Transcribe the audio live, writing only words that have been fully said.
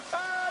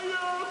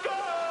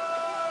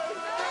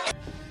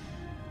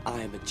I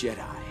am a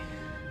Jedi,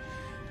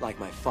 like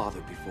my father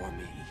before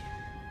me.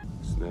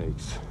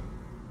 Snakes.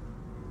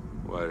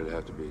 Why did it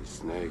have to be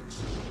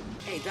snakes?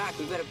 Hey, Doc,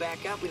 we better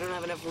back up. We don't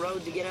have enough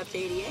road to get up to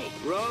 88.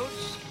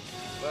 Roads?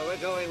 Where we're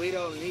going, we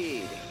don't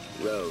need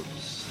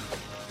roads.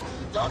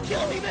 Don't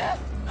kill me, man!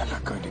 I'm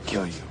not going to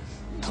kill you.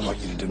 I want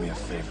you to do me a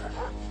favor.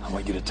 I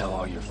want you to tell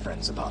all your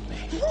friends about me.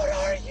 What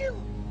are you?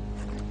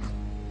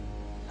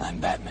 I'm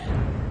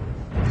Batman.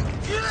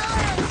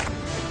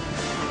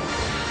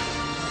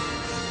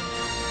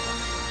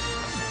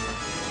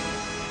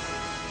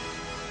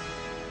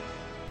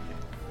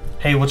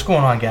 Hey, what's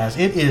going on, guys?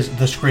 It is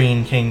the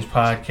Screen Kings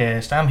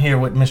podcast. I'm here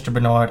with Mr.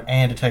 Bernard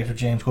and Detective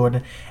James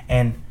Gordon.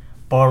 And,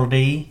 Bartle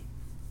D,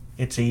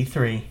 it's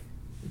E3.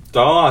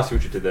 Oh, I see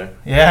what you did there.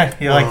 Yeah,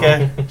 you like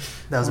that?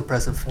 That was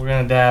impressive. We're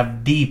going to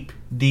dive deep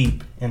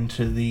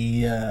into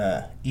the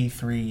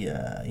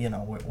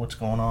E3, what's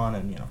going on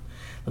and,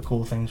 the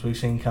cool things we've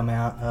seen come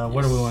out.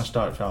 Where do we want to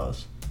start,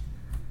 fellas?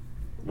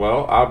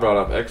 Well, I brought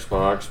up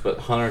Xbox, but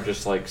Hunter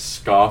just,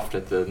 scoffed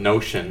at the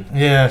notion.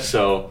 Yeah.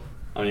 So,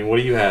 what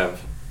do you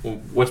have?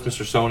 What's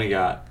Mr. Sony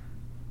got?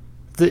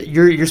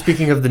 You're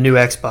speaking of the new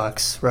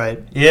Xbox,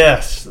 right?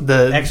 Yes.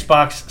 The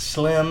Xbox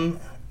Slim,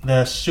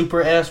 the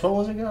Super S, what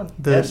was it called?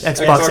 The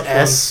Xbox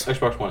S.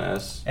 Xbox One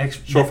S.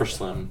 Short for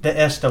Slim. The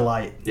S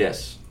Delite.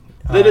 Yes.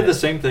 They did the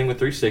same thing with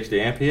 360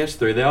 and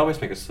PS3. They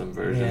always make a Slim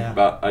version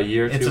about a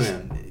year or two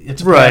in.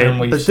 It's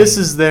right, but this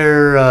is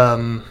their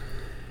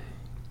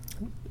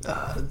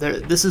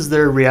this is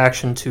their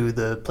reaction to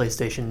the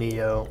PlayStation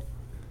Neo.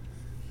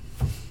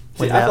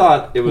 I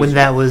thought it was when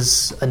that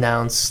was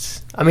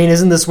announced.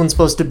 Isn't this one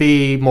supposed to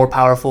be more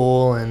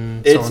powerful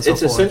and so on and so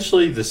forth? It's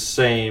essentially the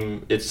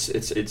same. It's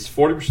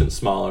 40%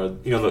 smaller.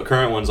 The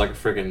current one's like a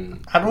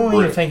freaking. I don't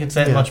even think it's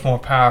that much more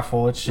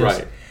powerful. It's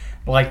just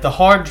the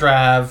hard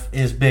drive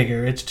is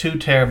bigger. It's 2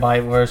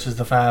 terabyte versus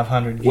the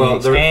 500 gigs. Well,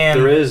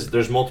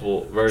 there's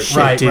multiple versions.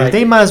 Right, dude.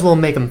 They might as well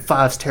make them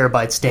 5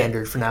 terabyte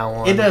standard from now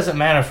on. It doesn't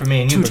matter for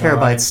me and you. 2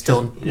 terabytes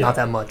still not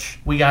that much.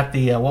 We got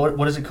the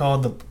what is it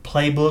called? The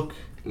Playbook.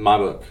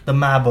 MyBook. The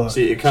MyBook.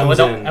 See, it comes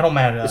in. I don't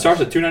matter. It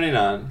starts at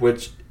 $299,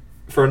 which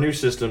for a new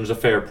system is a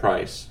fair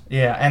price.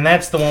 Yeah, and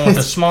that's the one with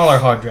the smaller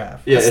hard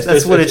drive. Yeah,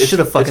 that's what it should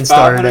have fucking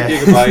started at.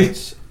 500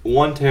 gigabytes,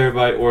 1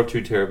 terabyte, or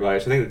 2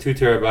 terabytes. I think the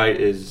 2 terabyte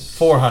is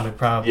 400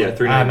 probably. Yeah,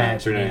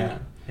 $399.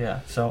 Yeah.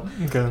 So,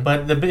 okay.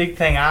 But the big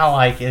thing I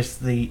like is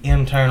the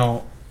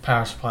internal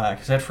power supply,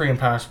 because that freaking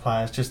power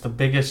supply is just the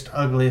biggest,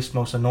 ugliest,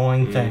 most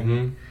annoying thing.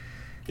 Mm-hmm.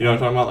 You know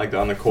what I'm talking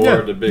about? On the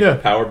core, the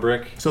big power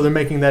brick. So they're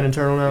making that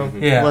internal now?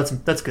 Mm-hmm. Yeah. Well,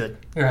 that's good.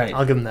 Right.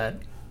 I'll give them that.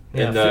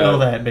 Yeah, and, feel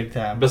that big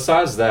time.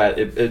 Besides that,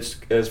 it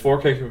has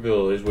 4K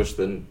capabilities, which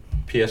the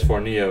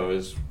PS4 Neo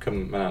is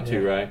coming out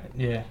too, right?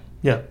 Yeah.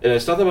 And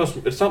it's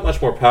not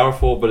much more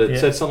powerful, but it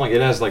said something like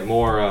it has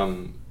more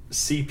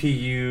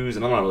CPUs,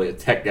 and I'm not really a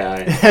tech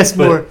guy. It has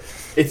more.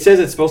 It says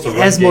it's supposed to run.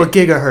 It has more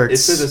gigahertz. It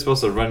says it's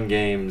supposed to run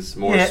games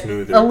more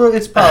smoother.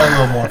 It's probably a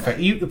little more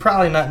fair.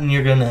 Probably nothing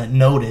you're gonna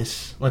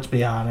notice. Let's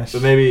be honest.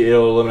 But maybe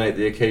it'll eliminate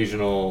the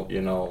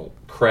occasional,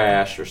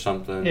 crash or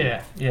something.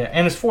 Yeah,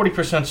 and it's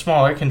 40%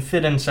 smaller. It can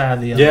fit inside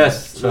the other.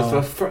 Yes,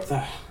 so.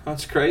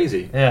 that's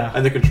crazy. Yeah,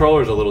 and the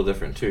controller's a little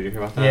different too. Do you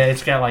hear about that? Yeah,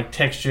 it's got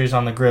textures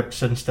on the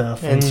grips and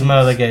stuff, and some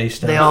other gay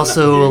stuff. They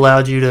also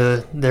allowed you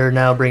to. They're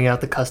now bringing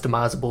out the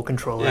customizable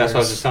controllers. Yeah, that's what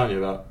I was just telling you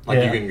about.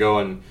 You can go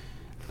and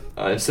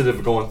instead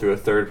of going through a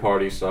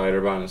third-party site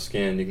or buying a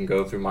skin, you can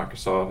go through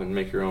Microsoft and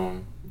make your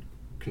own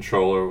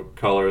controller,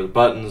 color the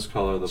buttons,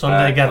 color the back. So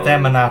they got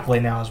that monopoly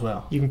now as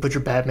well. You can put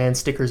your Batman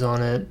stickers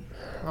on it.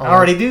 I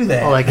already do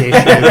that. All that gay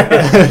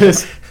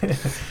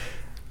shit.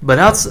 But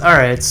that's all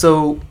right.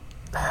 So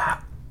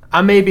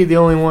I may be the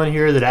only one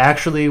here that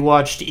actually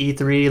watched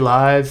E3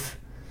 live,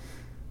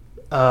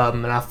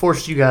 and I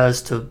forced you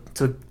guys to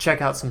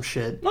check out some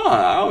shit. No,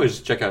 I always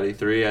check out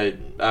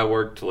E3. I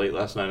worked late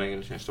last night. I didn't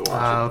get a chance to watch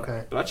it.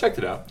 Okay. But I checked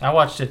it out. I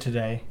watched it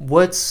today.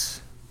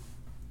 What's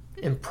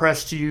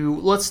impressed you?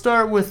 Let's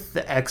start with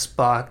the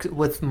Xbox,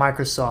 with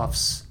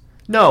Microsoft's.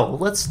 No,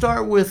 let's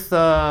start with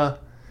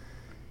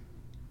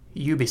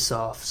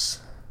Ubisoft's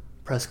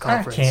press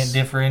conference. I can't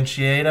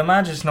differentiate them.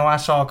 I just know I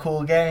saw a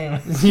cool game.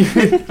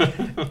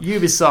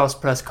 Ubisoft's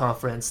press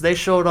conference. They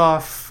showed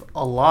off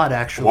a lot,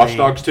 actually. Watch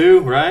Dogs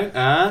 2, right?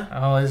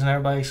 Oh, isn't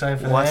everybody excited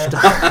for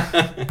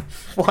that?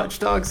 Watch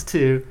Dogs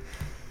 2.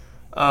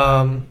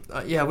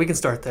 Yeah, we can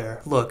start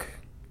there. Look.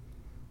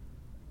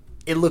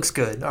 It looks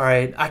good, all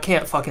right? I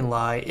can't fucking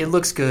lie. It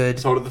looks good.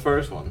 So did the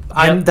first one.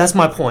 That's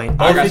my point.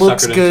 It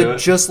looks good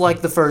just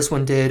like the first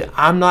one did.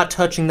 I'm not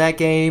touching that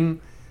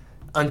game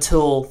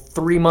until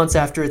 3 months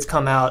after it's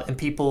come out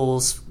and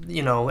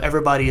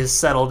everybody is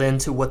settled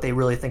into what they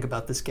really think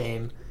about this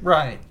game.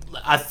 Right.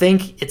 I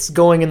think it's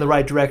going in the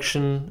right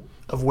direction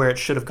of where it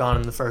should have gone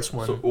in the first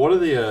one. So what are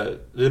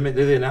did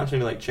they announce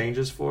any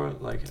changes for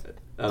it? Are they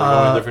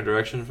going in a different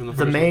direction from the first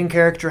one? The main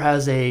character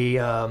has a...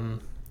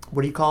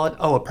 what do you call it?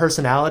 Oh, a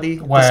personality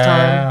wow. this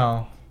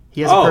time.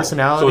 He has a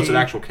personality. So it's an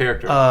actual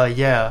character.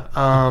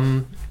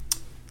 Yeah.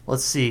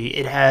 Let's see.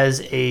 It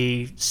has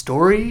a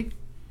story.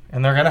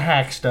 And they're going to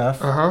hack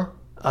stuff.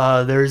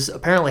 There's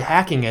apparently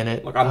hacking in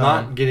it. Look, I'm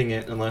not getting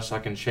it unless I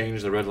can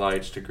change the red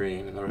lights to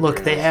green. And the Look,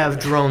 green they lights have to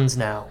red. drones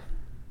now.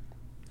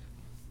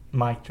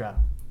 Mic drop.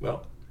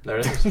 Well, there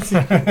it is.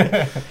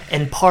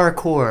 And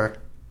parkour.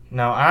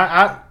 No,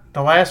 I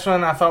the last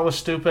one I thought was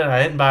stupid.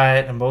 I didn't buy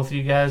it, and both of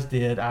you guys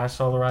did. I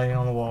saw the writing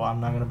on the wall. I'm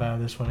not going to buy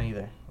this one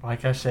either.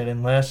 Like I said,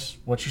 unless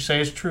what you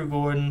say is true,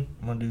 Gordon,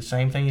 I'm going to do the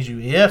same thing as you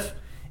if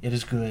it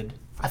is good.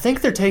 I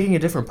think they're taking a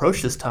different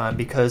approach this time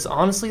because,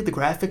 honestly, the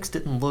graphics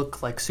didn't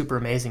look, like, super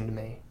amazing to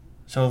me.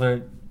 So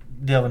they're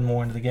delving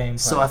more into the gameplay.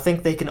 So I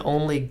think they can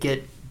only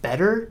get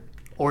better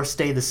or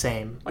stay the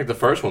same. Like the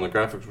first one, the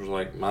graphics was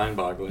like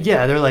mind-boggling.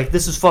 Yeah, they're like,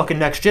 this is fucking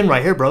next gen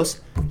right here, bros.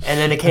 And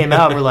then it came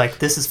out, and we're like,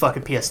 this is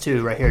fucking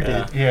PS2 right here,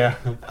 dude. Yeah.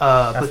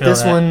 But feel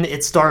this that. one,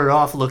 it started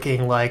off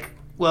looking like,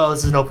 well,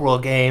 this is an open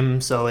world game,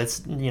 so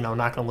it's, not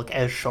going to look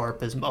as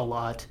sharp as a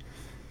lot.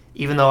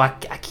 Even though I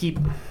keep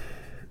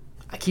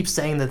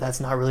saying that that's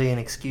not really an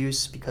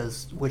excuse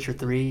because Witcher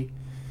 3,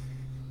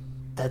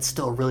 that's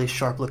still a really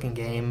sharp looking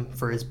game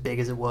for as big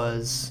as it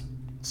was.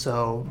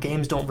 So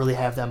games don't really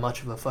have that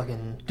much of a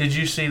fucking... Did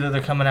you see that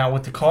they're coming out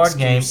with the card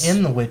game Excuse.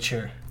 in The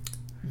Witcher?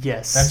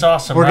 Yes. That's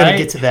awesome, We're right? going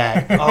to get to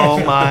that.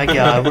 Oh my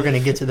god, we're going to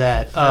get to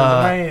that.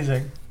 That's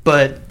amazing.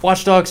 But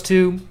Watch Dogs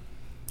 2,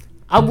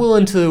 I'm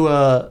willing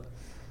to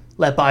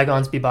let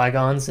bygones be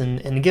bygones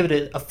and give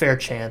it a fair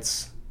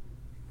chance.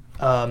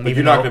 But Even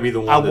you're not though going to be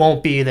the one I that-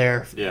 won't be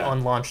there Yeah.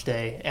 on launch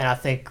day, and I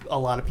think a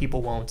lot of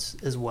people won't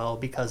as well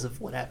because of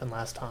what happened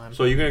last time.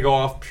 So you're going to go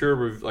off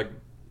pure, like,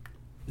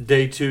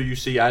 day 2, you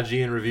see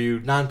IGN review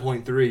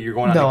 9.3, you're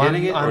going out and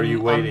getting it, or are you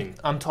waiting?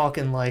 I'm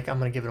talking like I'm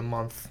going to give it a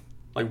month.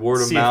 Like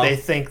word of See mouth? if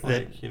they think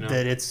that, like,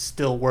 that it's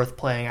still worth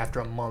playing after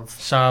a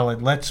month.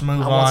 Solid. Let's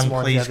move I want on,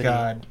 some please,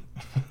 longevity.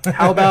 God.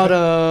 How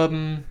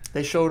about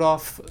they showed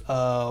off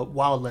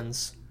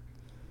Wildlands,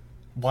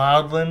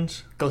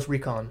 Wildlands? Ghost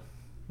Recon?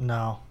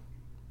 No.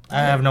 I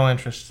have no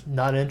interest.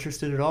 Not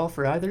interested at all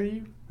for either of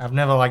you? I've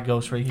never liked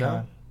Ghost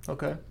Recon.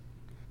 Okay.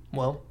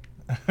 Well,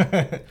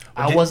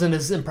 I wasn't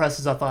as impressed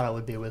as I thought I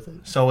would be with it.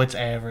 So it's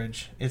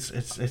average. It's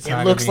not It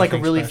gonna looks be like a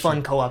anything really special.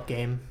 fun co-op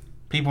game.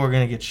 People are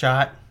going to get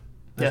shot.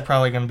 There's Yeah.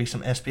 probably going to be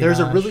some espionage.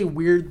 There's a really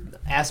weird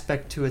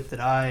aspect to it that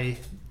I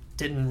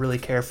didn't really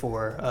care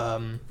for.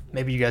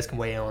 Maybe you guys can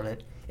weigh in on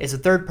it. It's a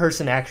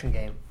third-person action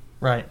game.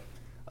 Right.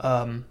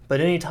 But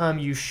anytime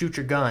you shoot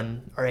your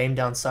gun or aim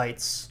down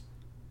sights,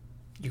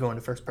 you go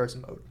into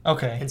first-person mode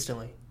Okay.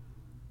 instantly.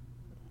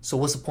 So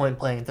what's the point in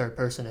playing in third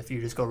person if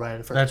you just go right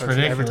into first That's person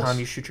every ridiculous. time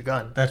you shoot your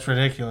gun? That's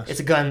ridiculous.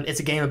 It's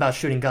a game about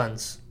shooting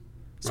guns.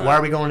 So why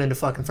are we going into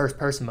fucking first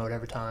person mode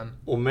every time?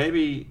 Well,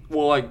 maybe...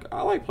 Well, like,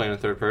 I like playing in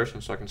third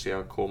person so I can see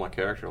how cool my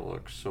character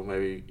looks. So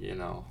maybe,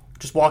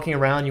 Just walking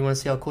around, you want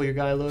to see how cool your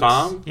guy looks?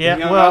 Tom? Yeah,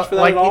 you got well, vouch for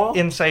that like at all?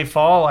 in say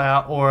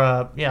Fallout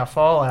or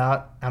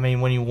Fallout. I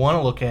mean, when you want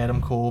to look at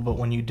them, cool, but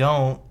when you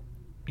don't,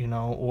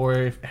 or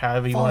if,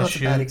 however you want Fallout's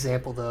to a bad shoot.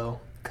 example though,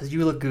 because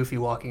you look goofy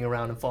walking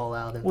around in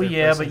Fallout. In Well, third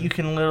yeah, person. but you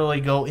can literally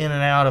go in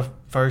and out of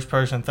first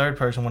person, third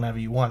person whenever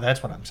you want.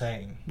 That's what I'm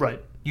saying.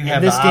 right. You And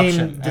have this the game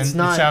option, does and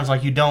not. it sounds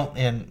like you don't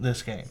in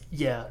this game.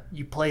 Yeah,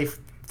 you play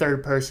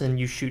third person,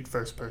 you shoot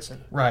first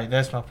person. Right,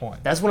 that's my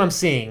point. That's what I'm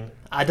seeing.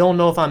 I don't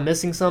know if I'm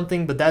missing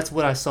something, but that's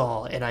what I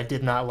saw, and I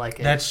did not like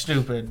it. That's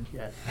stupid.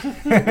 Yeah.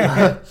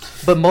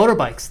 But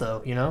motorbikes,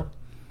 though,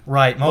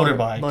 Right,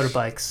 motorbikes.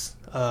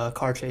 Motorbikes,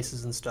 car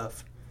chases and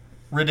stuff.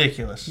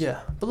 Ridiculous. Yeah,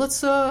 but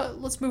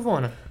let's move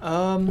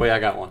on. Wait, I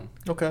got one.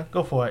 Okay.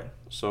 Go for it.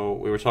 So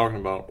we were talking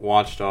about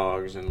Watch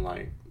Dogs and,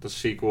 like, the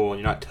sequel,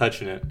 and you're not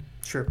touching it.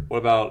 Sure. What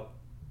about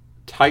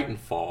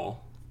Titanfall?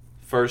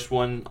 First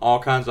one, all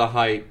kinds of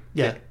hype.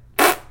 Yeah.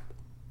 What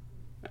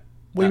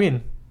do you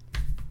mean?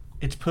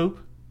 It's poop.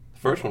 The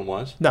first one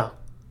was. No.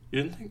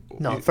 You didn't think?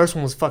 No, you- the first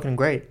one was fucking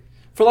great.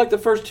 for like the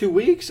first 2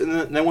 weeks, and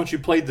then once you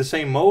played the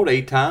same mode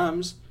 8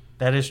 times.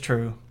 That is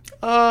true.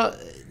 Yeah,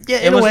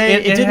 in a way,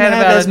 it didn't had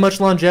have about as much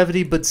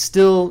longevity, but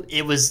still,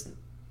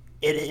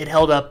 it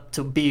held up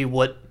to be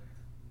what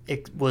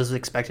it was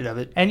expected of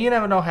it. And you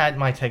never know how it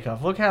might take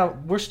off. Look how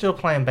we're still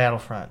playing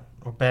Battlefront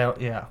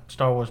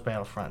Star Wars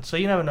Battlefront. So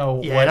you never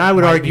know. Yeah, what and I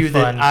would might argue be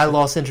that fun. I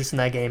lost interest in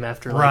that game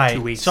after like right.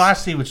 2 weeks. So I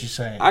see what you're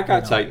saying. I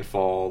got you know.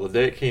 Titanfall the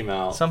day it came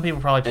out. Some people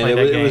probably and played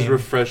that game. it was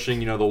refreshing,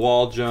 the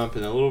wall jump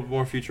and a little bit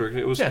more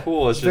futuristic. It was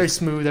cool. It's very just,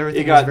 smooth.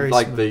 Everything it got was very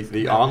like smooth.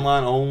 the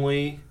online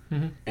only,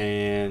 Mm-hmm.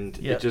 and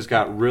Yep. it just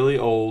got really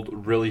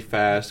old, really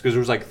fast because there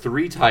was like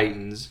 3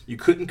 Titans. You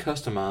couldn't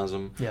customize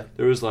them. Yeah.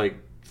 There was like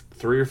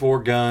 3 or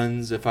 4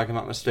 guns, if I'm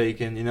not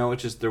mistaken. It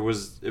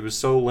was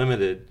so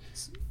limited.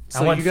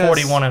 I went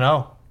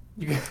 41-0.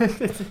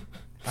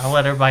 I'll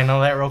let everybody know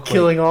that real quick.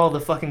 Killing all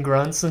the fucking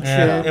grunts and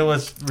Yeah, shit. it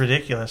was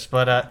ridiculous.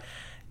 But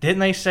didn't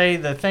they say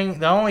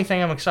the only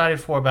thing I'm excited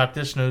for about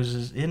this news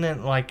isn't it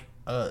like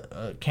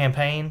a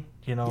campaign?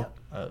 Yeah.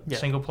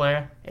 Single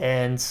player.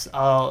 And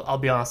I'll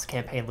be honest, the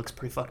campaign looks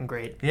pretty fucking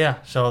great. Yeah,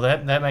 so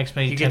that makes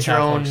me You 10 get your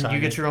times more own. excited.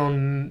 You get your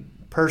own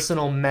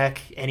personal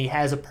mech, and he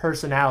has a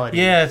personality.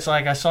 Yeah, it's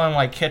like I saw him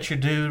like catch your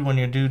dude when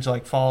your dude's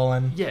like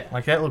falling. Yeah.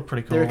 Like that looked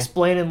pretty cool. They're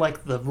explaining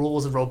like the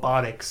rules of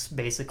robotics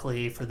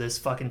basically for this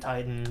fucking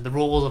Titan, the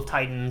rules of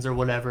Titans or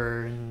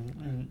whatever.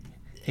 And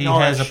he all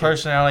has that a shit.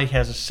 personality, he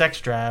has a sex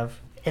drive.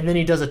 And then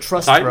he does a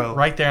trust Titan? throw.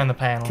 Right there in the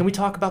panel. Can we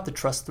talk about the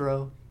trust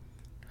throw?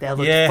 That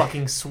looked Yeah.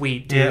 fucking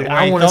sweet, dude. Yeah, where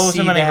I he want to throws see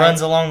him and that. he runs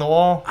along the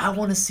wall. I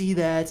want to see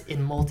that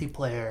in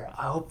multiplayer.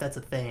 I hope that's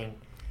a thing.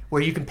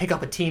 Where you can pick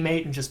up a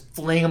teammate and just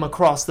fling them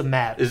across the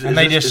map. And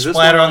they just is this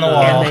splatter one on the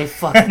wall. And they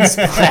fucking Is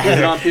it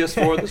splatter. on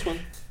PS4, this one?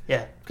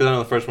 Yeah. Because I know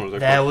the first one was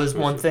That was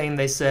one thing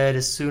they said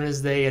as soon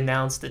as they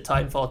announced that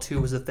Titanfall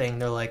 2 was a thing.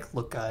 They're like,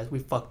 look, guys, we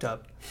fucked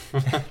up.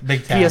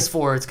 Big time.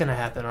 PS4, it's going to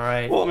happen, all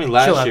right? Well, I mean, Chill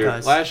last out, year,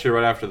 guys.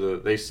 right after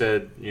they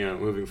said,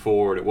 moving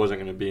forward, it wasn't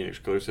going to be an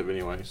exclusive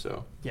anyway,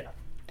 so. Yeah.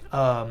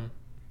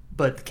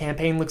 But the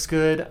campaign looks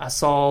good. I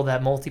saw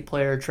that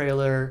multiplayer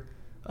trailer,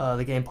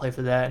 the gameplay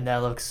for that, and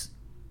that looks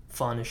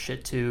fun as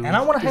shit too. And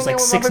I want to hang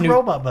There's out with my big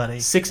robot buddy.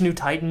 6 new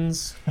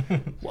Titans.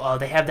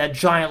 They have that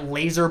giant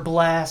laser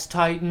blast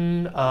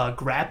Titan.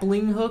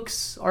 Grappling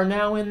hooks are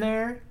now in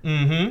there.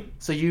 Mm-hmm.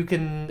 So you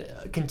can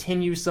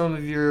continue some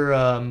of your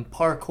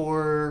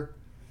parkour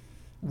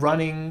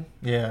running.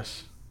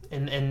 Yes.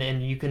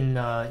 And you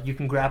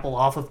can grapple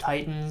off of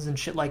Titans and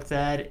shit like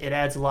that. It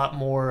adds a lot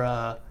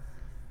more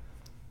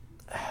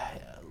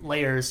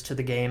layers to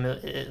the game,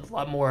 a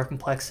lot more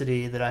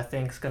complexity that I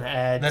think is going to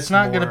add. That's some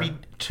not going to more-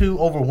 be too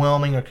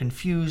overwhelming or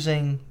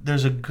confusing.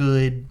 There's a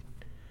good,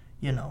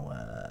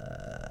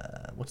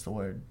 what's the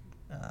word?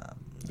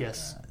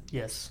 Yes.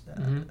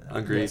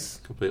 Agreed. Yes.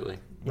 Completely.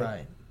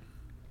 Right.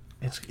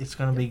 It's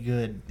going to be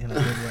good in a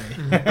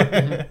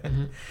good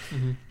way.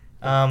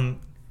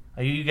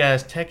 Are you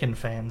guys Tekken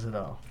fans at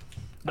all?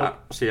 I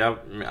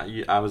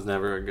was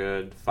never a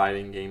good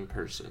fighting game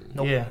person.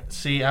 Nope. Yeah.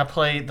 See,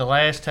 the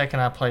last Tekken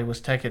I played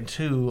was Tekken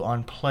 2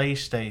 on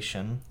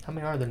PlayStation. How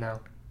many are there now?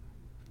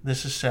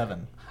 This is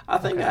 7. I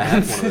think I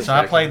had one of those. So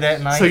I played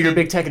that in So you're a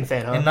big Tekken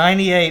fan, huh? in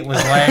 98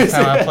 was the last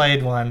time I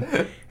played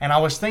one. And I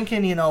was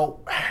thinking,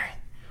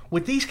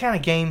 with these kind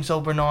of games,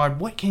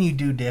 Bernard, what can you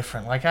do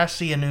different? Like, I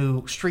see a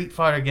new Street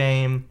Fighter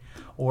game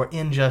or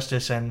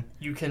Injustice, and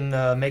You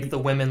can make the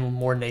women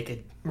more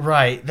naked.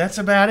 right, that's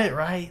about it,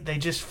 right? They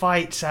just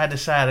fight side to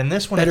side. And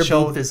this one, Better it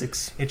showed boob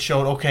physics. It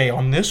showed, okay,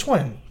 on this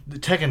one, the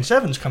Tekken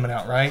 7's coming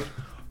out, right?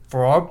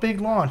 For our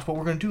big launch, what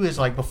we're going to do is,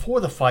 like, before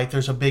the fight,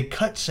 there's a big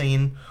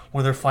cutscene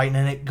where they're fighting,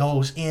 and it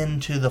goes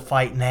into the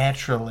fight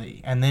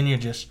naturally. And then you're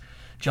just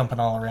jumping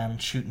all around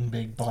and shooting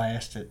big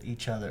blasts at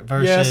each other.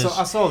 Versus Yeah, so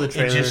I saw the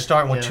trailer. it just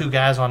starting with Yeah. 2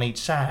 guys on each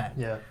side.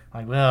 Yeah.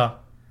 Like, well,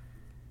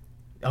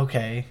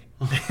 okay.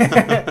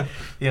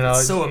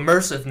 It's so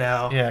immersive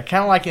now. Yeah,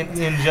 kind of like in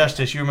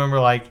Injustice. You remember,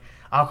 like,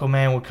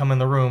 Aquaman would come in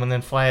the room, and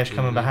then Flash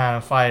come in behind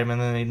and fight him, and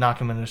then they'd knock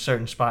him in a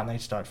certain spot, and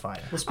they'd start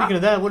fighting. Well, speaking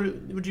of that, what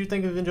did you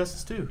think of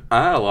Injustice 2?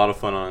 I had a lot of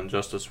fun on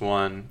Injustice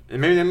 1.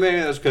 And maybe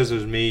that's because it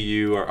was me,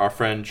 you, our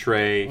friend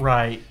Trey.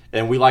 Right.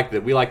 And we like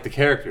the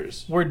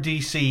characters. We're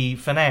DC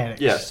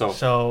fanatics. Yeah,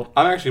 so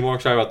I'm actually more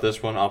excited about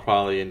this one. I'll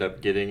probably end up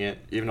getting it,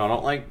 even though I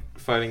don't like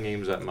fighting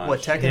games that much.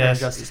 What, Tekken or Yes.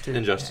 Injustice 2?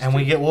 Injustice. and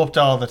we 2. get whooped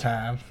all the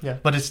time. Yeah.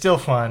 But it's still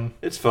fun.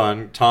 It's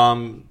fun.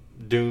 Tom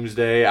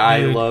Doomsday.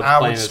 I Dude, love I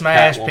playing would as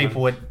smash Catwoman.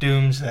 people with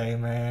Doomsday,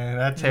 man.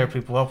 I'd tear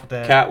people up with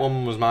that.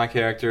 Catwoman was my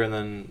character, and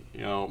then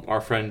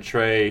our friend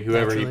Trey,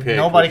 whoever he Naturally. picked.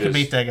 Nobody would could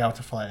just- beat that guy with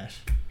the Flash.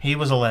 He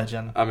was a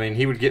legend. I mean,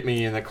 he would get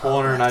me in the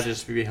corner, and I'd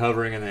just be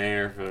hovering in the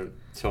air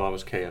until I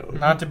was KO'd.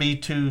 Not to be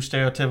too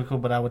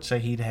stereotypical, but I would say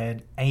he'd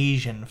had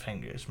Asian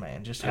fingers,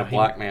 man. Just And how a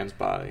black man's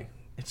body.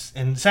 It's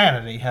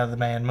insanity how the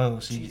man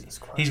moves. Jesus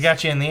Christ. He's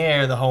got you in the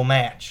air the whole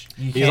match.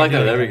 You He's can't like do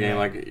that at every anything. game.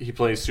 Like he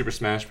plays Super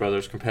Smash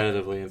Brothers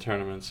competitively in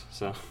tournaments.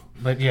 So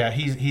But yeah,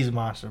 he's a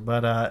monster.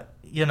 But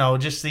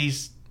just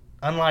these,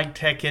 unlike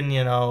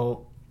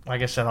Tekken,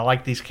 like I said, I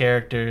like these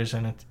characters,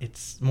 and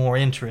it's more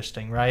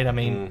interesting, right? I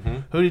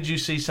mean, who did you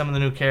see some of the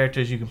new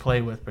characters you can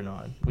play with,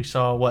 Bernard? We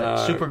saw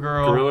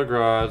Supergirl, Gorilla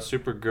Grodd,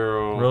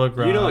 Supergirl. Gorilla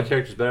Grodd. You know the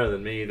character's better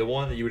than me. The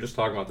one that you were just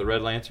talking about, the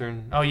Red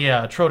Lantern. Oh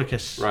yeah,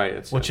 Trotacus, Right.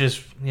 It's which it.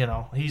 is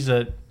he's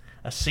a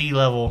C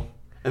level.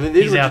 And then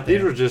he's out these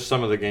there. were just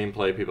some of the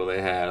gameplay people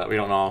they had. We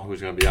don't know who's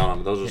going to be on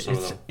them. But those are some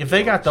of them. If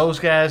they got those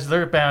guys,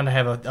 they're bound to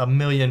have a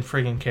million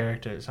friggin'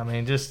 characters. I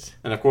mean, just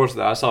And of course,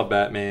 I saw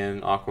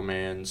Batman,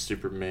 Aquaman,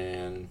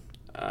 Superman.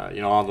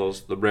 All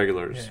the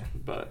regulars. Yeah.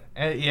 But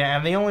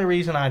and the only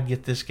reason I'd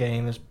get this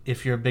game is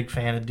if you're a big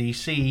fan of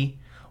DC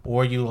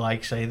or you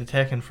like, say, the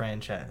Tekken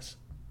franchise.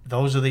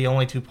 Those are the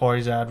only 2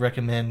 parties I'd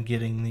recommend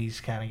getting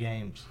these kind of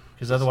games,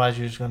 because otherwise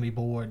you're just going to be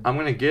bored. I'm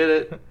going to get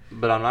it,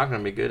 but I'm not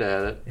going to be good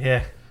at it.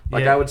 Yeah.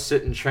 Like yeah. I would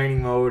sit in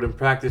training mode and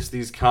practice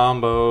these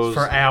combos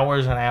for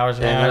hours and hours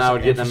and and hours. then I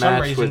would get in and a for some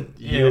match reason,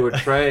 with you or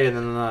Trey, and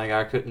then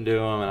I couldn't do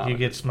them. And you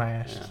get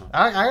smashed. Yeah.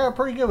 I got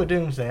pretty good with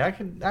Doomsday. I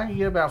could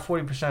get about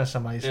 40% of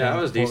somebody's. Yeah, I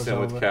hit was before it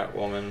decent with over.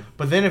 Catwoman.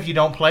 But then if you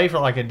don't play for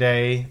like a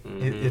day,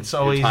 it's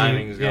so Your easy.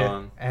 timing's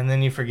gone. And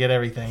then you forget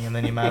everything, and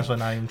then you might as well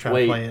not even try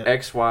Wait, to play it.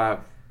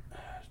 XY.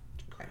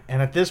 And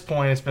at this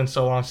point, it's been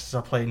so long since I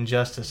played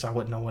Injustice, I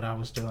wouldn't know what I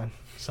was doing.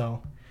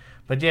 So,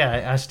 But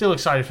yeah, I'm still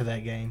excited for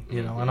that game,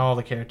 you know, and all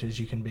the characters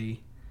you can be.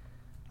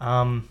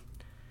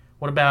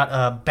 What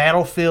about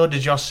Battlefield?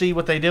 Did y'all see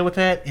what they did with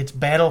that? It's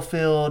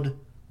Battlefield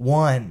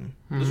 1.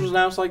 This was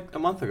announced like a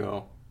month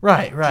ago.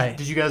 Right.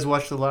 Did you guys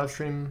watch the live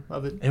stream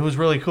of it? It was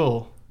really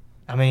cool.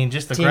 I mean,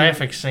 just the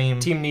graphics seem...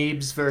 Team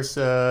Neebs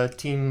versus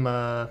Team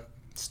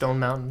Stone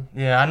Mountain.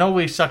 Yeah, I know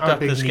we sucked I'm a up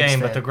big this Neebs game,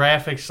 fan. but the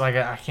graphics, like,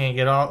 I can't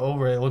get all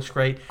over it. It looks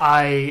great.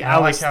 I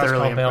like was how it's thoroughly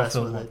called impressed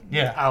Battlefield with 1. it.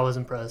 Yeah. I was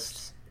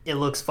impressed. It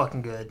looks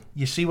fucking good.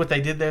 You see what they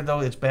did there,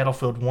 though? It's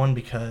Battlefield 1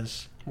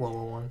 because... World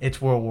War One.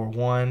 It's World War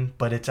One,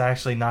 but it's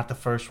actually not the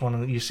first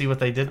one. You see what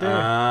they did there?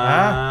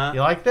 Uh-huh. You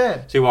like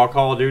that? See, while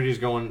Call of Duty's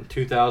going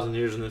 2,000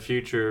 years in the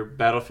future,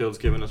 Battlefield's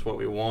giving us what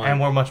we want. And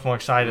we're much more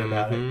excited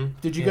about it.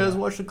 Did you guys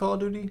watch the Call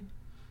of Duty?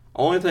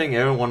 Only thing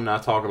everyone I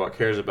talk about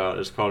cares about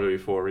is Call of Duty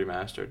 4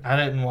 Remastered. I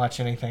didn't watch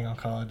anything on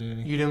Call of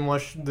Duty. You didn't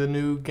watch the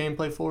new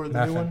gameplay for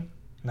the new one?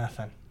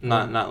 Nothing.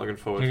 Not looking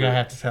forward You're to going to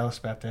it. have to tell us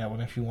about that one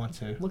if you want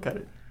to. Look at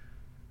it.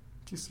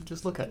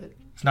 Just look at it.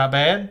 It's not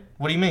bad?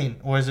 What do you mean?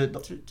 Or is it...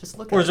 Just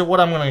look Or at is it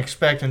what I'm going to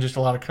expect and just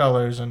a lot of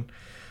colors and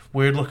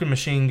weird-looking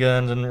machine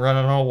guns and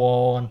running on a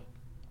wall and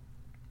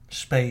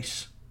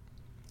space?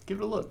 Give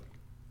it a look.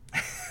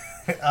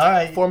 All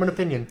right. Form an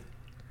opinion.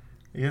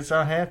 Yes,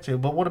 I'll have to.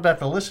 But what about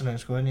the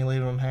listeners? Go ahead and you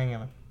leave them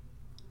hanging.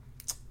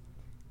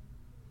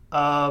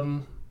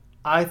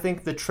 I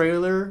think the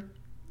trailer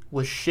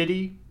was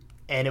shitty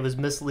and it was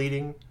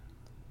misleading.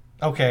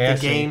 Okay, The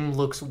game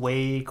looks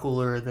way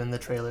cooler than the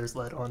trailers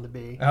led on to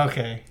be.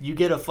 Okay. You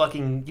get to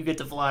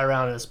fly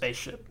around in a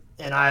spaceship.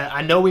 And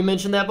I know we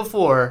mentioned that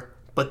before,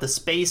 but the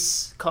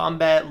space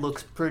combat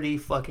looks pretty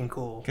fucking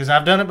cool. Because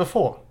I've done it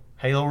before.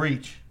 Halo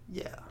Reach.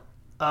 Yeah.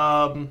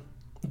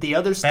 The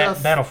other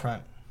stuff,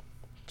 Battlefront.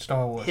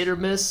 Star Wars. hit or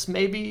miss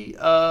maybe,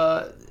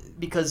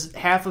 because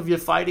half of your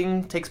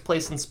fighting takes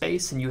place in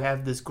space, and you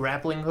have this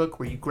grappling hook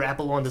where you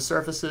grapple onto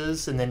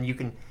surfaces, and then you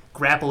can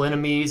grapple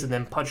enemies and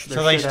then punch their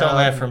So they shit stole out.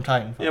 that from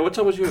Titanfall. Yeah, what's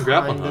up with you and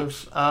grappling Kind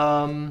hooks?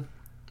 of.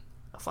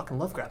 I fucking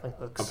love grappling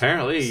hooks.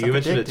 Apparently, Suck you a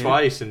mentioned dick, it dude.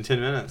 twice in 10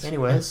 minutes.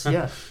 Anyways,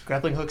 yeah,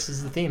 grappling hooks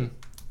is the theme.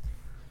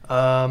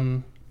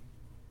 And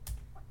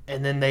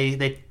then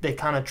they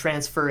kind of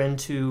transfer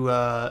into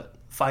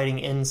fighting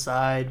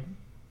inside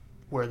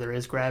where there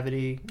is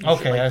gravity. and shit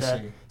Okay, like I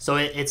that. see. So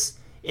it's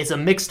a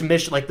mixed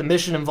mission. Like the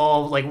mission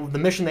involved, like the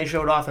mission they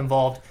showed off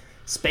involved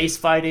space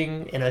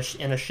fighting in a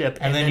ship,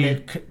 And then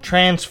you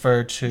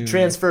transfer to...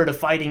 transfer to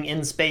fighting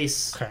in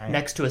space Okay.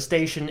 next to a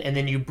station, and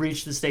then you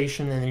breach the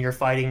station, and then you're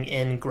fighting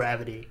in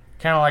gravity.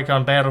 Kind of like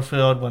on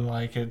Battlefield when,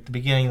 like, at the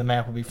beginning of the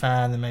map will be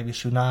fine, then maybe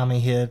tsunami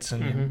hits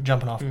and you're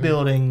jumping off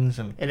buildings.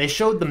 And And they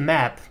showed the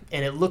map,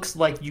 and it looks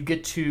like you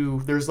get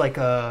to... There's like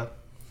a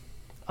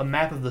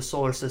map of the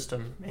solar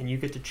system, and you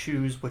get to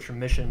choose what your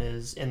mission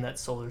is in that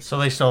solar system.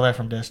 so they stole that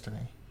from Destiny.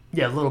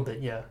 Yeah, a little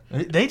bit, yeah.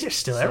 They just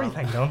steal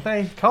everything, don't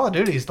they? Call of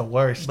Duty is the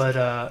worst. But,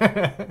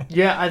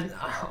 yeah,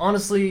 I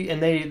honestly... And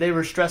they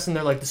were stressing,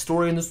 they're like, the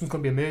story in this one's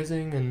going to be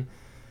amazing, and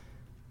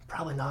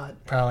probably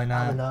not. Probably not.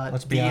 Probably not.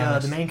 Let's be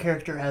honest. The main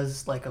character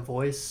has, like, a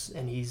voice,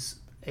 and he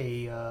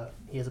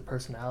has a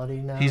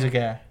personality now. He's a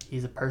guy.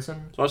 He's a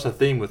person. So that's the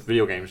theme with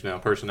video games now: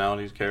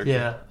 personalities, characters.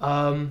 Yeah.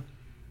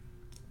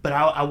 But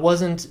I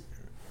wasn't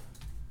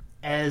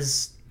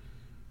as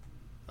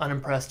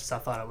unimpressed as I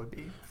thought I would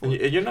be. And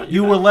you're not.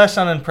 You were less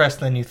unimpressed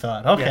than you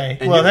thought. Okay,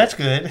 And well, you- that's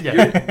good.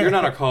 You're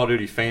not a Call of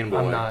Duty fanboy.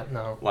 I'm not,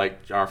 no. Like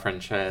our friend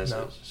Chaz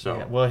No. is. So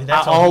Yeah, well, I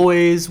that's all.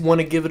 always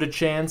want to give it a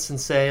chance and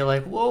say,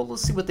 like, well,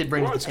 let's see what they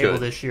bring Well, to it's the table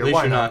good. this year. At least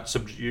Why you're not?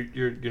 not.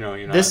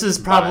 You're not. This is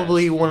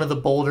probably biased. one of the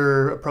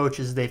bolder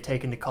approaches they've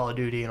taken to Call of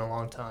Duty in a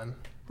long time.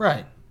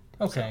 Right.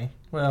 Okay.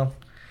 Well,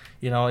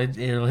 it'll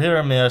hit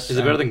or miss. Is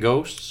it better than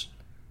Ghosts?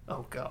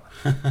 Oh, God.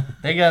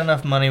 They got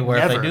enough money where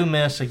Never. if they do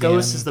miss again,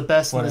 Ghost is the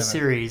best in whatever. the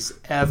series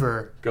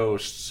ever.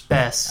 Ghosts.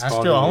 Best. I Call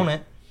of still Duty. own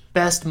it.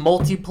 Best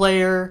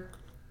multiplayer,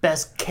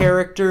 best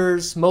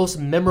characters, most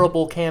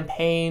memorable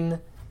campaign.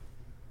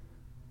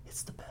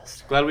 It's the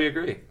best. Glad we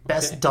agree.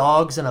 Best Okay.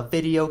 dogs in a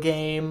video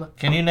game.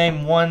 Can you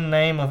name one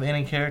name of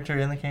any character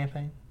in the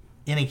campaign?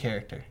 Any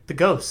character. The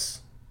ghosts.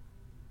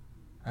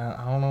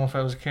 I don't know if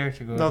that was a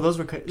character. No, those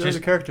are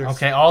characters.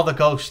 Okay, all the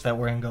ghosts that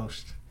were in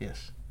Ghost.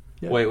 Yes.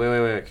 Yeah.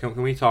 Wait. Can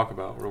we talk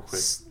about real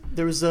quick?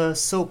 There was a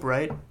soap,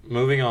 right?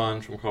 Moving on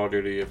from Call of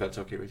Duty, if that's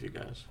okay with you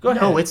guys. Go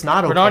ahead. No, it's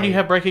not okay. Bernard, do you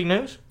have breaking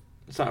news?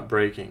 It's not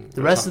breaking.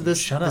 The rest of this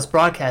Shut this up.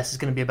 broadcast is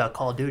going to be about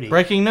Call of Duty.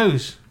 Breaking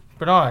news.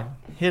 Bernard,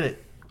 hit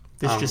it.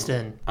 This just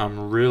in.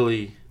 I'm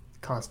really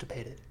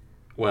Constipated.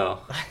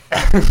 well.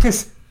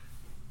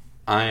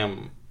 I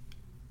am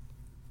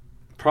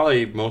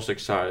probably most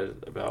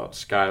excited about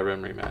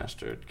Skyrim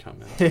Remastered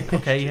coming.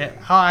 Okay, yeah.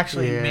 I'll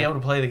actually be Yeah. able to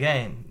play the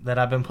game that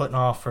I've been putting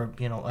off for,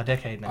 a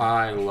decade now.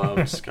 I love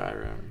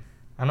Skyrim.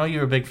 I know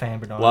you're a big fan,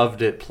 Bernard.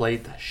 Loved it.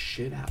 Played the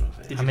shit out of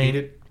it. Did I you mean- beat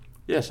it?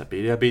 Yes, I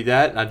beat it. I beat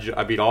that.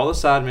 I beat all the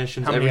side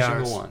missions, How many every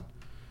hours? single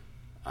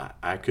one.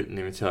 I couldn't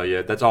even tell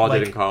you. That's all I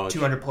did in college.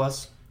 200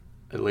 plus?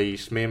 At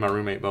least me and my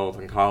roommate both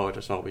in college.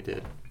 That's all we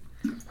did.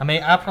 I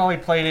mean, I probably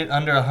played it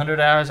under 100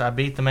 hours. I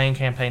beat the main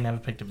campaign, never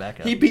picked it back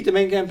up. He beat the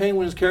main campaign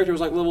when his character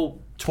was like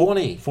level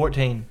 20.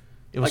 14.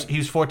 Like- He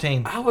was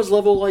 14. I was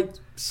level like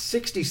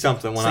 60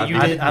 something when So I you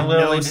beat did it. I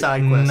literally no did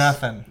side quests.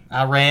 nothing.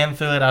 I ran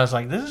through it. I was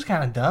like, this is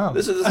kind of dumb.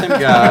 This is the same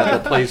guy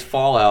that plays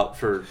Fallout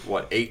for,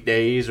 8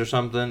 days or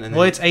something? And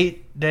Well, then, it's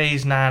 8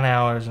 days, 9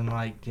 hours, and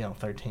 13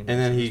 minutes. and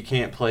then he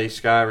can't play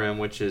Skyrim,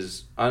 which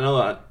is, I know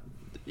that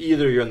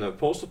either you're in the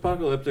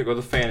post-apocalyptic or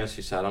the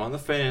fantasy side. I'm on the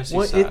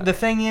fantasy side. The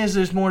thing is,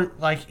 there's more,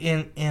 like,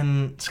 in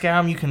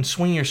Skyrim, you can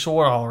swing your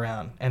sword all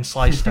around and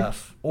slice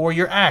stuff. Or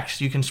your axe,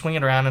 you can swing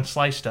it around and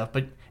slice stuff.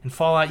 But in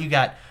Fallout, you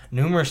got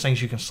numerous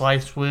things you can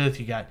slice with.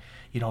 You got,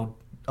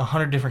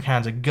 100 different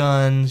kinds of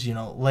guns,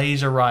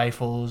 laser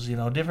rifles,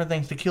 different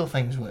things to kill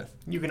things with.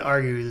 You can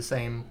argue the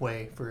same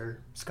way for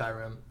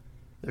Skyrim.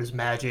 There's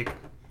magic.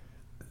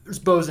 There's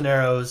bows and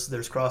arrows.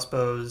 There's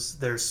crossbows.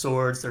 There's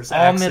swords. There's All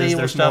axes. medieval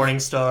There's stuff. morning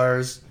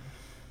stars.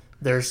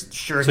 There's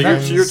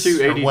shurikens. So you're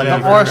too ADD. or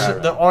whatever.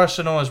 The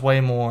arsenal is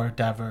way more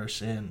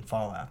diverse in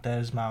Fallout. That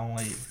is my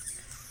only.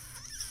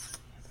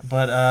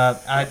 But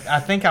I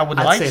think I would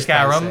I'd like say it's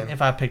kinda the Skyrim same.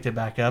 if I picked it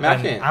back up. I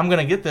And can't. I'm going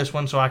to get this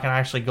one so I can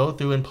actually go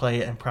through and play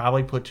it and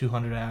probably put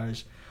 200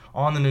 hours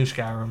on the new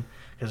Skyrim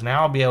because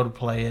now I'll be able to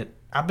play it.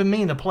 I've been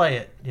meaning to play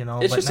it, It's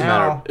but just a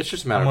now matter. It's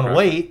just a matter. I'm of going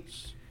to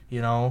preference.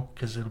 wait,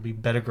 because it'll be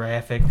better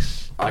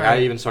graphics. Like I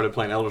even started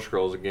playing Elder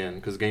Scrolls again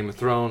because Game of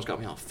Thrones got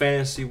me all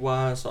fantasy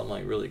wise. So I'm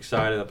like really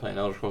excited. I'm playing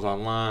Elder Scrolls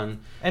Online.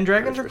 And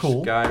dragons are For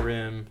cool,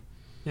 Skyrim.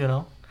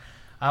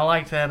 I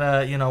like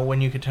that, when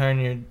you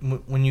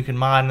can when you can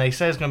mod, and they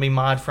say it's going to be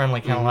mod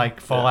friendly, kind of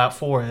like Fallout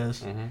 4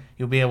 is. Mm-hmm.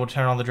 You'll be able to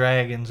turn all the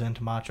dragons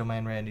into Macho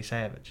Man Randy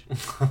Savage.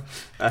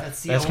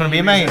 That's the That's only gonna be reason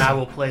amazing. I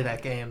will play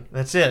that game.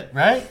 That's it,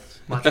 right?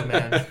 Macho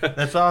Man.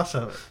 That's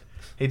awesome.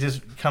 He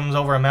just comes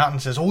over a mountain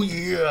and says, "Oh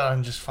yeah,"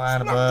 and just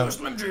flying above.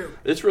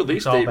 Its release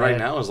It's all date right bad.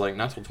 now is like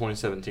not till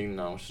 2017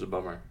 now, which is a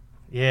bummer.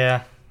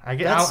 Yeah,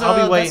 That's, I'll be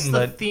that's waiting, the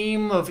but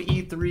theme of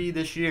E3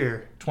 this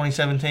year.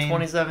 2017.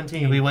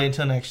 2017. You'll be waiting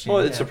until next year.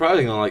 Well, it's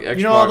surprising though. Like Xbox,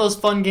 You know all those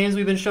fun games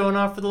we've been showing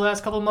off for the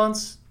last couple of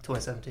months?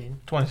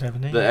 2017.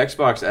 2017. the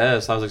Xbox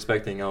S. I was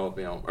expecting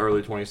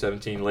early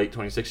 2017, late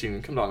 2016.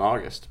 It comes out in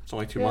August. It's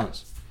only 2 Yeah.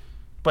 months.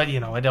 But it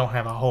don't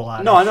have a whole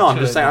lot. No, I know. I'm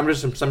to just it. saying.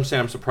 I'm saying.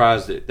 I'm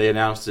surprised that they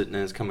announced it and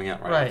it's coming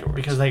out right afterwards.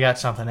 because they got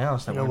something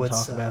else that You know we're going to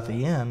what's, talk about at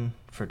the end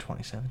for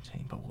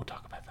 2017. But we'll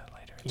talk about that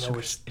later. It's, You know super,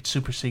 what's- it's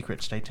super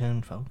secret. Stay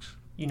tuned, folks.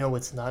 You know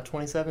what's not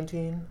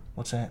 2017?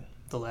 What's that?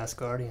 The Last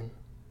Guardian.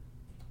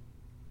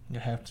 You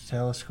have to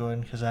tell us,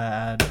 Gordon, because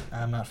I'm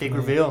not Big familiar.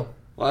 reveal.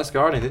 Last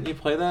Guardian. Didn't you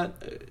play that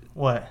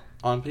What?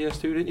 on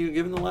PS2? Didn't you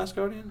give him the Last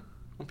Guardian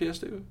on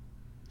PS2?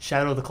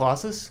 Shadow of the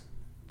Colossus?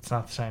 It's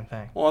not the same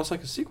thing. Well, it's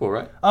like a sequel,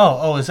 right?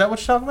 Oh, is that what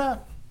you're talking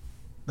about?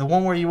 The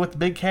one where you with the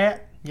big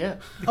cat? Yeah.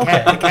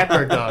 Okay. The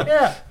Catbird Dog.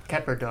 Yeah.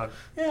 Catbird Dog.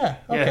 Yeah.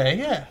 Okay.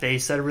 Yeah. They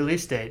set a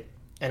release date.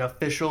 An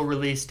official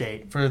release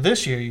date For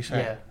this year, you say?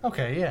 Yeah.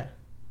 Okay. Yeah.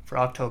 for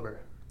October.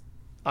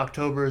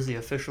 October is the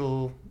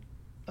official...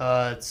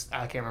 I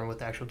can't remember what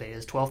the actual date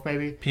is. 12th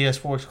maybe?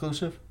 PS4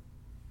 exclusive,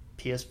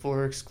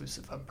 PS4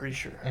 exclusive, I'm pretty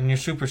sure. and you're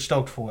super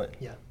stoked for it.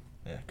 Yeah.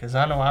 Yeah, because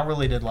I know I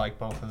really did like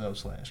both of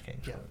those last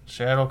games. Yeah.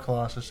 Shadow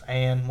Colossus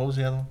and what was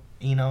the other one?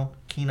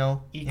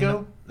 Kino.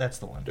 Eco? That's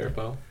the one.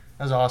 Derpo.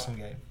 That was an awesome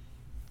game.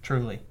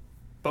 Truly.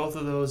 Both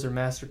of those are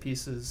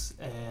masterpieces,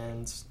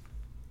 and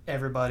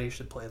everybody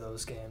should play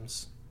those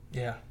games.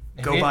 Yeah.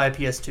 Go buy a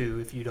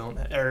PS2 if you don't,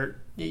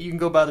 or you can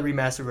go buy the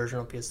remastered version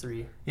on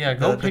PS3. Yeah,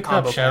 go the pick up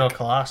combo Shadow pack.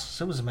 Colossus.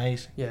 It was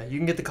amazing. Yeah, you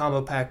can get the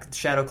combo pack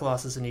Shadow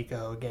Colossus and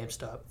Eco at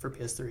GameStop for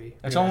PS3.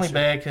 It's only remastered.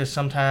 bad because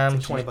sometimes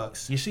It's like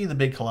 $20. you see the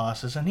big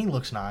Colossus and he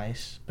looks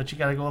nice, but you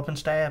got to go up and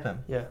stab him.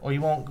 Yeah. Or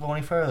you won't go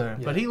any further.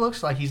 Yeah. But he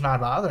looks like he's not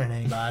bothering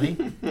anybody.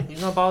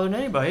 He's not bothering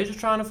anybody. He's just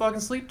trying to fucking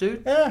sleep,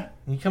 dude. Yeah.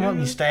 You come up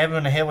and you stab him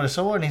in the head with a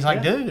sword, and he's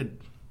like, Yeah. dude.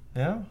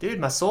 Yeah. Dude,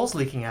 my soul's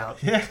leaking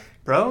out. Yeah.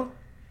 Bro, what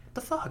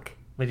the fuck?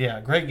 But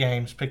yeah, great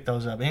games. Pick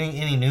those up.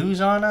 Any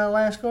news on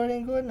Last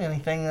Guardian, Gordon?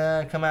 Anything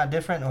come out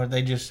different, or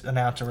they just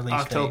announce a release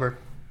October.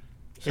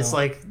 date? It's So-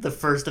 like the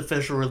first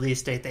official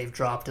release date they've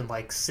dropped in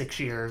like 6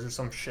 years or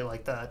some shit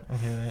like that. I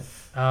hear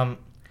that.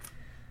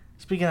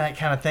 Speaking of that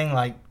kind of thing,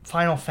 like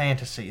Final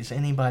Fantasy, is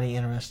anybody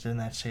interested in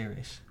that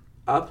series?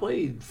 I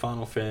played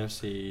Final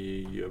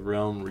Fantasy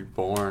Realm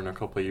Reborn a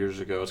couple of years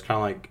ago. It's kind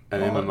of like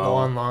an MMO. Go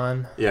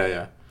online.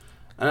 Yeah.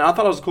 And I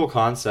thought it was a cool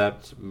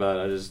concept, but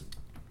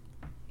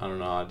I don't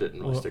know. I didn't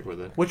really Well- stick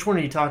with it. Which one are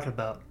you talking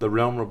about? The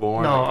Realm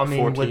Reborn. No, like I mean,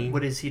 14.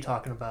 what is he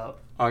talking about?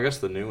 Oh, I guess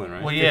the new one,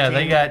 right? Well, yeah, 15?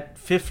 they got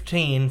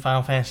 15,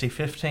 Final Fantasy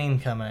 15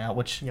 coming out,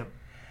 which Yep.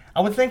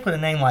 I would think with a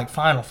name like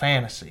Final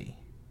Fantasy,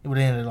 it would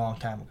have ended a long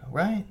time ago,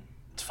 right?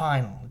 It's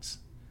final. This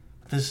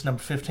is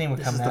number 15 we're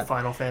This coming is the out.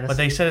 Final Fantasy. But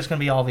they said it's going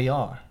to be all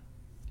VR.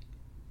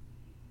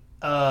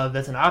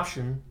 That's an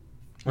option.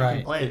 You Right.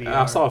 can play VR.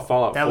 I saw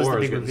Fallout That was 4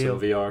 the is big getting some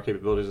reveal. VR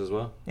capabilities as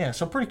well. Yeah,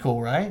 so pretty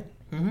cool, right?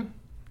 Mm-hmm.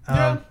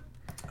 Yeah.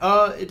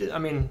 I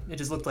mean, it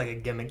just looked like a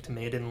gimmick to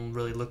me. It didn't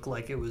really look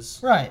like it was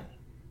Right.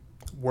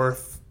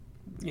 worth,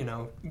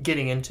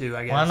 getting into,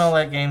 I guess. Well, I know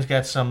that game's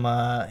got some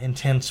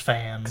intense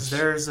fans. 'Cause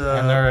there's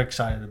and they're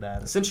excited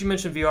about it. since you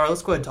mentioned VR,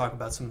 let's go ahead and talk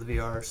about some of the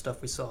VR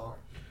stuff we saw.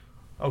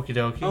 Okie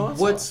dokie. Oh, that's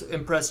What's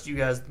impressed you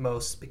guys the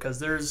most? Because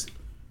there's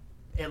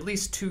at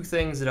least 2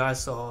 things that I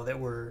saw that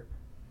were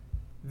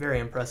very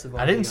impressive.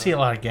 I didn't see a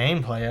lot of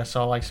gameplay. I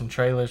saw like some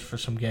trailers for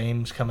some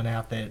games coming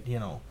out that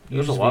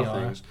There's a lot of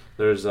things.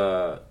 There's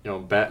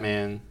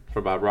Batman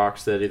by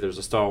Rocksteady. There's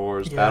a Star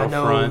Wars Battlefront.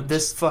 I know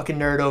this fucking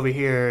nerd over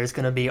here is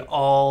gonna be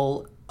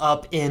all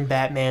up in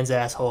Batman's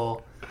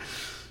asshole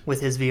with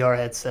his VR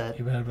headset.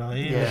 You better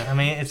believe it. Yeah. I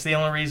mean, it's the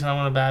only reason I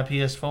want to buy a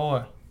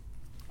PS4.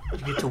 You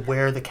get to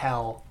wear the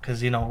cowl.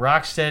 Because,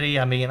 Rocksteady,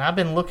 I mean, I've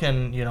been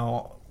looking,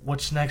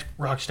 what's the next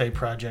Rocksteady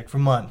project for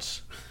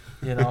months.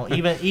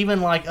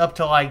 Even like up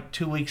to like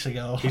 2 weeks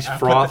ago. He's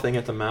frothing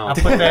at the I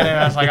mouth. put that in.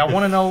 I was like, I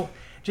want to know,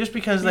 just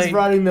because He's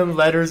writing them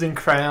letters in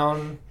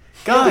crayon.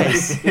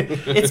 Guys,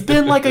 it's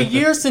been like a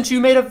year since you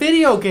made a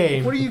video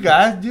game. What are you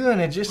guys doing?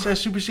 It just says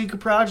super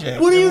secret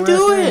project. What are you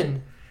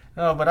doing?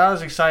 No, but I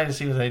was excited to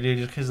see what they do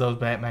just because those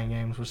Batman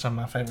games were some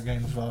of my favorite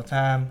games of all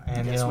time.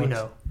 And Yes, we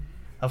know.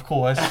 Of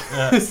course.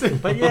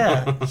 But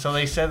yeah, so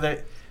they said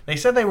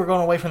they were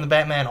going away from the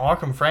Batman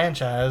Arkham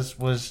franchise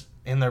was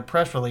in their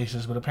press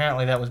releases, but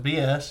apparently that was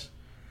BS.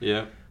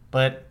 Yeah.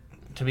 But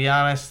to be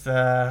honest,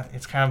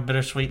 it's kind of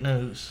bittersweet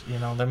news.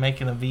 They're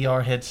making a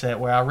VR headset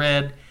where I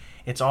read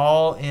it's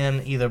all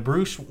in either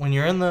Bruce. When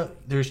you're in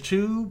there's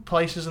 2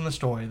 places in the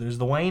story. There's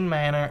the Wayne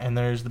Manor and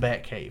there's the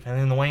Batcave. And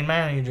in the Wayne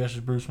Manor, you're dressed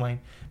as Bruce Wayne.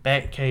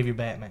 Batcave, you're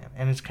Batman.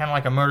 And it's kind of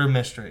like a murder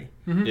mystery.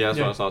 Mm-hmm. Yeah, that's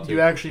what I saw too.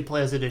 You actually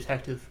play as a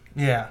detective.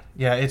 Yeah.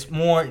 It's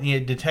more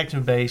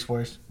detective based,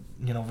 where it's,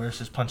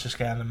 versus punch this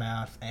guy in the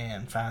mouth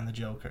and find the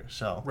Joker.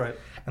 So Right.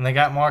 And they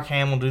got Mark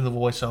Hamill do the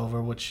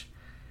voiceover, which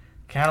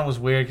kind of was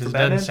weird because it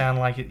doesn't sound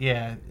like it.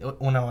 Yeah.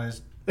 Well, no,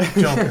 as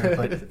Joker,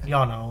 but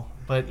y'all know.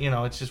 But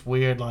it's just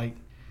weird. Like,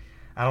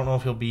 I don't know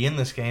if he'll be in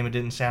this game. It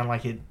didn't sound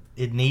like it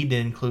need to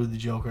include the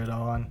Joker at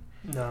all. And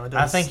No, it doesn't.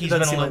 I think he's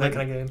been a little like bit. that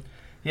kind of game.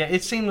 Yeah,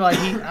 it seemed like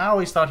I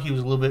always thought he was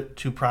a little bit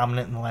too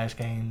prominent in the last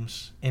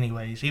games.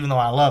 Anyways, even though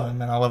I love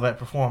him and I love that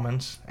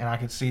performance and I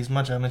could see as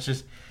much of him, it's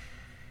just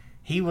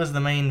he was the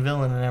main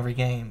villain in every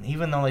game.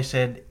 Even though they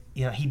said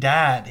he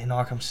died in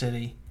Arkham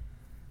City,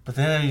 but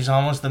then he's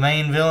almost the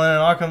main villain in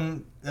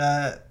Arkham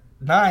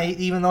Knight,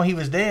 even though he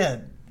was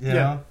dead. You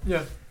know?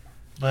 Yeah.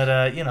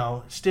 But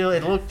still,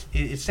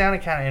 it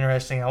sounded kind of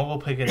interesting. I will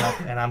pick it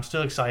up, and I'm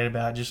still excited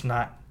about it. Just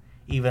not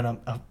even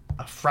a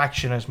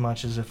fraction as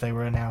much as if they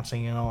were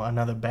announcing,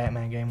 another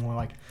Batman game, or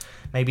like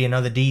maybe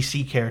another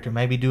DC character,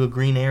 maybe do a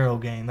Green Arrow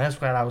game. That's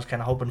what I was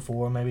kind of hoping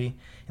for, maybe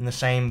in the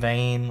same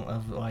vein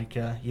of like,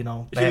 Batman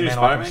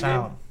Arkham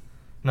Asylum.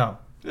 No.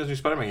 There's a new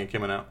Spider-Man game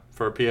coming out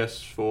for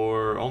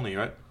PS4 only,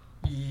 right?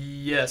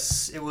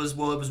 Yes, it was.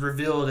 Well, it was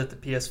revealed at the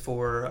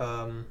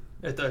PS4,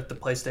 at the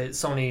PlayStation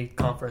Sony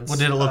conference. Well,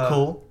 did it look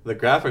cool? The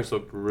graphics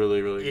look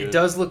really, really good. It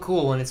does look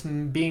cool, and it's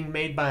being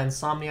made by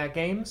Insomniac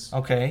Games.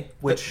 Okay.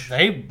 Which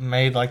they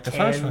made like the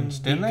first ones,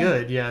 didn't they?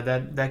 Good, yeah.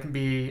 That can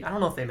be. I don't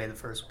know if they made the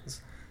first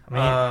ones. I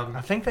mean,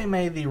 I think they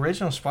made the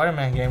original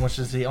Spider-Man game, which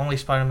is the only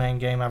Spider-Man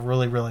game I've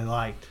really, really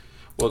liked.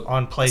 Well,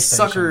 on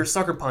PlayStation.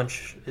 Sucker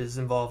Punch is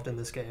involved in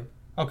this game.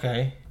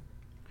 Okay.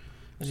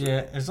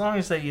 Yeah, as long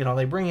as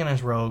they bring in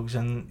his rogues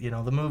and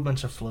the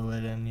movements are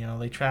fluid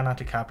and they try not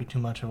to copy too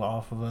much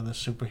off of other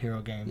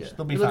superhero games. Yeah.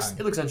 They'll be fine.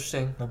 It looks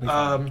interesting. They'll be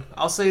fine.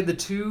 I'll say the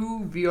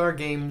 2 VR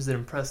games that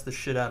impressed the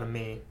shit out of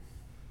me.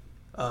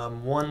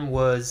 One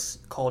was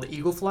called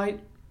Eagle Flight.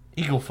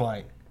 Eagle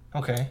Flight.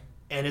 Okay.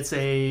 And it's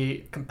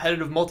a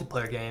competitive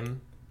multiplayer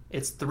game.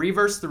 It's 3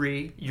 versus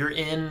 3. You're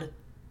in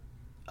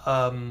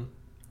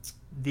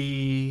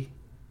the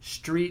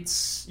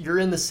streets. You're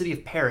in the city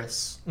of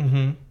Paris.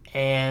 Mm-hmm.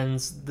 And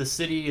the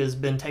city has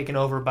been taken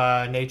over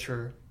by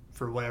nature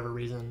for whatever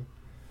reason.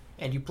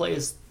 And you play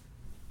as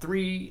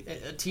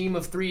a team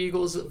of 3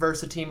 eagles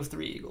versus a team of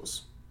 3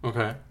 eagles.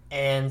 Okay.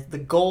 And the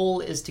goal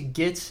is to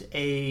get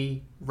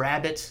a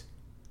rabbit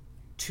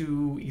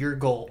to your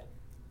goal.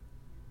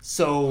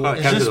 So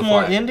is this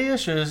more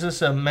indie-ish or is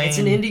this a main? It's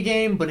an indie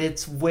game, but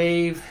it's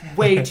way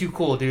too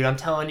cool, dude. I'm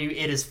telling you,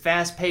 it is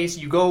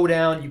fast-paced. You go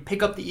down, you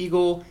pick up the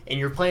eagle, and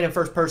you're playing in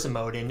first-person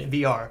mode in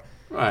VR.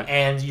 Right.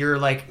 And you're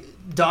like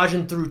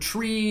dodging through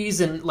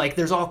trees, and like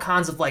there's all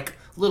kinds of like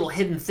little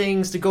hidden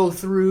things to go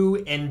through,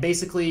 and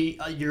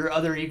basically your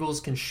other eagles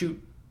can shoot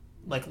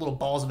like little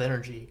balls of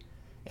energy.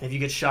 And if you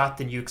get shot,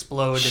 then you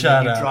explode, and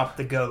then you drop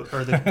the goat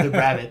or the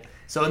rabbit.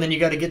 So and then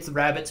you got to get the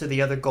rabbit to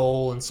the other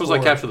goal and score. So it's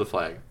like capture the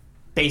flag.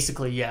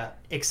 Basically, yeah.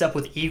 Except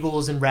with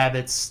eagles and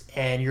rabbits,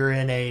 and you're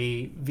in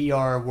a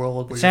VR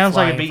world where sounds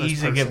you're like it'd be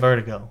easy to get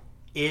vertigo.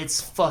 It's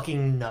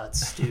fucking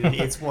nuts, dude.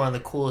 It's one of the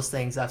coolest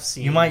things I've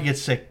seen. You might get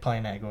sick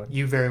playing that, Gordon.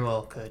 You very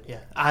well could, yeah.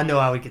 I know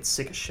I would get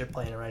sick as shit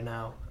playing it right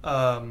now.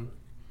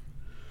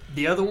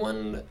 The other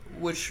one,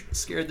 which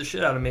scared the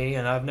shit out of me,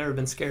 and I've never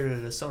been scared at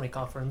a Sony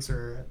conference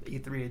or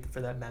E3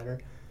 for that matter,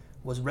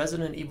 was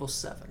Resident Evil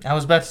 7. I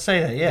was about to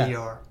say that, yeah.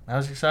 VR. I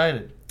was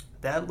excited.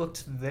 That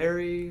looked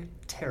very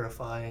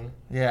terrifying.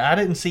 Yeah, I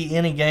didn't see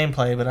any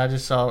gameplay, but I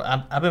just saw...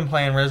 I've been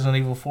playing Resident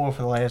Evil 4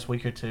 for the last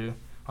week or two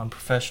on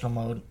professional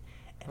mode.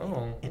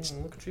 Oh,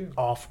 look at you.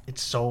 Off.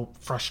 It's so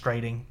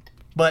frustrating.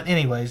 But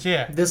anyways,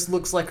 yeah. This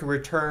looks like a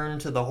return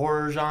to the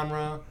horror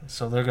genre.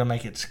 So they're gonna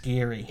make it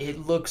scary.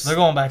 It looks. They're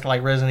going back to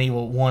like Resident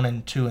Evil 1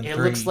 and 2 and 3. It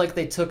looks like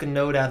they took a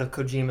note out of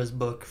Kojima's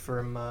book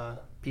from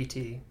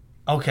PT.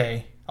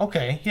 Okay,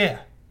 yeah.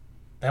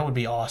 That would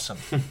be awesome.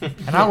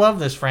 And I love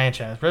this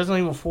franchise. Resident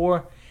Evil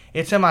 4,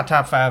 it's in my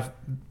top 5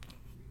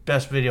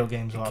 best video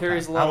games of all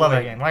carries time. a lot I love of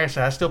that weight. game. Like I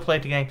said, I still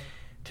played the game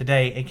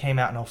today. It came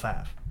out in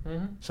 05.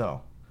 Mm-hmm.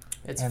 So,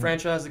 It's a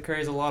franchise that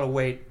carries a lot of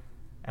weight.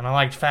 and I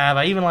liked 5.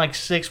 I even liked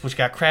 6, which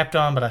got crapped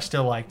on, but I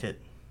still liked it.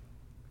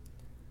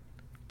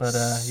 But,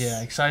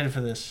 yeah, excited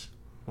for this.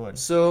 Good.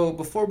 So,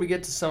 before we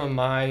get to some of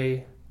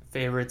my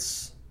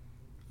favorites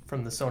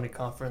from the Sony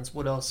conference,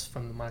 what else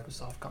from the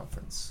Microsoft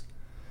conference?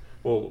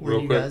 Well, What are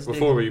real you quick, guys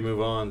before digging? we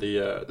move on,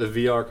 the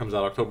VR comes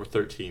out October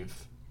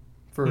 13th.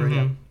 For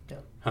Mhm.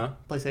 Huh?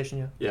 PlayStation,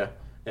 yeah. Yeah.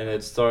 And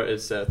it's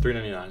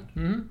 $399.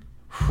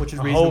 Mm-hmm. Which is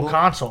A reasonable. whole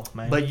console,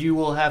 man. But you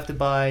will have to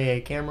buy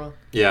a camera.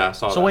 Yeah, I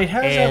saw that. so wait,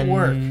 how does that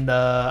work? And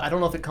I don't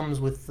know if it comes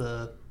with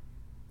the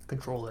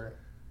controller.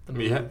 The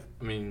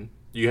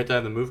You have to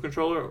have the Move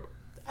controller?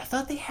 I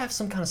thought they have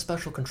some kind of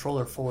special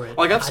controller for it.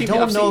 Like, I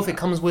don't know if it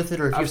comes with it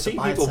or if you I've have to seen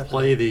buy it people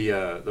separately. play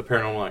the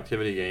Paranormal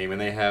Activity game,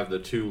 and they have the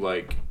 2,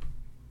 like,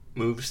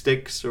 move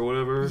sticks or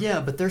whatever.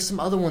 Yeah, but there's some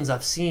other ones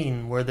I've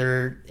seen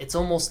where it's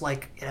almost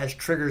like it has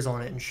triggers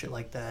on it and shit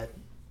like that.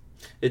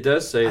 It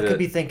does say I that... could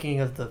be thinking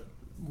of the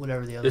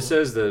whatever the other It one.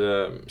 says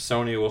that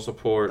Sony will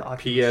support The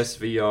Oculus.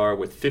 PSVR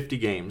with 50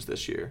 games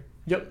this year,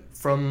 Yep.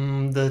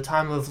 From the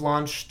time of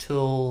launch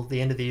till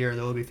the end of the year,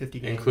 there will be 50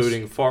 games.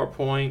 including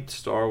Farpoint,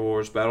 Star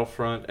Wars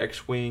Battlefront,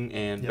 X-Wing,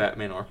 and Yep.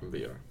 Batman Arkham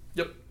VR.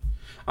 Yep.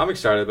 I'm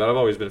excited about it. I've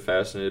always been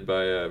fascinated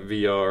by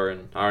VR,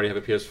 and I already have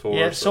a PS4.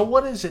 Yeah, so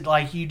what is it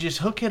like? You just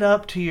hook it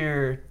up to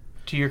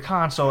your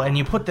console, and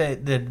you put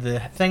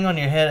the thing on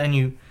your head, and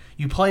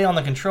you play on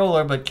the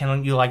controller. But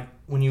can you, like,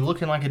 when you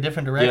look in like a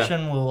different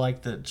direction, will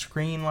like the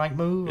screen like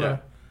move? Yeah. Or,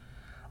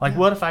 like,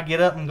 what if I get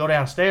up and go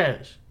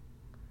downstairs?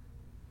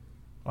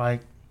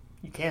 Like,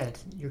 You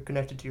can't. You're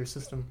connected to your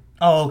system.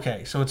 oh,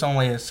 okay. So it's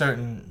only a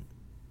certain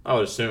I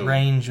would assume.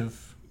 range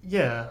of.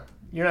 Yeah.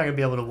 You're not going to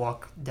be able to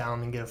walk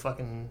down and get a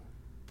fucking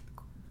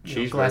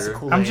glass of Cheeseburger.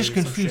 Kool-Aid I'm or just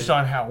some confused shit.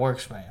 on how it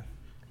works, man.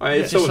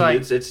 It's Just so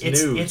like- it's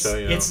new, so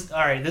you know. It's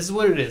all right. This is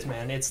what it is,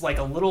 man. It's like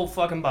a little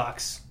fucking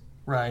box,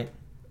 Right.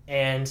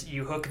 and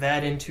you hook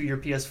that into your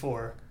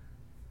PS4,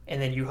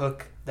 and then you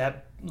hook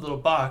that little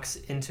box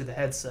into the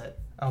headset,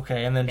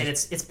 Okay, and then and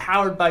it's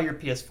powered by your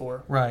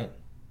PS4, right.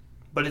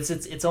 but it's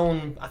its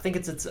own. I think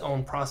it's its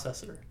own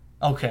processor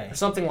Okay. or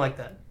something like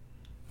that.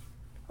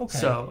 Okay.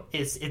 So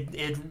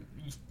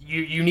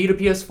you need a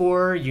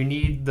PS4, you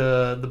need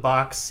the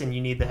box, and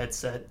you need the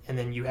headset, and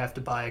then you have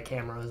to buy a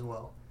camera as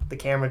well. The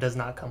camera does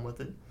not come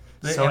with it.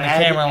 So and the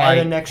add, camera, add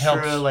like, an extra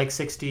helps. like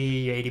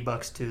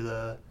 $60-$80 to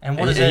the. And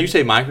what and, is and it? you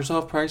say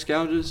Microsoft price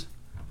gouges?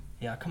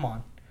 Yeah, come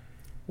on.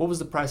 What was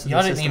the price of Y'all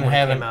the didn't system even when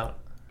have it came it- out?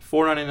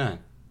 $4.99.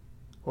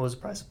 What was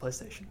the price of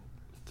PlayStation?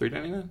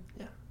 $3.99.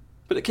 Yeah.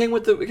 But it came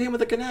with the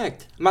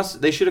Kinect.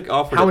 They should have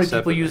offered. How it many people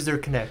separately. use their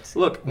Connect?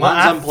 Look, Well,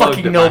 mine's I unplugged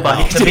fucking at my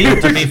nobody.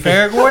 house. to be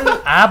fair, Gordon,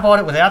 I bought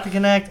it without the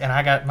Kinect, and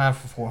I got mine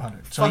for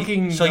 $400. So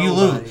Fucking you nobody.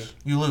 lose.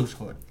 You lose,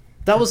 Gordon.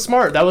 That was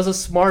smart. That was a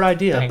smart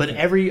idea. Thank but you.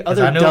 every 'Cause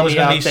other I knew it was dummy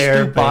gonna out be there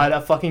stupid. bought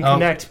a fucking Oh.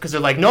 Kinect because they're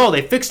like, no,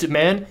 they fixed it,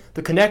 man.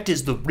 The Kinect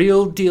is the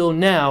real deal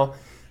now.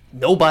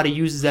 Nobody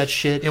uses that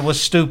shit. It was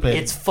stupid.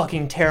 It's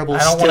fucking terrible. I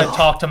don't still. want to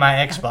talk to my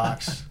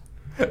Xbox.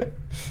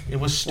 It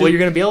was stupid. Well, you're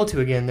gonna be able to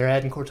again. They're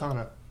adding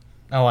Cortana.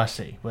 Oh, I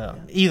see. Well,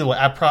 either way,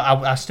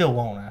 I still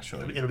won't,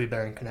 actually. It'll be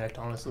better in Kinect,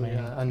 honestly.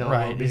 Yeah. I know it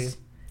Right. will be.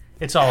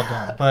 It's all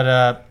done.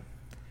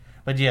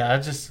 But yeah,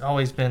 I've just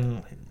always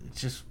been,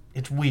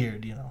 it's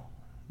weird, you know.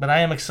 But I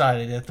am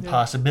excited at the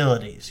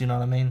possibilities, you know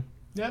what I mean?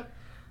 Yeah.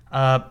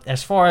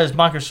 As far as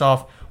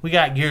Microsoft, we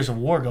got Gears of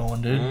War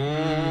going, dude.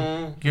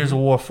 Mm. Gears of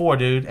War 4,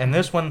 dude. And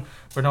this one,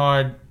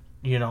 Bernard,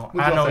 you know, What'd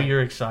I y'all know think?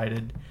 you're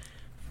excited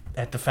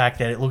at the fact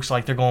that it looks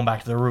like they're going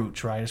back to the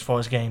roots, right? As far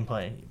as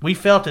gameplay, we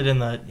felt it in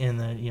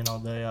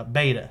the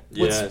beta.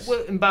 Yes.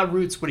 About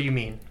Roots, what do you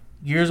mean?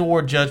 Gears of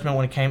War Judgment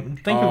when it came.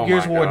 Think Oh of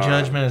Gears my of War God.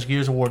 Judgment as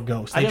Gears of War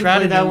Ghost. I didn't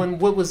play that one.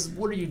 What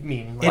do you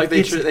mean? Like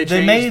they changed-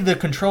 made the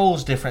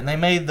controls different. They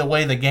made the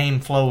way the game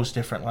flows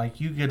different.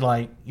 Like you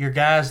could your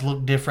guys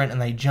look different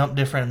and they jump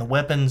different and the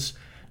weapons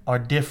are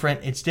different.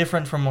 It's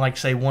different from like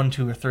say 1,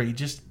 2, or 3.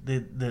 Just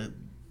the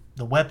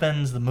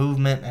weapons, the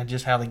movement, and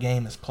just how the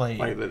game is played.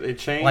 Like they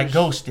changed. Like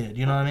Ghost did.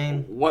 You know what I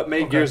mean? What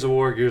made Okay. Gears of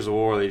War Gears of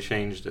War? They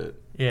changed it.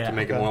 Yeah. To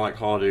make it Okay. more like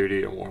Call of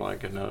Duty or more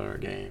like another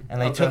game.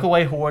 And they Okay. took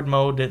away Horde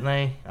mode, didn't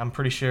they? I'm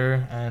pretty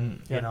sure.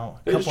 And you know,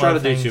 a They just couple tried to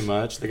other do things. too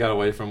much. They got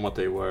away from what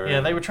they were. Yeah,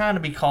 they were trying to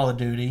be Call of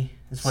Duty.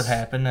 Is what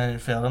happened, and it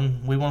failed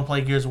them. We want to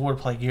play Gears of War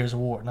to play Gears of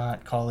War,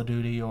 not Call of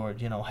Duty or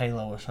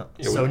Halo or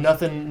something. So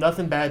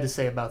nothing bad to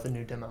say about the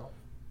new demo.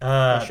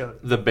 They showed.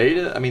 The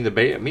beta.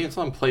 Me and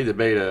Tom played the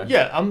beta.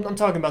 Yeah, I'm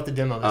talking about the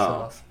demo they showed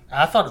Oh. off.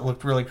 I thought it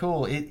looked really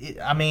cool. It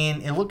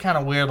looked kind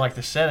of weird, like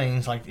the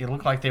settings. Like it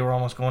looked like they were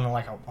almost going to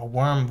like a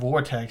worm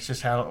vortex,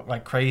 just how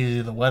like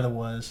crazy the weather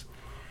was.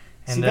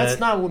 And See, that's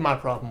not what my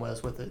problem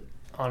was with it,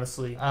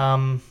 honestly.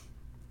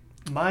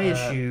 My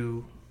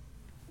issue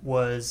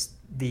was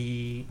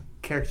the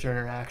character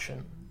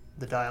interaction,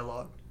 the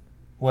dialogue.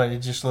 What, it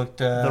just looked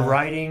The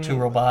writing too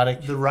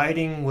robotic? The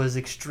writing was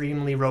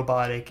extremely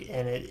robotic,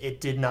 and it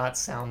did not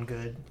sound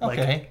good.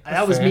 Okay,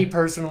 that was fair. me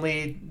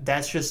personally.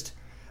 That's just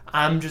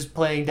I'm just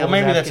playing Well, devil's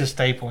maybe that's advocate. a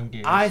staple in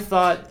Gears. I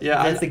thought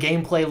that the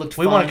gameplay looked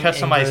We fun want to cut and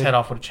somebody's good. head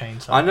off with a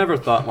chainsaw. I never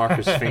thought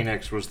Marcus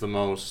Phoenix was the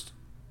most,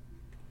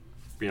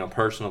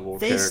 personable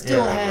They character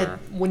still ever.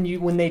 had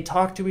when they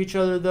talked to each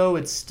other though,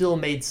 it still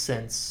made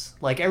sense.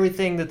 Like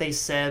everything that they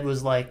said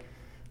was like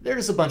they're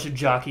just a bunch of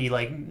jock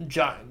meatheads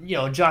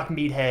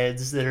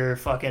that are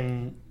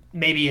fucking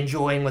maybe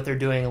enjoying what they're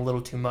doing a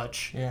little too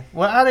much. Yeah.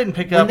 Well, I didn't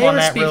pick When up they on were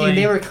that speaking, really.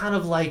 they were kind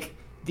of like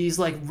these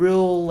like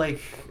real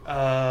like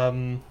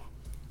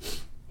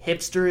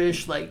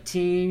hipsterish like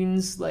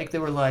teens. Like they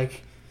were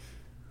like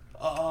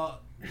well,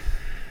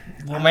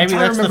 I'm maybe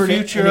trying to that's the remember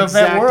future an of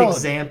that exact world,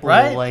 example,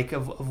 right? like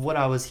of what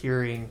I was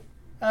hearing.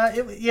 I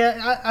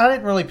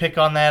didn't really pick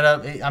on that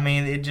up.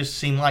 It just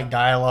seemed like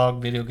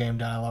video game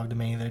dialogue to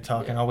me. They're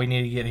talking, we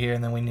need to get here,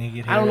 and then we need to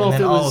get here. I don't know and if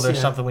then, it was. there's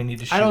something we need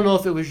to shoot. I don't know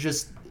if it was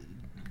just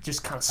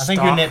kind of stock. I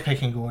think you're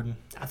nitpicking, Gordon.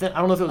 I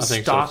don't know if it was I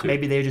think so, stock. too.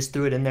 Maybe they just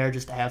threw it in there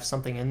just to have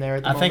something in there.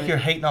 At the I think moment. you're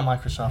hating on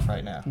Microsoft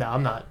right now. No,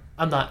 I'm not.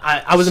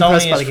 I was Sony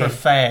impressed by is the game.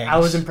 for fags. I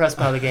was impressed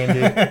by the game,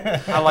 dude.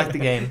 I like the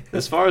game.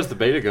 As far as the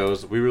beta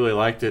goes, we really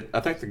liked it. I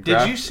think the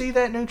Did you see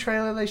that new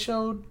trailer they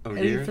showed Of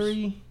at Gears?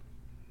 E3?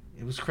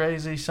 It was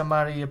crazy.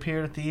 Somebody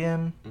appeared at the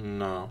end.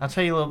 No. I'll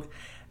tell you a little.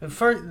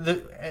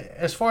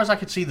 As far as I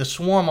could see, the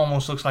swarm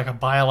almost looks like a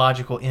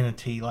biological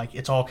entity. Like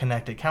it's all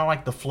connected, kind of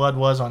like the Flood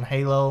was on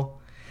Halo.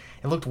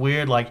 It looked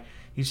weird. Like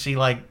you see,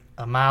 like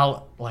a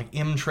mile, like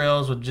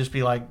M-trails would just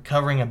be like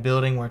covering a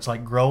building where it's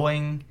like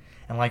growing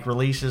and like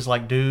releases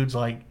like dudes.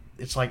 Like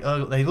it's like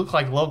they look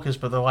like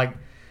locusts, but they're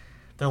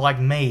like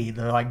made.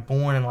 They're like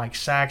born in like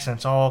sacks, and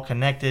it's all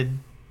connected,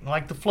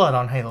 like the Flood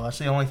on Halo. That's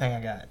the only thing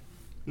I got.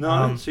 No,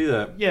 I didn't see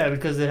that. Yeah,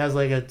 because it has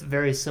like a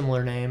very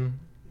similar name.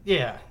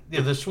 Yeah,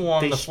 the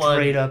swarm, They the Flood.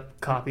 straight up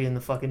copying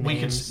the fucking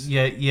names.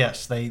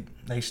 Yes, they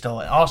stole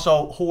it.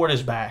 Also, Horde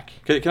is back.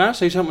 Can I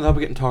say something without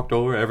getting talked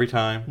over every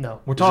time?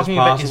 No. We're Is this talking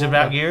about. Is it possible?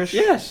 about Gears?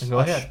 Yes. Go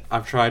ahead.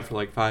 I've tried for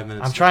like 5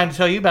 minutes. I'm trying to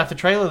tell you about the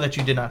trailer that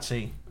you did not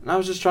see. I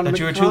was just trying to That make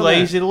you were a too comment.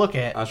 lazy to look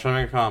at. I was trying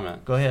to make a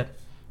comment. Go ahead.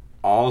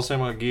 All the same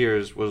with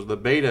Gears was the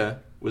beta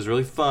was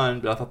really fun,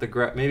 but I thought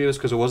maybe it was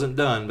because it wasn't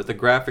done, but the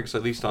graphics,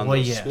 at least on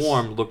the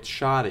Swarm, looked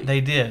shoddy. They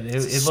did. It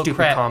looked Stupid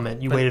crap.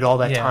 comment. You but- waited all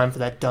that yeah. time for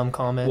that dumb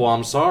comment. Well,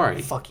 I'm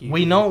sorry. Fuck you.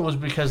 We know it was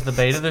because of the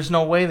beta. There's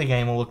no way the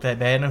game will look that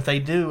bad, and if they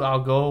do, I'll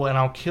go and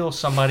I'll kill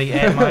somebody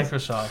at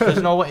Microsoft.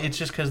 There's no way. It's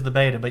just because of the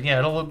beta. But yeah,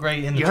 it'll look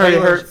great in the You heard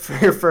it trailers. hurt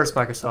for your first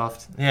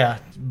Microsoft. Yeah,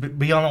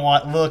 be on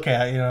the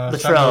lookout. The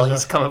something's trail, up.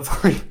 he's coming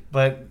for you.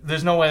 But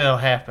there's no way that'll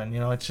happen.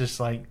 It's just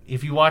like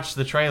if you watch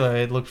the trailer,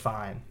 it looked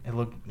fine. It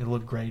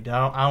looked great.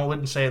 I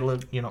wouldn't say it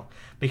looked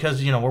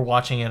because we're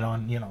watching it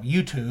on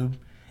YouTube.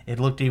 It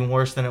looked even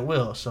worse than it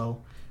will.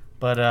 So,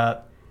 but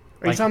Are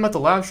you talking about the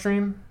live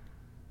stream?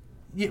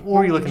 Yeah, What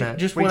were you looking at?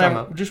 Just What are you talking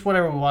whatever. about? Just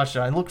whatever we watched.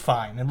 It looked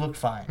fine.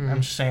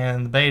 I'm just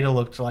saying the beta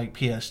looked like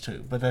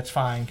PS2, but that's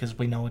fine because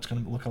we know it's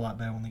going to look a lot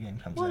better when the game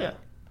comes out. Well, yeah.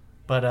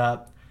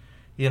 But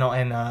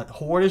and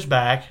Horde is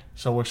back,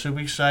 so we're super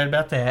excited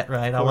about that,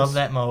 right? I love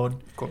that mode.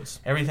 Of course.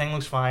 Everything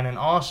looks fine, and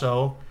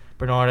also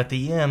Bernard, at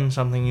the end,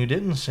 something you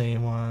didn't see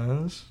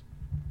was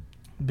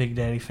Big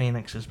Daddy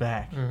Phoenix is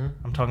back. Mm-hmm.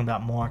 I'm talking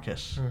about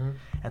Marcus.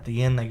 At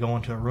the end, they go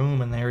into a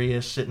room, and there he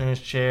is sitting in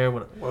his chair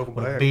with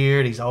a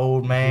beard. He's an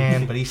old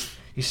man, but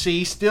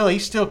he's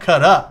still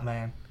cut up,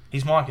 man.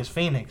 He's Marcus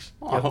Phoenix.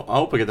 Well, I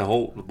hope we get the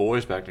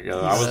boys back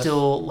together. He's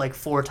still like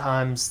 4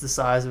 times the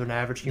size of an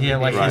average human Yeah,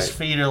 being. like his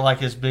feet are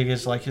like as big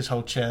as like his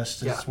whole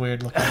chest. It's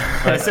weird looking.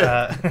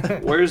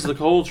 But, Where's the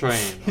Cold Train?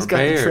 He's Or got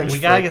the Bears? trench we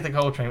gotta get the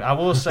Cold Train. I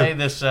will say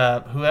this: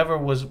 whoever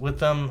was with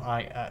them,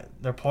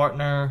 their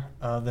partner,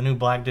 the new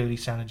black dude, he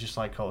sounded just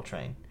like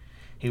Coltrane.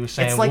 He was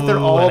saying, It's like "Woo," they're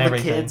all and the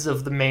everything. kids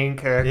of the main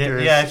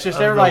characters. Yeah, it's just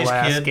of everybody's the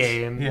last kids.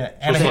 game. Yeah,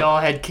 and and they all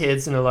had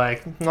kids, and they're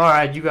like, "All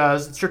right, you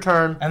guys, it's your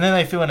turn." And then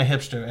they threw in a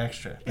hipster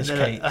extra. It's And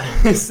Kate.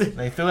 then,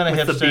 They threw in a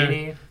with hipster. the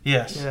beanie.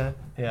 Yes.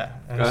 Yeah.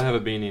 And Gotta have a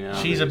beanie now.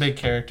 she's a big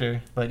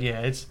character, but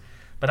yeah,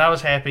 But I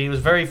was happy. It was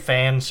very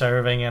fan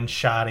serving and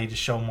shoddy to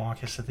show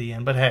Marcus at the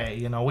end. But hey,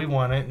 we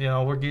won it.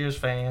 We're Gears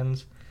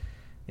fans.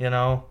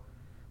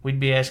 We'd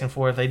be asking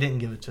for it if they didn't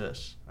give it to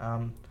us.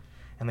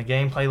 And the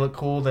gameplay looked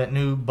cool. That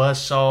new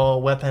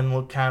buzzsaw weapon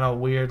looked kind of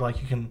weird. Like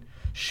you can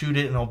shoot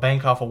it and it'll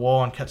bank off a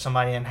wall and cut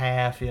somebody in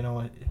half.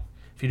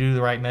 If you do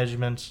the right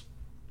measurements.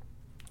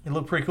 It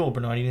looked pretty cool,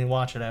 Bernard. You need to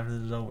watch it after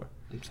this is over.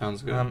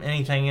 Sounds good.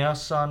 Anything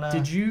else on?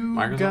 Did you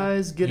Microsoft?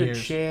 guys get Gears.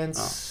 a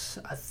chance?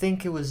 I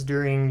think it was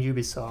during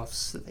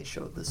Ubisoft's that they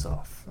showed this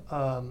off.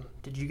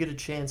 Did you get a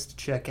chance to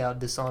check out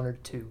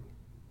Dishonored 2?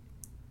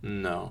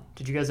 No.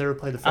 Did you guys ever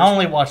play the first I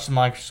only one? watched the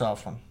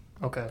Microsoft one.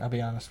 Okay. I'll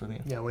be honest with you.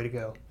 Yeah, way to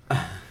go.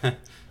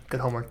 Good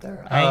homework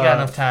there. I ain't got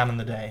enough time in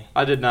the day.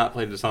 I did not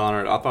play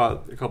Dishonored. I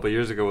thought a couple of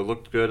years ago it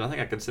looked good. I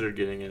think I considered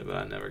getting it, but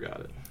I never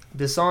got it.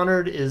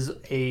 Dishonored is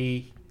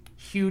a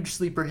huge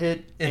sleeper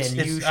hit, It's, and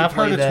you it's, should I've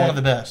play heard it's that. one of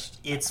the best.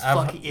 It's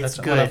that's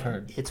good. what I've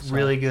heard. It's So,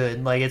 really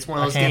good. Like, it's one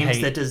of I those can't games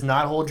hate. that does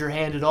not hold your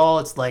hand at all.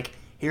 It's like,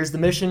 here's the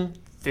mission,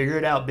 figure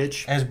it out,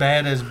 bitch. as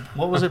bad as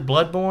what was it?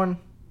 Bloodborne?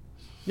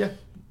 Yeah.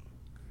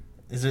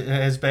 Is it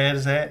as bad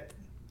as that?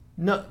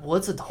 No, well,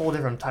 it's a whole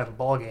different type of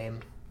ball game.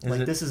 Is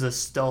Like, it? this is a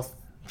stealth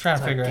I'm trying to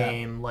type figure it out.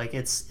 game. Like,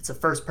 it's a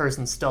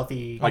first-person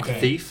stealthy Like game.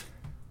 Thief?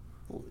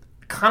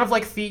 Kind of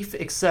like Thief,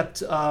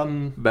 except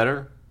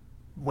Better?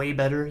 way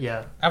better.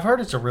 Yeah. I've heard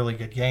it's a really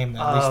good game,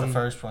 though, at least the Um,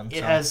 first one. It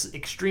so. has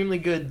extremely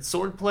good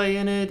swordplay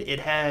in it. It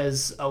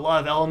has a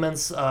lot of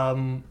elements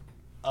of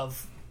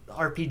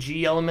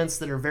RPG elements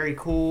that are very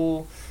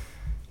cool.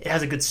 It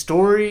has a good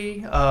story,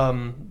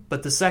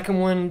 but the second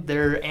one,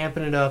 they're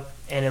amping it up,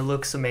 and it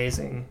looks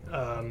amazing.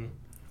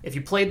 If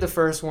you played the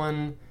first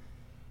one,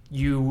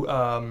 you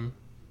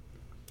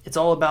it's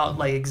all about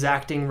like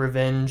exacting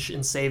revenge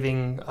and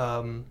saving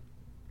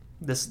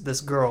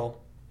this girl,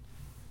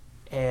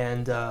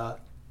 and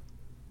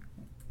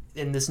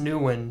in this new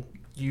one,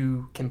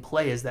 you can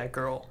play as that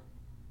girl,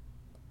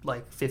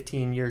 like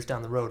 15 years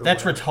down the road. Or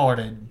That's whatever.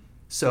 retarded.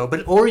 So,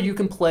 or you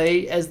can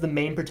play as the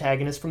main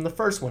protagonist from the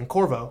first one,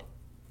 Corvo.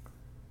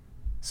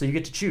 So you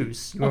get to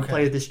choose. You want to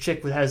Okay. play this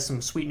chick that has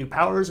some sweet new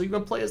powers, or you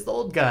want to play as the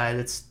old guy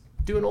that's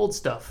doing old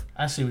stuff.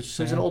 I see what you're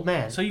saying. Who's an old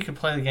man. So you can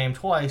play the game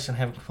twice and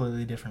have a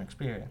completely different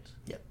experience.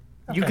 Yeah.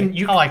 Okay.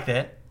 You I like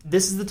that.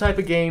 This is the type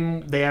of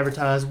game they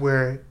advertise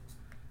where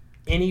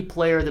any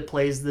player that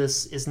plays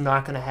this is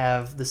not going to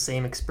have the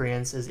same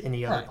experience as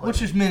any other Right. player.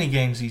 Which is many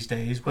games these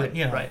days, but Right,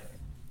 you know, right.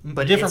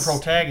 but different it's-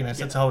 protagonists.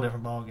 yeah. It's a whole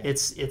different ballgame.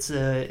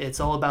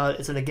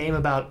 It's a game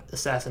about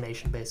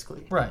assassination,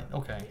 basically. Right.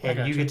 Okay. I And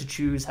got you get to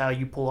choose how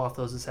you pull off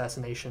those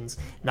assassinations.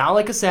 Not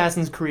like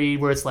Assassin's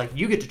Creed, where it's like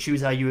you get to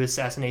choose how you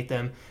assassinate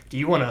them. Do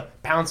you want to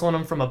pounce on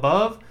them from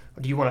above?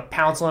 Or do you want to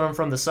pounce on them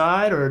from the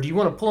side? Or do you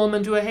want to pull them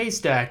into a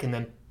haystack and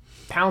then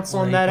pounce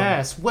on that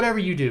ass? Whatever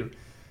you do.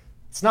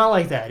 It's not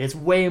like that. It's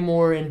way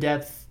more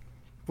in-depth.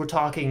 We're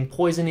talking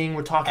poisoning.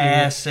 We're talking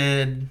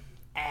acid.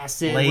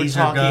 we're laser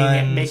talking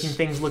guns, making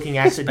things looking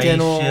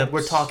accidental. spaceships.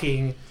 We're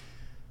talking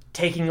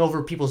taking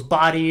over people's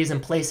bodies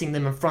and placing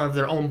them in front of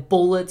their own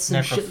bullets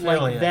and shit like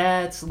Necrophilia.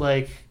 that.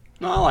 Like,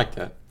 No, I like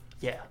that.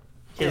 yeah,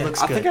 it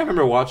looks I good. think I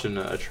remember watching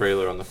a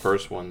trailer on the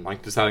first one,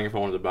 like deciding if I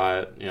wanted to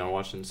buy it,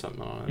 watching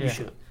something on it. You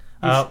should.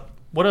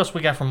 What else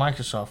we got from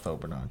Microsoft, though,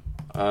 Bernard?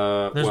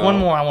 There's well, one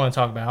more I want to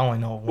talk about. I only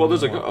know one Well,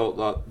 there's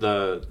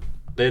more.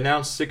 they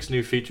announced 6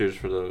 new features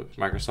for the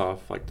Microsoft,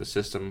 like the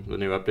system, the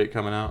new update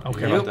coming out.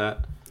 Okay. You hear about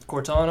that?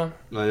 Cortana.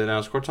 They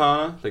announced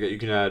Cortana. You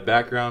can add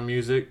background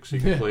music, so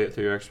you can play it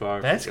through your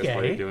Xbox. That's while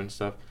gay. you're doing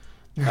stuff.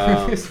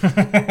 No.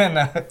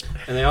 And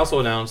they also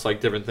announced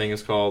like different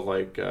things called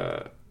like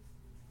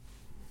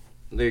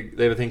they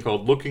have a thing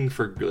called looking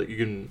for. You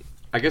can,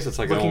 I guess it's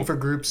like Looking for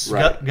groups.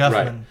 Right, Guffman.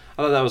 right.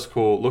 I thought that was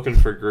cool. Looking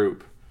for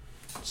group.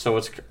 So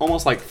it's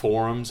almost like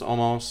forums,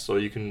 almost. So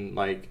you can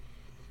like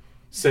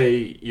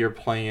say you're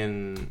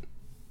playing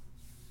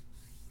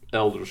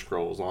Elder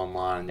Scrolls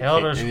online.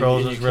 Elder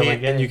Scrolls is really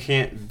good. And you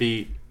can't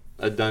beat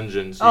a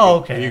dungeon. So Oh,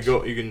 you can,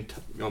 okay. You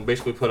can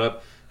basically put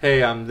up,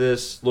 hey, I'm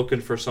this, looking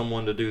for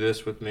someone to do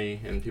this with me,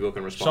 and people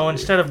can respond. So to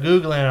instead of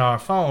Googling our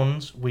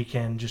phones, we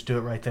can just do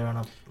it right there on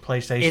a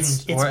PlayStation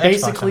It's or Xbox,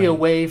 basically I a mean.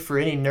 way for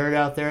any nerd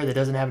out there that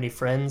doesn't have any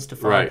friends to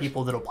find Right.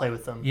 people that'll play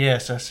with them.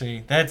 Yes, I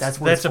see. That's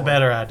what it's a for.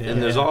 better idea.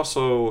 And there's yeah.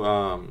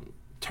 also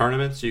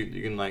tournaments. You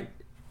can like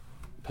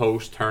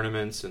post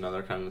tournaments and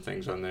other kind of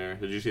things on there.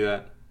 Did you see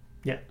that?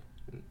 Yeah.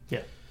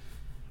 Yeah.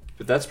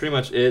 But that's pretty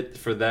much it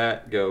for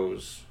that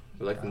goes.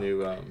 For like the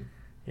new.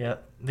 Yeah.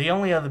 The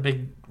only other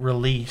big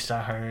release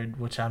I heard,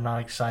 which I'm not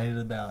excited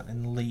about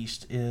in the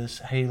least, is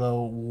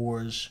Halo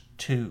Wars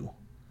 2.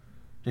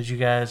 Did you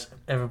guys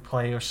ever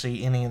play or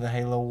see any of the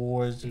Halo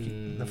Wars,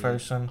 the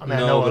first one? I mean, I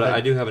no, know but of it.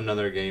 I do have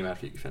another game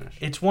after you finish.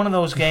 It's one of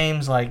those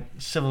games like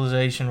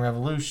Civilization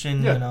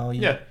Revolution, Yeah,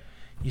 you know.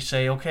 You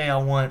say, okay, I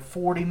want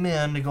 40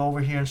 men to go over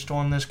here and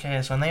storm this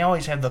castle. And they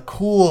always have the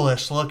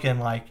coolest looking,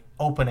 like,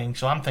 opening.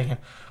 So I'm thinking,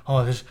 oh,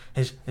 is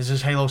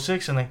this Halo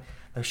 6? And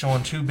they're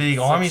showing 2 big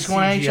It's armies like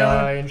going at each other.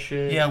 CGI and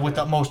shit. Yeah, with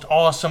the most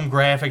awesome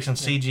graphics and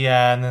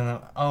CGI. And then,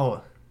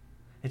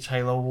 it's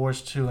Halo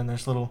Wars 2. And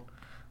there's little,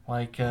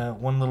 like,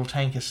 one little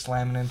tank is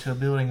slamming into a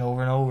building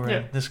over and over. Yeah.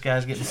 And this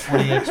guy's getting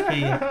 40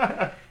 XP.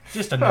 And it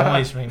just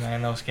annoys me,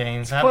 man, those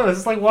games. Well,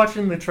 it's like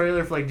watching the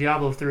trailer for like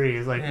Diablo 3.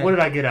 It's like, Yeah. what did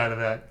I get out of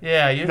that?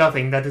 Yeah,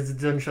 Nothing. That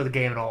doesn't show the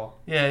game at all.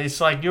 Yeah, it's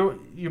like you're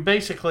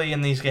basically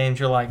in these games.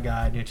 You're like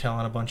God. And you're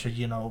telling a bunch of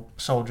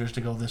soldiers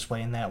to go this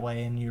way and that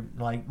way, and you're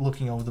like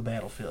looking over the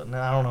battlefield. And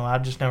I don't know. I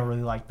just never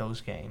really liked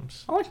those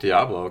games. I like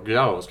Diablo.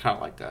 Diablo was kind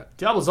of like that.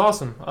 Diablo's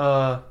awesome.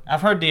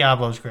 I've heard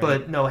Diablo's great,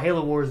 But no,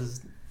 Halo Wars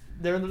is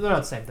they're not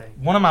the same thing.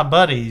 one of my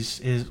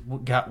buddies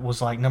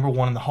was like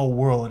 #1 in the whole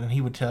world, and he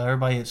would tell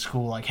everybody at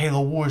school like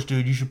Halo Wars,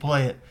 dude, you should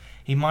play it.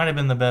 He might have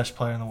been the best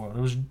player in the world.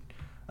 It was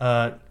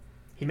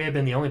He may have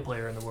been the only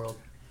player in the world.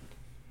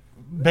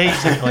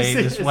 basically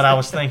just what I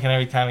was thinking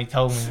every time he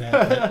told me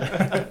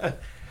that. But,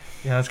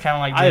 it's kind of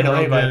like I didn't know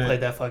being real anybody good at-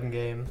 played that fucking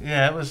game.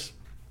 Yeah, it was.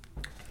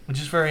 which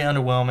is very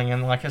underwhelming.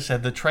 And like I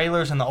said, the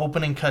trailers and the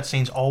opening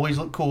cutscenes always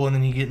look cool, and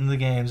then you get into the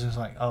games and it's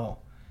like, oh,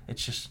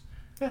 it's just,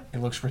 it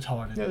looks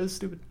retarded. Yeah, it's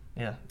stupid.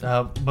 Yeah.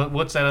 But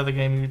what's that other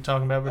game you were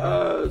talking about,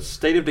 Bernard?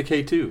 State of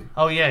Decay 2.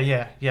 Oh,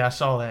 yeah, I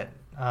saw that.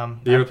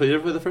 Did you ever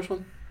play the first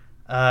one?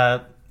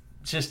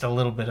 Just a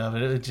little bit of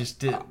it. It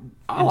just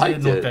I liked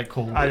didn't look it. that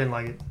cool. I didn't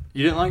like it.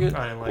 You didn't like it?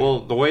 I didn't like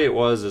well, the way it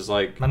was is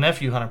like... My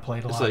nephew Hunter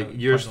played a lot. It's like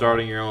you're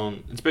starting your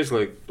own... It's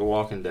basically like The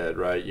Walking Dead,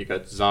 right? You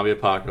got zombie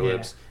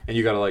apocalypse, and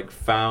you got to like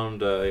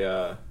found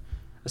a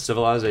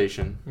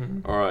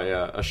civilization or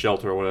a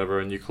shelter or whatever,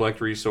 and you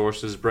collect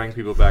resources, bring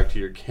people back to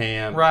your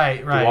camp,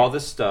 right. do all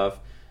this stuff,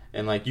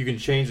 and like you can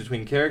change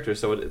between characters.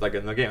 So like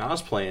in the game I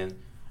was playing,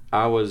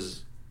 I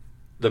was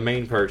the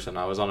main person.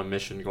 I was on a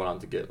mission going out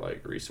to get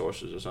like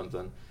resources or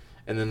something,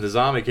 and then the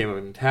zombie came up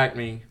and attacked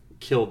me,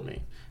 killed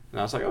me. And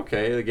I was like,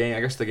 okay,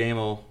 I guess the game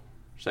will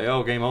say,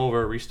 oh, game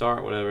over,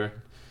 restart, whatever.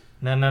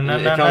 No.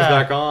 It comes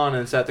back on,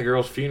 and it's at the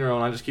girl's funeral,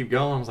 and I just keep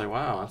going. I was like,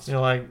 wow. You're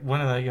like,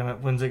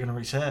 when's it gonna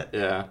reset?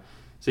 Yeah.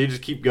 So you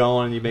just keep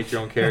going, and you make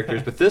your own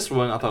characters. But this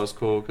one, I thought was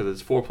cool because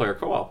it's 4-player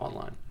co-op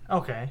online.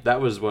 Okay. That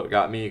was what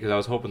got me, because I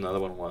was hoping the other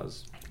one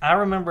was. I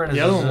remember it as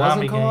the other a one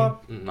zombie wasn't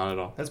co-op? game. Not at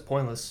all. That's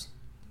pointless.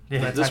 Yeah,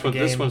 That This type of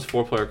one's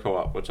game. 4-player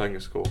co-op, which I think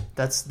is cool.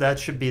 That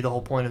should be the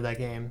whole point of that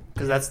game,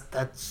 because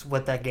that's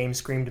what that game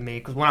screamed to me.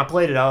 Because when I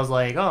played it, I was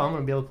like, oh, I'm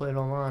gonna be able to play it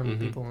online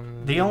with people.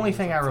 And, The only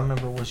thing I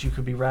remember was you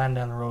could be riding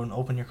down the road and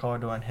open your car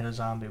door and hit a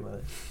zombie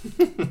with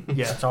it.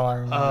 Yeah, That's all I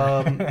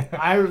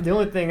remember. the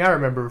only thing I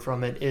remember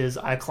from it is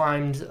I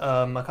climbed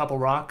a couple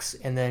rocks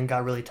and then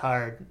got really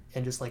tired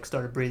and just like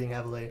started breathing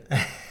heavily.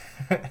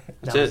 That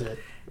was it.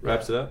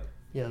 Wraps it up.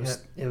 Yeah,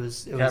 it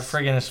was. Got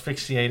friggin'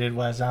 asphyxiated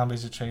while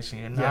zombies are chasing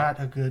you. Not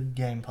a good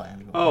game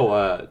plan. Oh,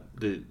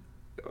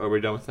 are we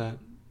done with that?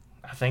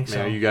 I think so.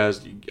 Man, you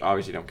guys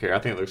obviously don't care. I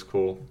think it looks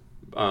cool.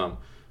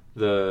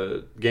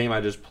 The game I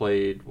just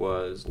played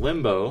was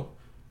Limbo,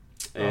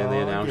 and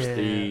they announced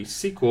the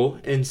sequel,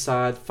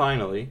 Inside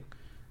Finally,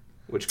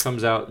 which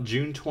comes out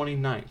June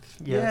 29th.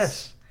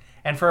 Yes.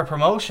 And for a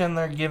promotion,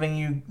 they're giving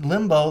you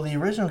Limbo, the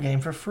original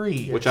game, for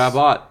free. Which I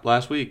bought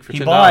last week for $10.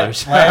 He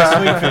bought last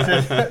week for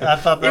 $10. I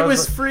thought that it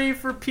was free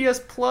for PS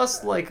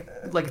Plus like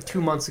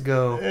 2 months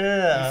ago.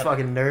 Yeah. You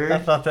fucking nerd. I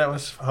thought that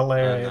was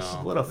hilarious.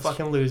 What a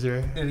fucking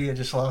loser. Idiot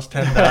just lost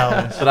 $10.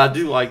 But I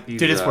do like these.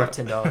 Dude, it's worth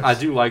 $10. I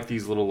do like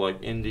these little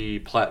like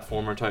indie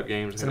platformer type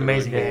games. It's an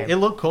amazing game. It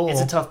looked cool.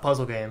 It's a tough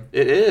puzzle game.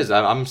 It is.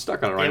 I'm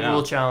stuck on it right now. It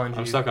will challenge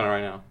you. I'm stuck on it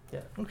right now. Yeah.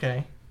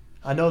 Okay.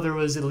 I know there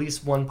was at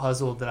least one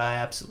puzzle that I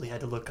absolutely had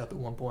to look up at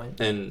one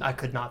point. And I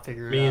could not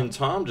figure it out. Me and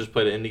Tom just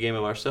played an indie game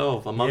of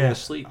ourselves, Among the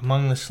Sleep.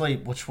 Among the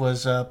Sleep, which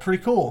was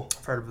pretty cool.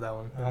 I've heard of that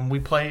one.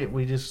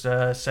 We just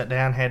sat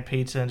down, had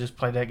pizza, and just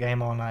played that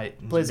game all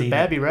night. Plays a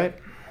babby, right?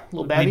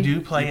 Little babby? We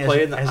do play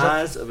in the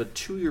eyes of a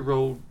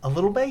 2-year-old. A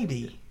little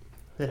baby.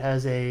 That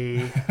has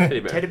a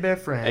teddy bear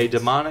friend. A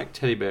demonic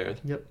teddy bear.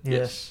 Yep.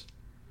 Yes.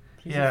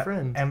 He's a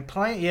friend. And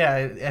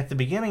at the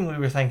beginning we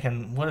were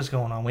thinking, what is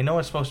going on? We know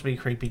it's supposed to be a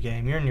creepy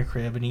game. You're in your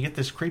crib and you get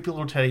this creepy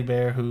little teddy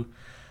bear who,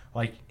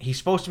 like, he's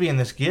supposed to be in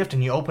this gift,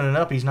 and you open it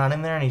up, he's not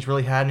in there, and he's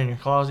really hiding in your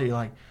closet. You're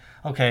like,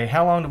 okay,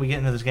 how long do we get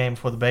into this game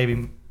before the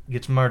baby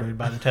gets murdered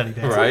by the teddy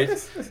bear?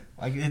 Right.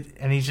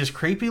 And he's just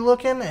creepy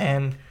looking,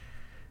 and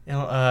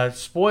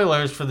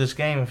spoilers for this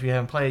game if you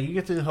haven't played it. You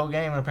get through the whole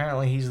game, and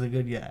apparently he's the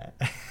good guy.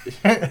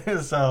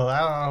 So I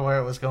don't know where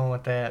it was going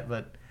with that,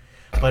 but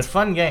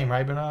fun game,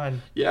 right, Bernard?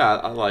 Yeah,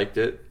 I liked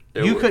it.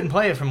 You couldn't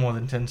play it for more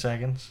than 10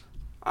 seconds.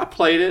 I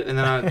played it, and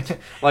then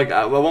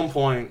at one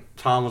point,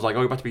 Tom was like, "Oh,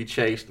 you're about to be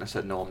chased," and I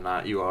said, "No, I'm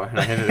not. You are." And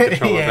I handed the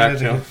controller back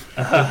to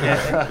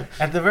him.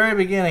 At the very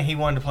beginning, he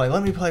wanted to play.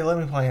 Let me play.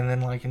 And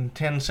then, like, in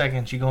 10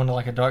 seconds, you go into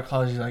like a dark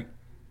closet. He's like,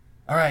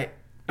 "All right,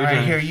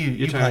 here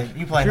you play.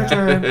 You play now.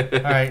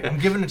 All right, I'm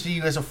giving it to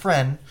you as a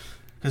friend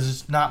because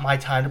it's not my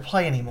time to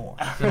play anymore.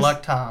 Good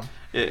luck, Tom."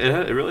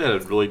 It really had a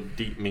really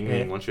deep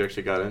meaning once you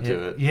actually got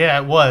into it. Yeah,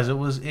 it was.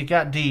 It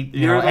got deep.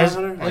 You know,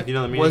 like, you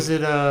know the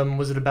meaning?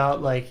 Was it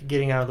about like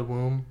getting out of the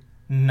womb?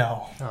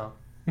 No. Oh.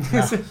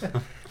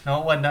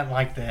 No, it wasn't nothing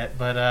like that.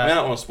 But I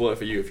don't want to spoil it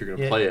for you if you're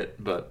going to play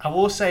it. But I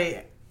will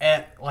say,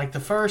 at like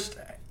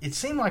it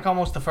seemed like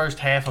almost the first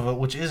half of it,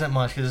 which isn't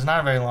much because it's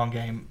not a very long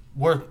game,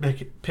 worth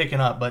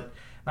picking up, but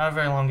not a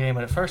very long game.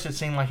 But at first, it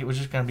seemed like it was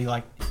just going to be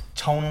like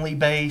tonally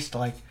based,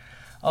 like.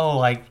 Oh,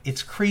 like,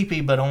 it's creepy,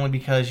 but only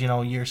because,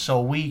 you're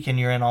so weak and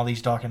you're in all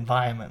these dark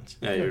environments.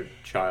 Yeah, you're a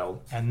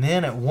child. And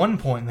then at one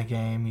point in the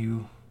game,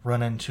 you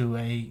run into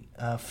a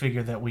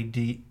figure that we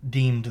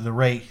deemed the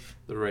Wraith.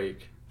 The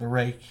Rake. The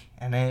Rake.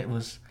 And then it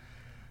was,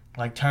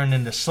 like, turned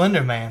into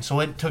Slender Man,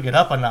 so it took it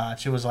up a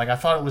notch. It was like, I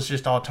thought it was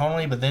just all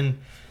tonally, but then,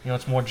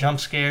 it's more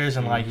jump scares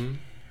and,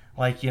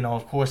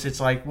 of course, it's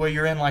like where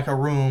you're in, like, a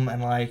room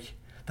and, like,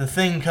 the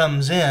thing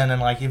comes in,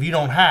 and like if you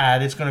don't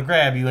hide, it's going to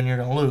grab you and you're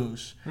going to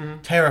lose.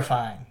 Mm-hmm.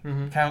 Terrifying,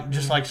 kind of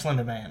just like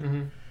Slender Man.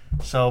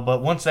 Mm-hmm. So,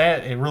 but once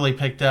it really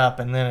picked up,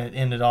 and then it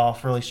ended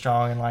off really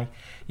strong. And like,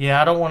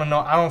 I don't want to know.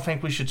 I don't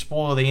think we should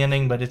spoil the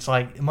ending, but it's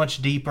like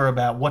much deeper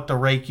about what the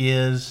Rake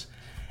is,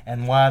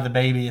 and why the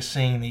baby is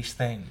seeing these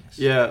things.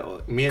 Yeah,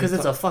 me and Because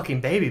it's a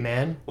fucking baby,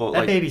 man. Well, that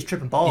like- baby's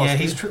tripping balls. Yeah,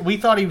 dude. we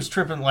thought he was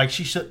tripping. Like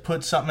she should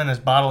put something in his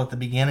bottle at the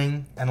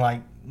beginning, and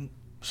like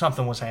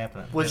something was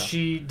happening.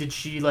 Did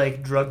she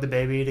like drug the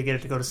baby to get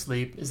it to go to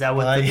sleep? Is that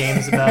what Like- the game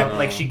is about?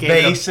 Like she gave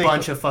it a Basically-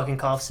 bunch of fucking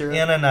cough syrup,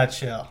 in a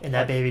nutshell? and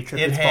that baby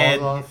tripped It its had-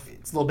 balls off.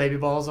 Its little baby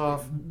balls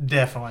off.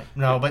 Definitely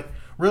no, but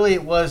really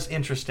it was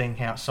interesting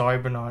how. Sorry,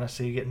 Bernard, I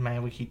see you getting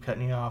mad. We keep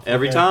cutting you off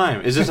every Okay.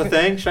 time. Is this a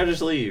thing? Should I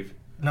just leave?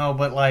 No,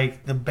 but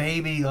like the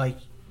baby, like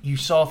you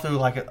saw through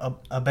like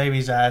a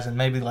baby's eyes, and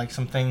maybe like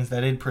some things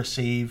that it'd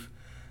perceive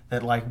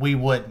that like we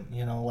wouldn't.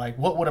 You know, like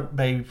what would a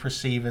baby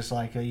perceive as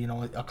like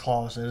a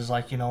closet, as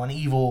like an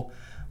evil,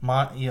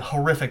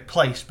 horrific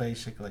place,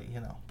 basically.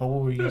 But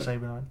what were you gonna say,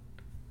 Bernard?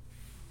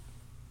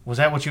 Was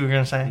that what you were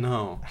gonna say?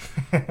 No.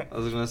 I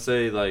was gonna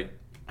say like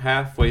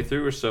halfway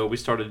through or so, we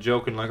started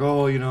joking like,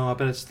 "Oh, I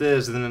bet it's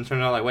this," and then it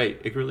turned out like, "Wait,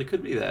 it really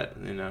could be that."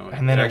 And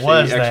then it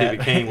was actually that.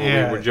 became what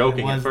Yeah, we were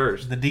joking it at was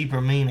first. The deeper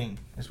meaning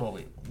is what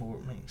we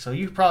mean. So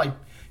you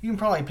can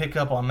probably pick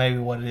up on maybe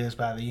what it is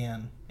by the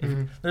end.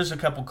 There's a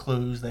couple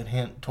clues that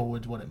hint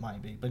towards what it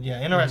might be. But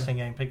yeah, interesting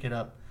game. Pick it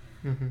up.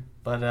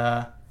 But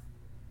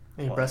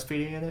Any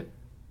breastfeeding in it?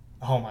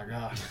 oh my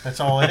gosh, that's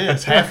all it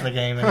is. Half the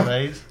game,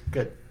 anyways.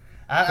 Good.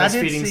 I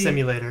did Breastfeeding see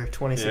Simulator There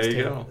 2016.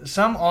 you go.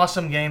 some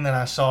awesome game that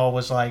I saw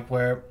was like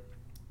where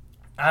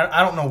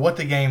I don't know what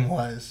the game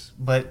was,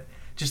 but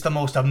just the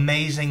most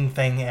amazing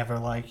thing ever.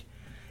 Like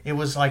it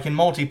was like in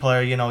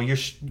multiplayer,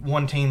 you're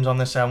one team's on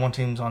this side, one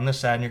team's on this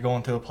side, and you're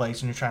going through a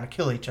place and you're trying to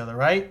kill each other,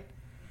 right?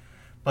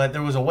 But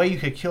there was a way you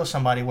could kill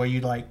somebody where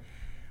you'd like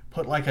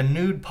put like a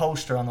nude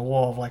poster on the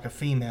wall of like a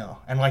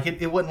female, and like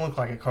it wouldn't look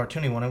like a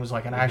cartoony one. It was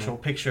like an actual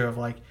picture of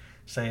like,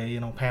 say,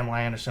 Pamela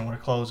Anderson with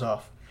her clothes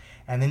off.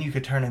 And then you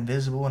could turn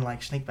invisible and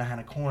like sneak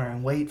behind a corner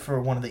and wait for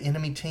one of the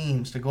enemy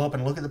teams to go up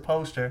and look at the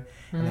poster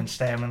and then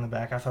stab him in the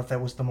back. I thought that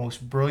was the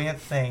most brilliant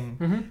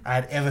thing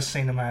I'd ever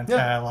seen in my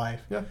entire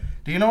life. Yeah.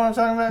 Do you know what I'm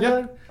talking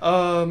about?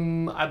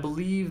 Jordan? I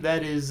believe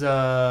that is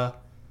That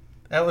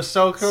was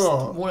so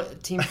cool.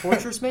 what, Team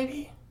Fortress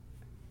maybe?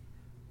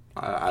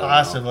 I don't know.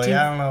 Possibly,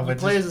 I don't know, You but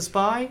play as a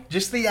spy?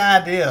 just the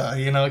idea,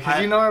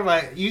 because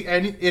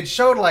and it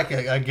showed like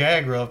a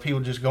gag reel of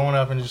people just going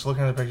up and just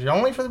looking at the picture,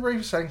 only for the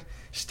brief second,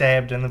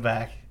 stabbed in the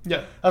back.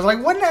 Yeah. I was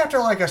like, wouldn't after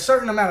like a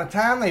certain amount of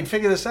time they'd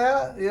figure this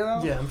out, Yeah,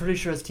 I'm pretty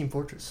sure it's Team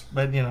Fortress.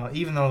 But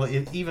even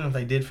if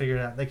they did figure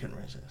it out, they couldn't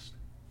resist,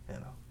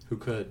 Who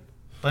could?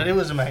 But it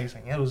was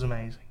amazing. It was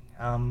amazing.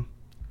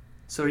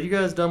 So are you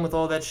guys done with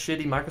all that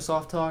shitty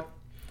Microsoft talk?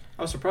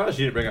 I'm surprised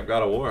you didn't bring up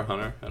God of War,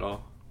 Hunter, at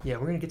all. Yeah,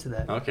 we're gonna get to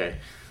that. Okay.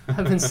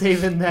 I've been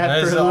saving that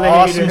There's for some later.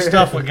 awesome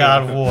stuff with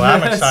God of War.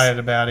 I'm Yes. excited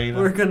about it.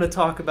 We're gonna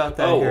talk about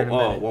that here in a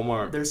minute. one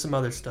more. There's some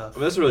other stuff.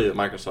 This is really at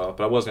Microsoft,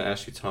 but I was going to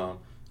ask you, Tom.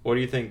 What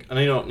do you think? I know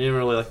you don't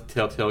really like the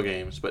Telltale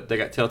games, but they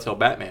got Telltale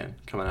Batman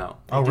coming out.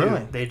 Oh, They do.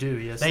 really? They do,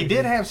 yes. They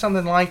did have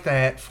something like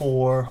that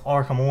for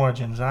Arkham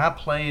Origins, and I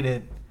played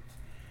it,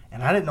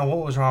 and I didn't know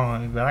what was wrong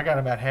with me, but I got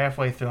about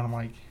halfway through, and I'm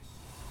like,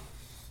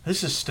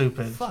 this is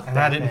stupid. Fuck and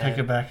I didn't Batman. pick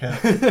it back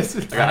up.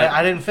 it.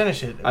 I didn't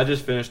finish it. I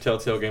just finished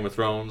Telltale Game of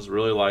Thrones.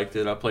 Really liked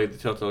it. I played the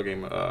Telltale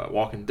game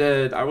Walking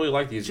Dead. I really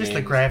like these Just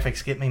games. the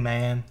graphics get me,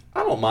 man.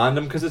 I don't mind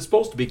them because it's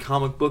supposed to be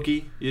comic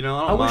booky.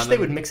 I wish they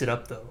would mix it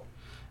up though.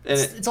 And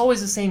It's always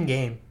the same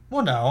game.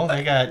 Well, no,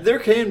 they got there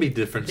can be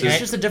differences. It's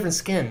just a different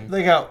skin.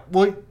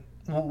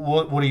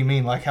 what do you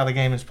mean? Like how the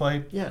game is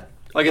played? Yeah.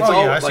 Like it's oh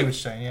all yeah, I see like what you're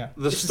saying. Yeah,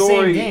 the It's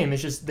story. the same game.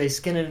 It's just they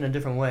skin it in a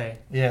different way.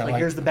 Yeah, Like like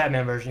here's the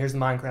Batman version. Here's the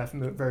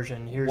Minecraft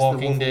version. Here's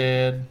Walking the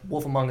Dead.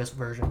 Wolf Among Us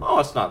version. Oh,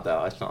 it's not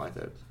that. It's not like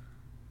that.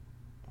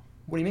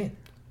 What do you mean?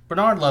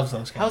 Bernard loves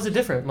those games. How's it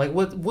different? Like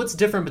what's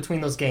different between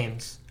those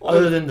games Well,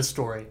 other than the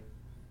story?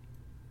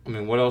 I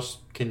mean, what else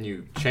can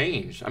you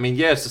change? I mean,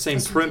 yeah, it's the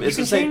same premise. You It's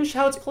can the same. change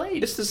how it's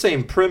played. It's the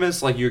same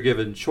premise. Like you're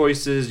given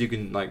choices. You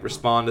can like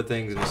respond to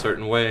things in a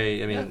certain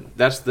way. I mean,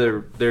 that's their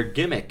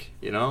gimmick.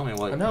 I mean,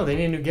 like I know they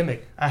need a new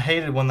gimmick. I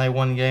hated when they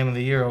won Game of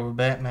the Year over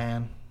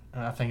Batman.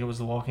 I think it was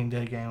the Walking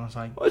Dead game. I was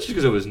like, well, it's just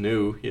because it was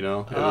new. It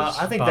was,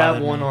 I think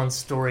bothered that one me. on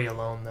story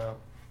alone though.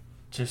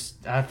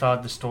 just I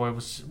thought the story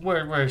was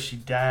where she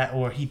died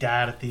or he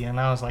died at the end.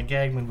 I was like,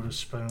 gag me with a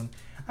spoon.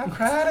 I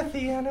cried at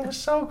the end. It was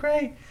so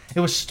great. It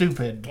was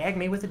stupid. Gag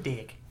me with a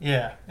dick.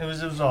 Yeah, it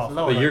was awful.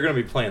 Lord. but you're gonna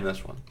be playing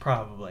this one.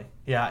 Probably.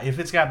 Yeah, if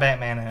it's got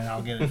Batman in it,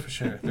 I'll get it for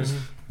sure.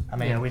 I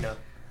mean, Yeah, we know.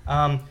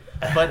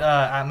 But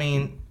I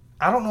mean,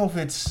 I don't know if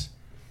it's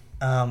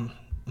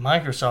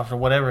Microsoft or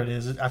whatever it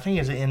is. I think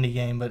it's an indie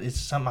game, but it's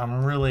something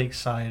I'm really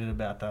excited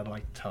about that I'd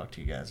like to talk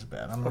to you guys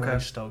about. I'm Okay. really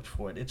stoked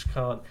for it. It's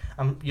called.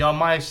 Y'all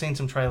might have seen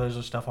some trailers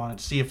or stuff on it.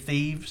 Sea of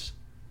Thieves.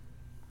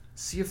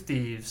 Sea of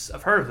Thieves.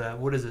 I've heard of that.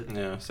 What is it?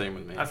 Yeah, same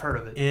with me. I've heard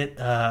of it. It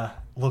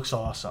looks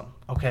awesome.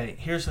 Okay,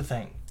 here's the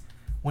thing.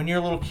 When you're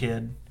a little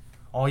kid,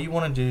 all you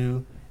want to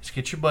do is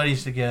get your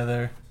buddies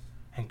together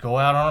and go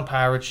out on a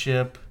pirate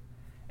ship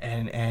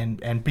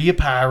and be a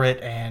pirate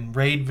and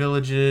raid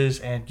villages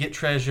and get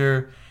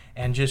treasure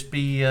and just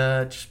be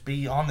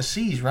on the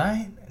seas,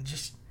 right? And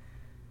just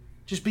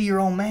just be your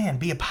own man.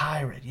 Be a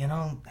pirate,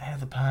 have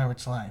the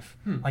pirate's life.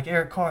 Like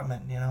Eric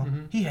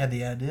Cartman, he had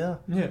the idea.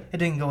 Yeah. It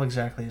didn't go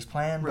exactly as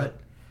planned, Right.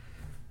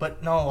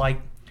 but no, like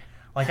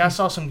I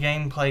saw some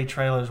gameplay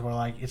trailers where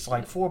like it's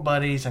like 4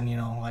 buddies and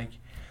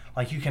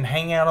like you can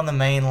hang out on the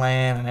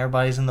mainland and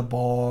everybody's in the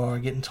bar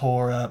getting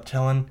tore up,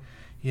 telling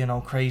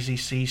crazy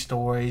sea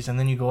stories, and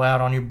then you go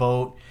out on your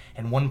boat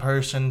and one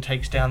person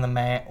takes down the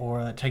mat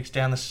or takes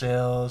down the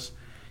sails.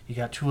 You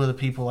got 2 other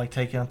people like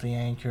taking up the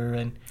anchor,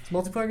 and It's a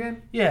multiplayer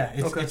game? yeah,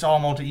 Okay. it's all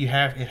multi. It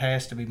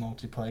has to be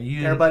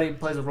multiplayer. Everybody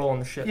plays a role on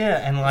the ship. Yeah,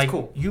 and like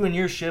cool. you and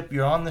your ship,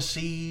 you're on the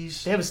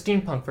seas. They have a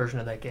steampunk version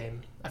of that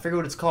game. I forget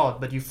what it's called,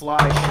 but you fly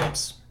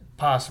ships.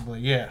 Possibly,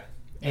 yeah.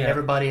 And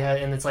Yeah.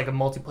 and it's like a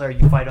multiplayer.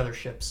 You fight other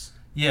ships,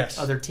 Yes.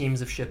 other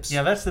teams of ships.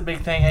 Yeah, that's the big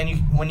thing. And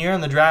when you're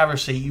in the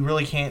driver's seat, you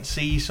really can't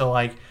see. So,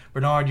 like,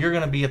 Bernard, you're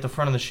going to be at the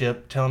front of the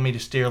ship telling me to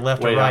steer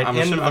left Wait, or right I'm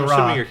into the assuming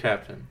rock. you're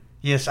captain.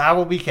 Yes, I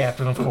will be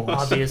captain, of course.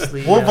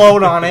 Obviously, We'll yeah.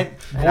 vote on it.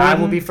 And I will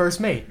Gordon- be first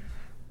mate.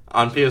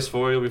 On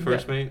PS4, you'll be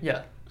first mate?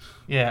 Yeah,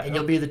 Yeah, and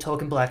you'll be the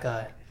token black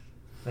eye.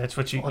 that's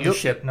what you. on the you'll-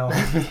 ship. No,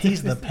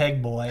 he's the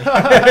peg boy.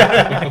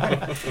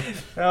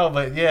 No,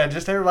 but yeah,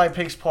 just everybody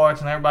picks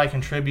parts and everybody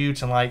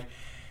contributes, and like,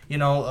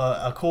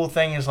 a cool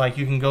thing is like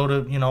you can go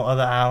to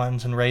other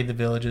islands and raid the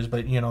villages,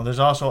 but there's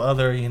also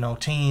other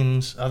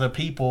teams, other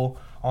people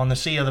on the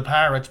Sea of the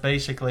Pirates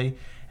basically,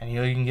 and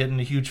you can get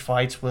into huge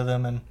fights with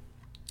them and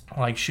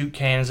like shoot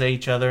cannons at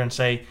each other and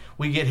say,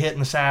 we get hit in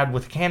the side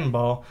with a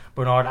cannonball,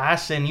 Bernard, I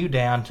send you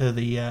down to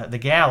the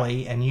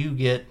galley and you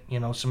get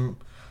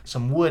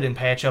some wood and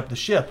patch up the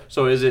ship.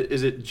 So is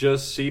it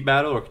just sea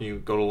battle, or can you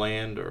go to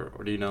land, or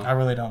do you know? I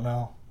really don't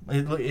know.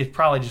 It's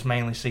probably just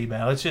mainly sea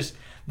battle. It's just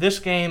this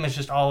game is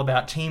just all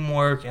about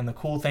teamwork and the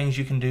cool things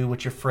you can do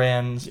with your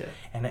friends. Yeah.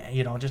 And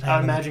just I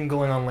having. imagine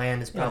going on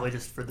land is probably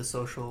just for the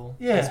social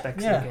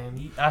aspects of the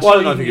game. I Well, I saw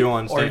don't know if you can go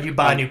on Or stand- you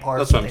buy new parts.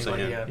 That's what I'm and things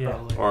saying. Like, Yeah.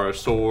 probably. Or a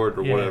sword,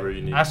 or Yeah. whatever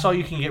you need. I saw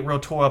you can get real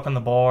tore up in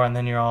the bar, and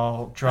then you're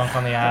all drunk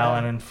on the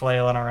island and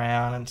flailing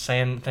around and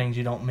saying things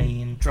you don't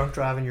mean. Drunk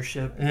driving your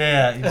ship.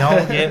 Yeah, you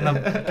don't get in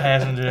the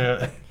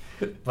passenger.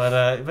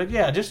 But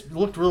yeah, it just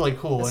looked really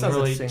cool That and sounds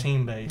really interesting.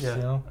 team based.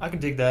 Yeah, I can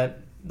dig that.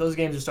 Those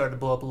games are starting to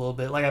blow up a little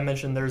bit. Like I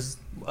mentioned, there's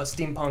a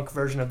steampunk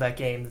version of that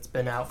game that's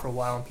been out for a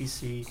while on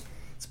PC. It's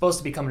supposed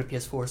to be coming to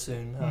PS4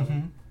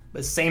 soon.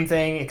 But same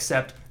thing,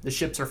 except the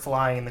ships are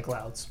flying in the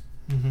clouds.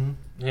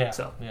 Yeah.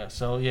 So.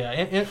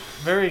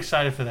 Very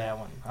excited for that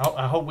one.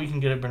 I hope we can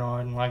get it,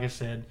 Bernard. And like I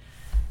said,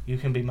 you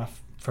can be my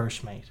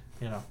first mate.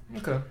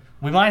 Okay,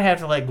 We might have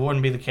to let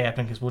Gordon be the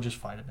captain because we'll just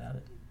fight about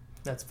it.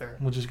 that's fair.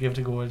 We'll just give it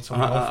to Gordon so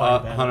we don't fight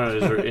about Hunter,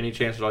 it. is there any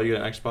chance at all you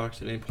get an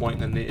Xbox at any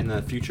point in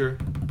the future,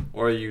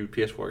 or are you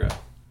PS4 guy?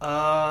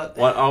 Well,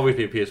 I'll always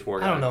be a PS4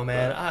 guy. I don't know,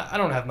 man. I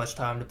don't have much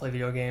time to play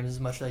video games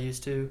as much as I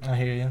used to. I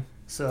hear you.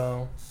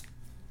 So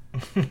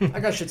I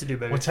got shit to do,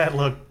 baby. What's that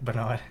look,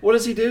 Bernard? What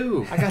does he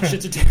do? I got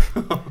shit to do.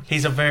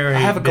 He's a very I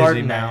have a busy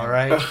garden man. now, all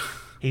right?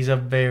 He's a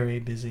very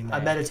busy man. I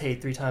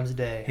meditate 3 times a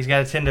day. He's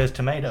got to tend to his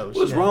tomatoes.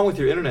 What's wrong with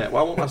your internet?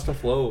 Why won't my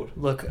stuff load?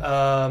 Look,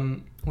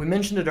 we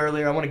mentioned it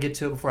earlier. I want to get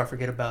to it before I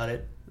forget about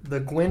it. The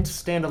Gwent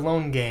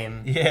standalone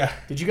game. Yeah.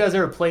 Did you guys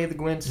ever play the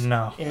Gwent?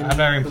 No. in I've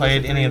never even The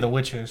played Witcher any 3? of the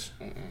Witchers.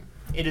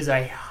 It is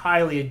a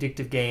highly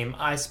addictive game.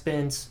 I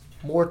spent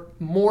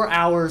more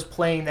hours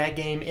playing that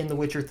game in The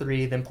Witcher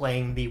 3 than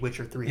playing The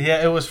Witcher 3.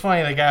 Yeah, it was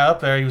funny. The guy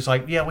up there, he was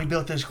like, yeah, we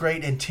built this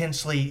great,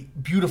 intensely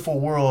beautiful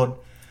world,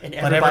 And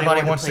but everybody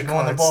wanted wants to play go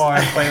in the cards. bar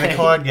and play the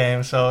card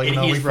game. So, And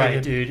we he's right,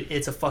 figured- dude.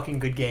 It's a fucking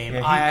good game. Yeah,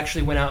 he- I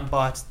actually went out and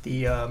bought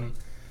the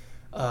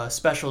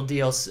special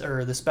DLC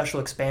or the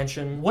special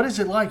expansion. What is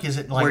it like? Is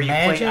it like where you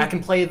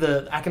Magic? play?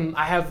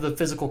 I have the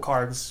physical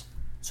cards,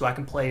 so I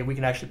can play. We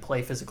can actually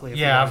play physically. If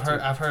we Yeah, want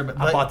to. I've heard.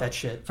 But I bought that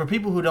shit. For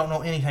people who don't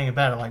know anything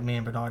about it, like me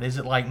and Bernard, is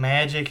it like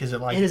Magic? Is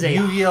it like It is a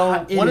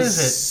Yu-Gi-Oh? What is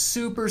it?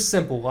 Super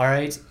simple. All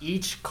right.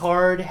 Each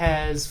card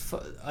has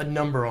a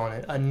number on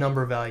it, a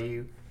number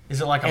value.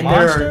 Is it like a And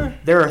monster?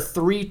 there are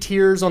 3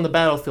 tiers on the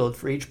battlefield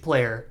for each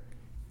player.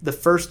 The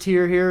first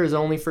tier here is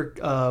only for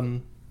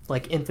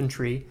like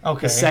infantry.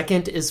 Okay. The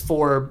second is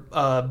for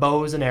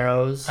bows and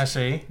arrows. I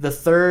see. The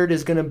third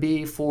is going to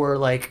be for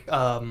like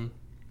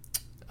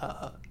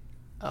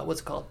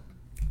what's it called?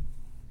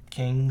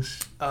 Kings.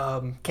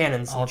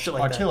 Cannons, and shit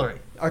like Artillery.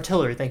 that.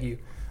 Artillery, thank you.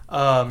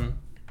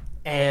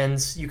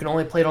 And you can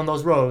only play it on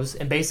those rows.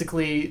 And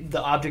basically,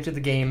 the object of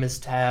the game is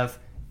to have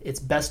its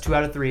best 2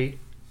 out of 3.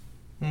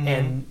 Mm-hmm.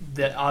 And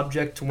the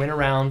object to win a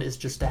round is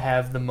just to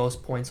have the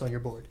most points on your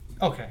board.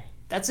 Okay.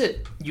 That's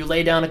it. You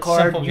lay down a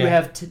card. Simple You game.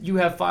 have you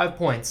have 5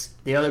 points.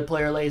 The other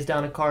player lays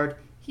down a card.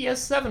 He has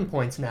 7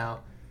 points now.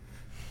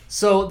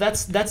 So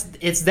it's that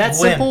Gwent.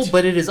 simple,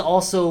 but it is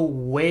also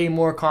way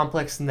more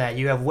complex than that.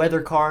 You have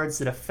weather cards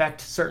that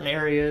affect certain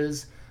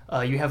areas.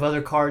 You have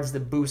other cards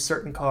that boost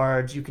certain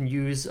cards. You can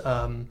use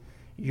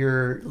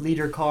your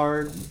leader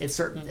card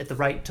at the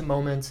right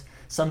moment.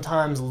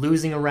 Sometimes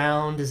losing a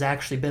round is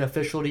actually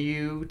beneficial to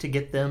you to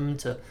get them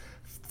to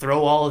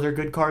throw all of their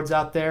good cards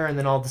out there, and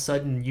then all of a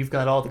sudden you've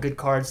got all the good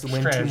cards to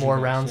win 2 Strategy more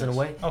based, rounds in a yes.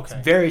 way. Okay.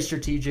 It's very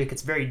strategic.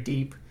 It's very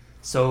deep.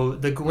 So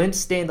the Gwent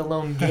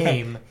standalone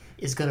game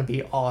is going to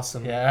be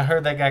awesome. Yeah, I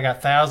heard that guy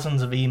got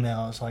thousands of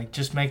emails. Like,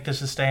 just make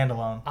this a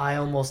standalone. I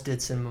almost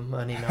did send him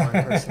an email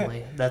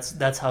personally.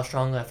 That's how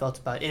strongly I felt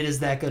about it. It is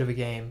that good of a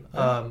game.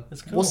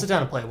 That's cool. We'll sit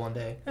down and play it one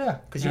day. Yeah,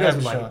 Because you guys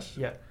would like it.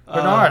 Yeah.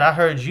 Bernard, I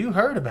heard you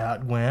heard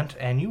about Gwent,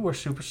 and you were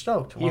super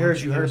stoked. He heard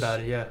you heard about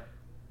it, yeah.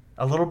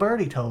 A little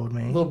birdie told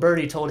me. Little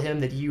birdie told him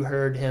that you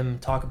heard him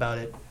talk about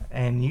it.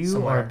 And you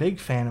somewhere. are a big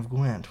fan of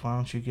Gwent. Why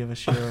don't you give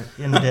us your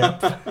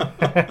in-depth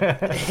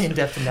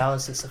in-depth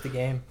analysis of the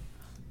game?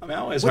 I mean,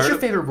 I always What's heard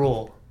your favorite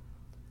rule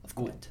of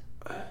Gwent?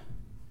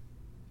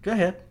 Go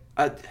ahead.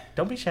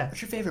 Don't be shy.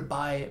 What's your favorite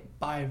buy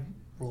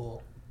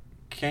rule?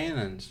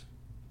 cannons.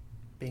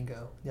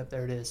 Bingo. Yep,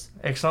 there it is.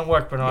 Excellent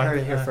work, Bernard. You heard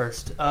it here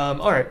first.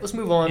 All right, let's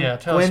move on. Yeah,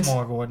 tell Gwent, us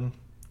more, Gordon.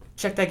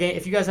 check that game.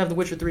 If you guys have The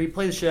Witcher 3,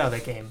 play the shit out of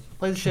that game.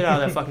 Play the shit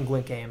out of that fucking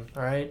Gwent game,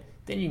 all right?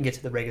 Then you can get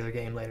to the regular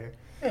game later.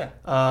 Yeah.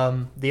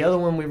 The other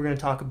one we were going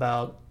to talk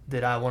about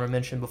that I want to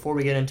mention before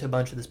we get into a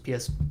bunch of this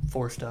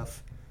PS4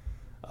 stuff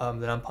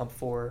that I'm pumped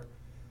for,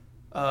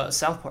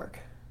 South Park.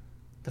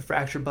 The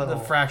Fractured Butthole. The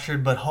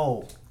Fractured But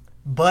Whole.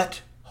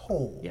 But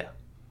Whole. Yeah.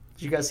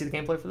 Did you guys see the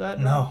gameplay for that?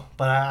 No,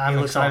 but I'm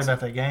looks excited awesome. about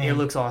that game. It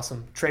looks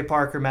awesome. Trey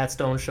Parker, Matt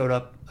Stone showed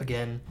up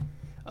again.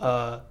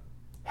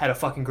 Had a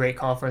fucking great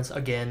conference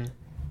again.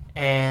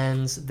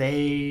 And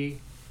they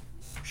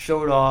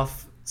showed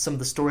off some of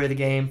the story of the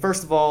game.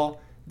 First of all,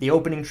 the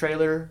opening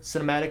trailer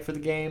cinematic for the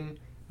game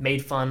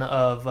made fun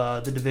of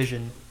The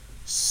Division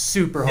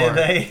super hard.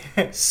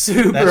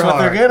 Super That's hard. what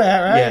they're good at,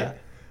 right? Yeah.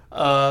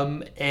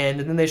 And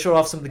then they showed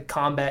off some of the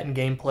combat and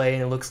gameplay,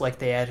 and it looks like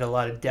they added a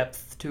lot of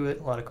depth to it,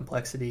 a lot of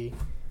complexity.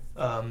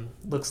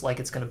 Looks like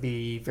it's going to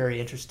be very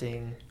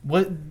interesting.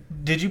 What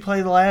did you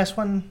play the last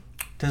one?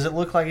 Does it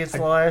look like it's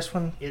the last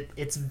one?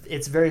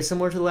 It's very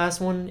similar to the last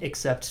one,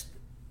 except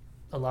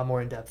a lot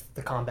more in depth.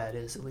 The combat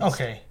is at least.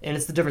 Okay. And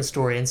it's the different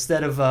story.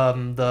 Instead of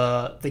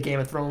the Game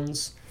of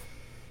Thrones,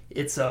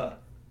 it's I'll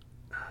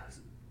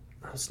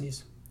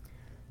sneeze.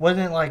 Wasn't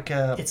it like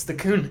It's the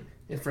Coon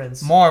and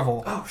Friends.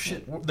 Marvel? Oh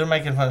shit. They're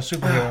making fun of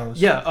superheroes.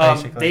 Yeah,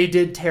 basically. they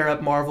did tear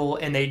up Marvel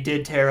and they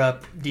did tear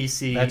up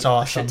DC. That's A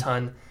awesome. shit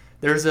ton.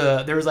 There was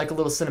like a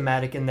little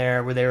cinematic in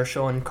there where they were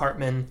showing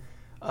Cartman.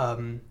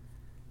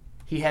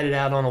 He had it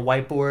out on a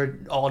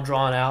whiteboard, all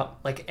drawn out,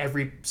 like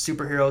every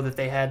superhero that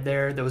they had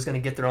there that was going to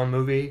get their own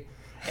movie.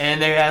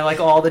 And they had like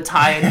all the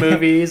tie-in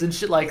movies and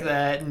shit like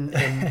that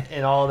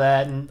and all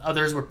that. And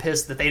others were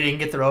pissed that they didn't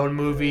get their own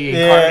movie.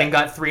 And Cartman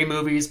got 3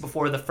 movies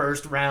before the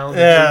first round.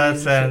 Yeah, that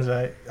sounds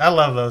right. I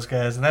love those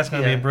guys, and that's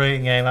going to be Yeah. a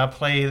brilliant game.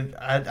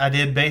 I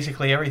did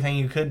basically everything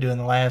you could do in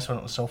the last one.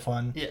 It was so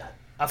fun. Yeah.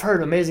 I've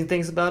heard amazing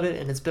things about it,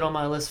 and it's been on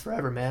my list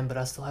forever, man, but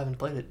I still haven't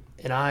played it.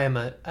 And I'm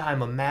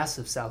a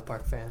massive South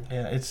Park fan.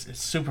 Yeah, it's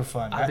super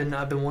fun.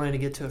 I've been wanting to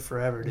get to it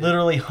forever, dude.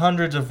 Literally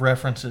hundreds of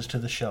references to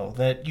the show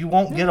that you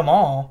won't get them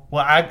all.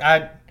 Well,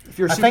 If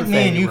you're a I super think me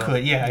fan, and you will.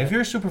 could. Yeah, if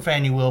you're a super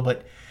fan, you will.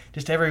 But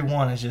just every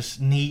one is just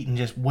neat and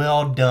just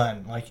well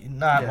done. Like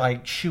not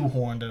like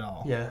shoehorned at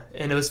all. Yeah,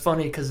 and it was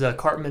funny because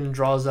Cartman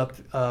draws up.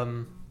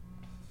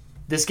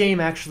 This game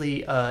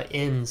actually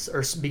ends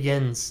or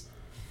begins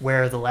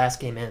where the last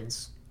game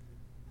ends.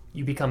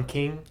 You become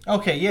king,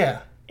 Okay, yeah.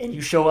 and you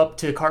show up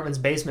to Cartman's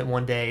basement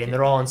one day, and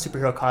they're all in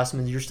superhero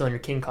costumes. You're still in your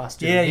king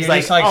costume. Yeah, He's you're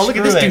like, just like, "Oh, look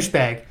at this screw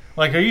douchebag."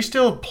 Like, are you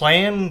still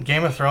playing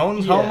Game of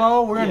Thrones, Yeah,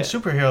 homo? We're in yeah.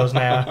 superheroes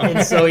now.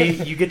 And so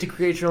you get to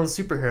create your own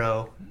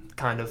superhero,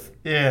 kind of.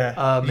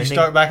 Yeah. You and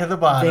start back at the Then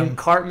bottom.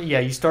 Cartman,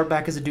 you start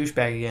back as a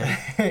douchebag again.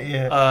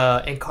 Yeah.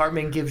 And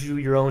Cartman gives you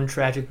your own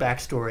tragic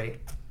backstory,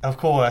 Of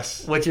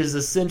course. which is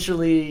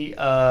essentially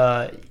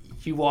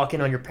you walk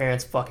in on your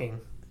parents fucking.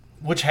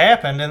 Which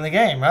happened in the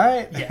game,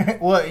 right? Yeah.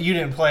 Well, you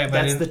didn't play it,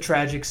 but That's the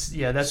tragic.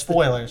 Yeah, that's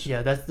spoilers.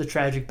 That's the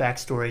tragic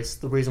backstory. It's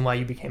the reason why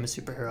you became a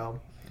superhero.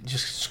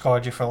 just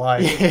scarred you for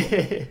life.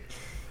 I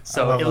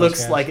So love it those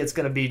looks guys. like it's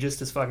going to be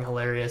just as fucking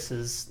hilarious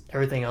as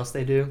everything else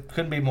they do.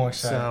 Couldn't be more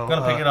excited. So,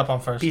 Gonna pick it up on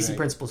first PC day.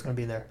 Principal's going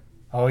to be there.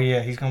 Oh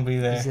yeah, he's gonna be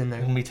there. He's in there.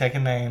 He's gonna be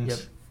taking names. Yep.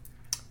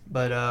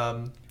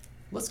 But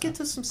let's get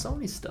to some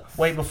Sony stuff.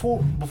 Wait, before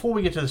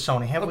we get to the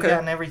Sony, have we Okay.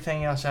 gotten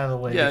everything else out of the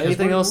way? Yeah, Because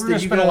anything we're, else we're that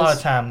gonna you spend a lot guys-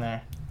 of time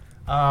there.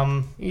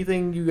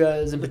 Anything you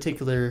guys in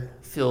particular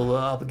feel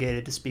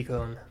obligated to speak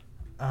on?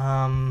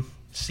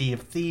 Sea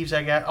of Thieves.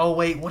 I got. Oh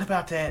wait, what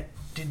about that?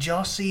 Did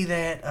y'all see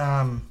that?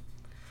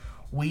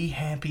 We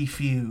Happy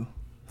Few.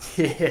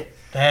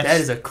 That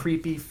is a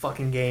creepy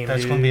fucking game.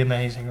 That's dude. gonna be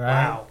amazing,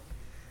 right? Wow.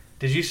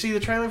 Did you see the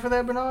trailer for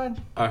that,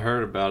 Bernard? I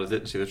heard about it.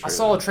 Didn't see the I trailer.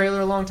 saw a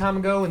trailer a long time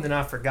ago, and then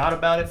I forgot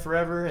about it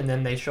forever, and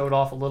then they showed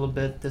off a little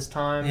bit this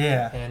time.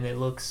 Yeah. And it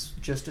looks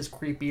just as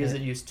creepy as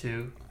it used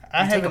to.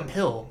 I You take a haven't-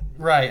 pill.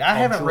 Right. I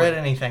haven't sure. read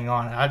anything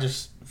on it. I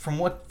just from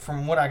what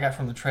I got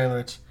from the trailer,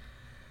 it's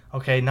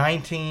okay.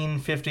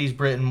 1950s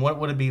Britain. What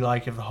would it be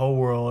like if the whole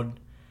world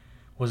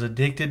was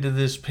addicted to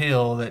this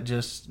pill that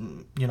just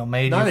made Not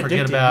you forget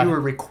addicted, about? you were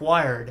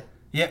required.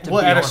 Yeah, to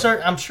well, be at a on it.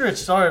 certain, I'm sure it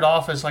started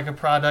off as like a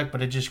product,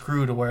 but it just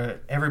grew to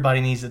where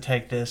everybody needs to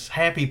take this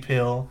happy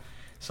pill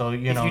So,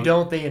 if you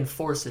don't, they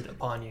enforce it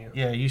upon you.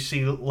 Yeah, you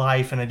see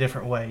life in a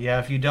different way. Yeah,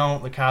 if you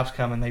don't, the cops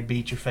come and they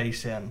beat your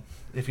face in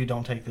if you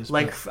don't take this.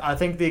 Like, I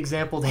think the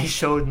example they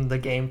showed in the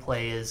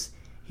gameplay is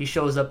he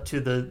shows up to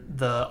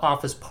the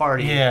office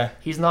party. Yeah.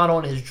 He's not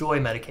on his joy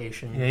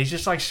medication. Yeah, he's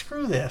just like,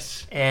 screw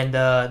this. And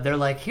they're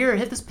like, here,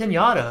 hit this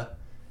pinata.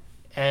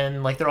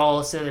 And, like, they're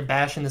all sitting there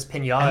bashing this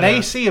pinata. And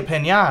they see a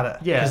pinata.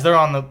 Yeah. Because they're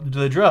on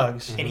the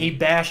drugs. And he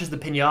bashes the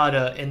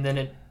pinata, and then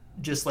it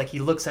just, like, he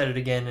looks at it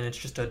again, and it's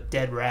just a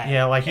dead rat.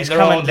 Yeah, like he's and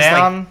they're all coming just,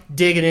 down. like,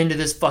 digging into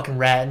this fucking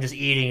rat and just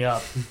eating it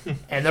up.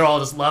 And they're all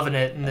just loving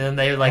it. And then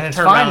they, like, and it's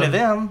turn fine around. to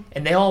them.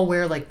 And they all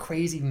wear, like,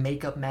 crazy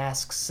makeup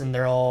masks, and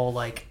they're all,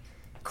 like,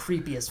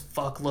 creepy as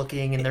fuck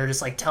looking. And they're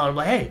just, like, telling him,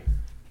 like, hey,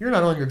 you're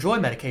not on your joy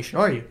medication,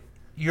 are you?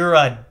 You're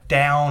a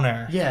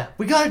downer. Yeah,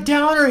 we got a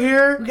downer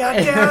here. We got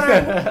a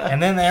downer.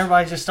 And then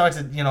everybody just starts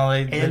to,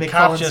 the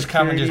cops just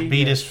come and just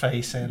beat his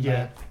face in.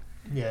 Yeah.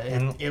 Yeah,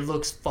 And it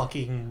looks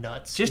fucking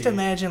nuts. Just dude.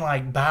 imagine,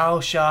 like,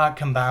 BioShock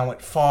combined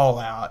with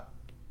Fallout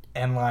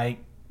and, like,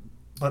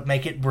 but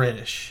make it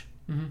British.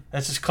 Mm-hmm.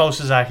 That's as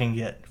close as I can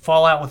get.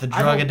 Fallout with the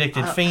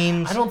drug-addicted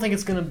fiends. I don't think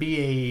it's going to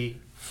be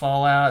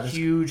Fallout a is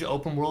huge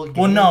open world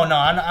game. Well, no,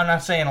 I'm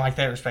not saying like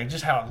that respect.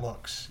 Just how it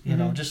looks,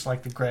 just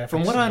like the graphics.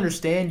 From what I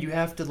understand, you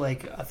have to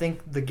I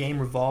think the game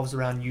revolves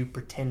around you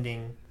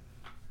pretending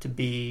to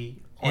be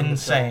on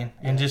insane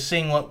and just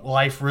seeing what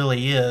life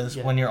really is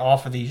when you're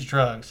off of these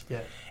drugs. Yeah,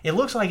 it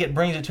looks like it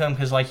brings it to him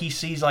because like he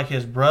sees like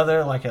his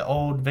brother, like an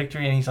old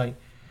Victory, and he's like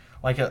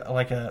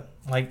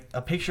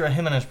a picture of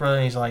him and his brother.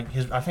 And he's like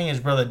I think his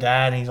brother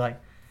died, and he's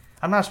like,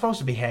 I'm not supposed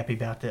to be happy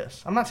about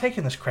this. I'm not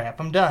taking this crap.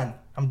 I'm done.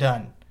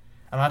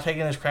 I'm not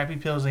taking those crappy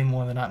pills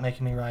anymore. They're not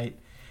making me right.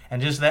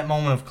 And just that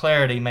moment of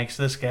clarity makes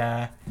this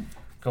guy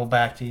go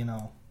back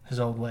to, his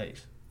old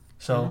ways.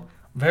 So,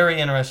 very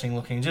interesting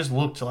looking. Just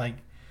looked like,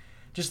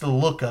 just the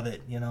look of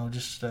it,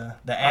 just the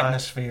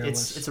atmosphere.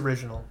 It's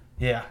original.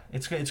 Yeah,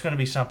 it's going to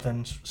be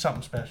something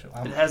special.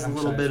 It has a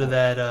little bit of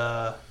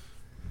that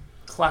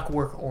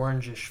Clockwork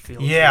Orange-ish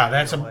feel. Yeah, to it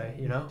that's in a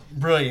way,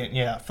 brilliant.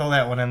 Yeah, throw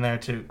that one in there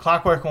too.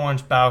 Clockwork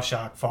Orange,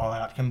 BioShock,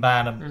 Fallout,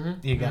 combine them,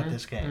 you got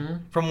this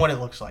game. From what it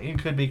looks like, it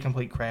could be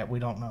complete crap. We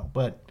don't know,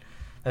 but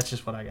that's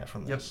just what I got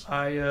from this.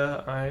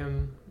 Yep,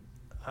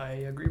 I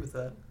agree with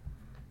that.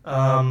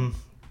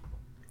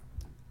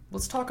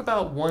 Let's talk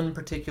about one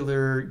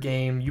particular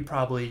game you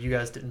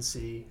guys didn't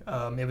see.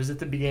 It was at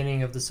the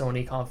beginning of the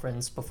Sony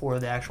conference before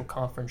the actual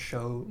conference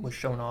show was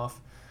shown off.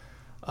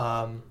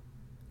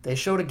 They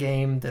showed a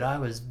game that I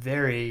was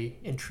very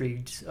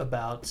intrigued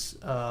about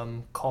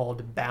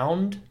called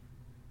Bound.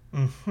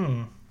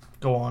 Mm-hmm.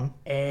 Go on.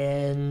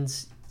 And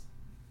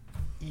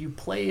you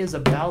play as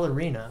a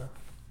ballerina.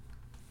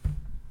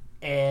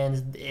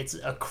 And it's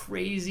a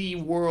crazy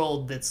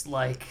world that's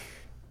like...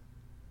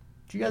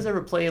 Do you guys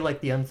ever play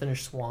like The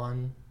Unfinished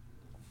Swan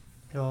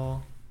at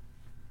all?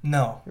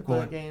 No. You play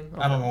that game?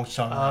 Okay. I don't know what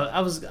you're talking about.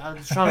 I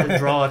was trying to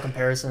draw a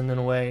comparison in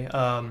a way.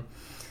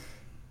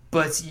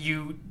 But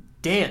you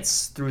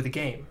dance through the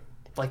game.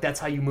 Like, that's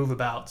how you move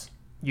about,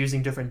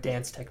 using different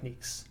dance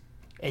techniques.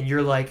 And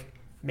you're like,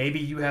 maybe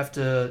you have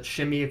to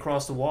shimmy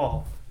across the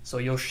wall. So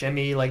you'll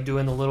shimmy, like,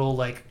 doing the little,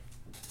 like,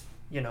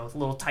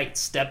 little tight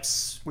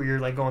steps where you're,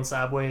 like, going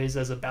sideways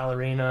as a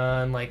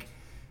ballerina. And, like,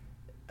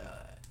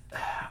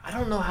 I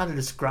don't know how to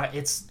describe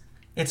it.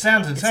 It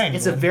sounds insane.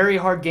 It's a very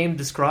hard game to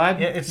describe.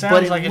 Yeah, it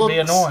sounds like it'd be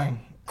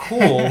annoying.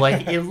 Cool.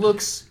 Like, it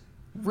looks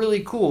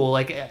really cool.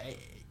 Like,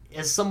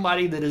 as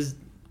somebody that is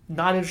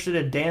not interested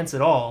in dance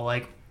at all,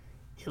 like,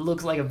 it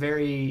looks like a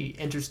very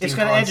interesting It's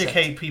going to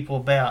educate people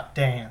about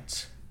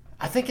dance.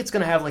 I think it's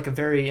going to have, like, a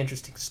very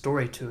interesting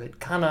story to it.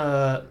 Kind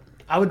of,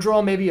 I would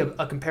draw maybe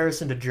a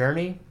comparison to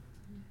Journey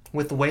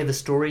with the way the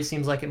story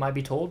seems like it might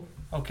be told.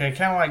 Okay,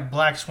 kind of like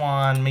Black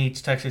Swan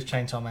meets Texas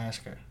Chainsaw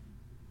Massacre.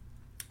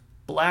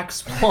 Black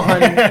Swan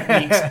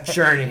meets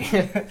Journey.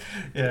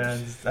 Yeah,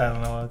 I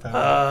don't know what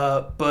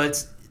that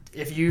but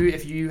if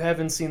you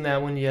haven't seen that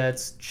one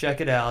yet,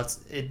 check it out.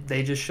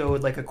 They just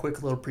showed like a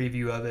quick little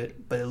preview of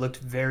it, but it looked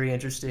very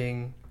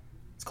interesting.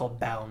 It's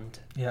called Bound.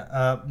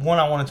 Yeah. One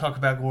I want to talk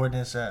about, Gordon,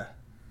 is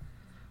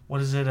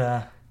what is it?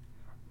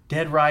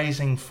 Dead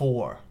Rising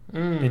 4.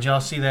 Did y'all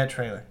see that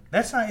trailer?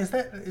 That's not. Is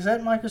that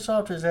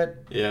Microsoft? Or is that?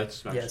 Yeah,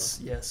 it's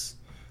Microsoft. Yes.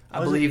 I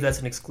believe that's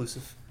an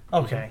exclusive.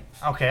 Okay.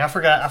 I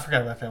forgot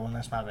about that one.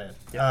 That's my bad.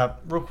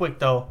 Yep. Real quick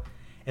though,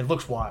 it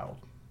looks wild.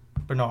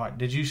 Bernard,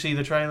 did you see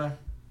the trailer?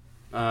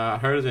 I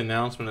heard the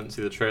announcement and didn't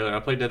see the trailer. I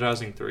played Dead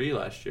Rising 3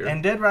 last year.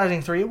 And Dead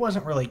Rising 3, it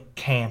wasn't really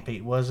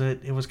campy, was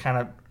it? It was kind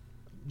of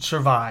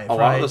survive, A right?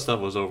 lot of the stuff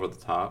was over the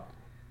top.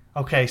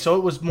 Okay, so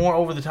it was more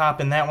over the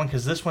top in that one,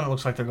 because this one it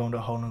looks like they're going to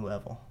a whole new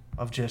level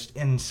of just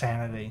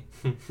insanity.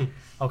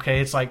 Okay,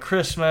 it's like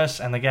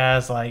Christmas, and the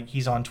guy's like,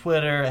 he's on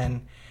Twitter,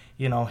 and,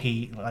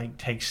 he like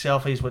takes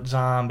selfies with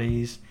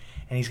zombies,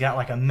 and he's got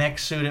like a mech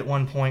suit at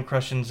one point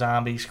crushing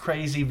zombies,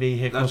 crazy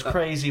vehicles,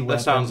 crazy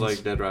weapons. That sounds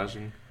like Dead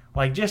Rising.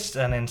 Like, just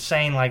an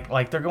insane,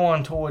 like they're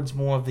going towards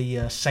more of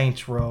the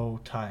Saints Row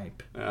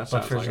type, Yeah, that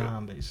but for sounds like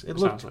zombies.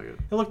 Sounds like it.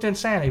 It looked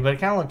insanity, but it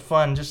kind of looked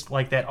fun, just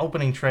like that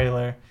opening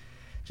trailer.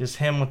 just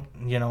him with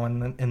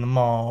in the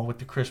mall with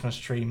the Christmas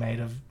tree made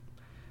of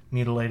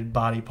mutilated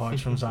body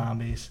parts from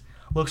zombies.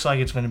 Looks like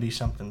it's going to be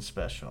something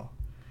special.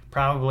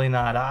 Probably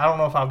not. I don't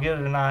know if I'll get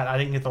it or not. I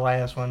didn't get the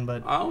last one,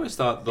 but I always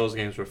thought those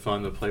games were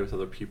fun to play with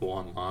other people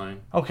online.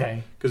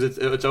 okay. Because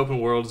it's open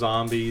world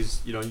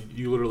zombies.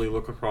 You literally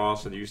look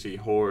across and you see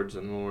hordes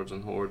and hordes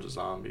and hordes of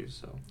zombies.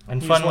 So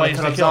And You fun just want ways to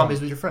to cut up kill zombies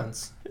them. with your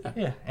friends.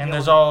 Yeah, and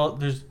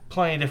there's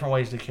plenty of different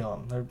ways to kill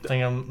them. They're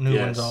thinking of new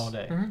ones Yes. all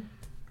day. Mhm.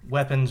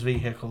 Weapons,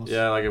 vehicles.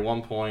 yeah, like at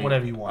one point,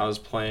 Whatever you want. I was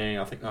playing.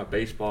 I think my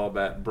baseball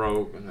bat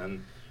broke, and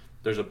then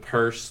there's a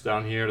purse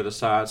down here to the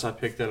side, so I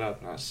picked it up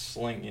and I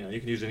sling. You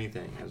can use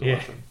anything as a Yeah.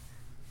 weapon.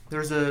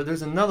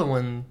 There's another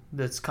one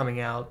that's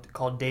coming out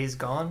called Days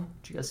Gone.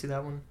 Did you guys see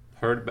that one?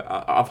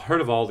 I've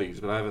heard of all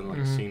these, but I haven't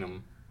Mhm. seen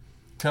them.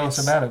 Tell us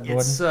about it, Gordon.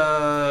 It's more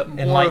of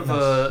Enlighten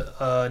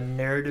a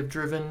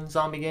narrative-driven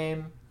zombie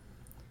game,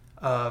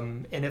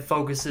 and it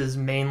focuses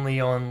mainly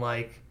on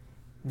like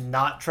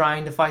not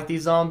trying to fight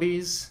these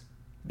zombies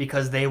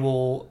because they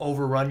will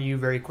overrun you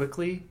very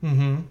quickly.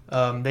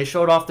 Mm-hmm. They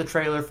showed off the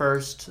trailer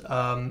first.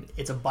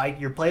 It's a bike.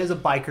 Your play as a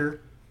biker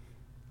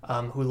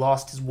who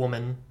lost his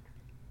woman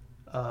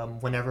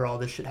whenever all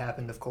this shit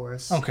happened, of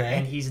course. Okay.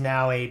 And he's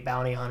now a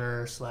bounty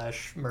hunter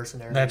 /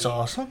 mercenary. That's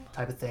awesome.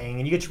 Type of thing.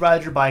 And you get to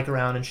ride your bike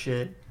around and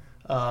shit.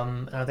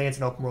 And I think it's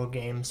an open world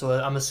game. So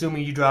I'm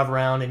assuming you drive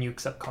around and you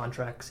accept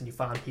contracts and you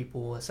find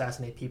people,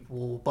 assassinate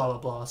people, blah, blah,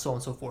 blah, so on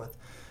and so forth.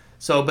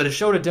 So, but it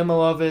showed a demo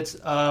of it.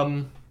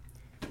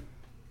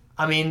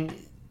 I mean,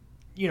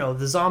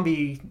 the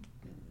zombie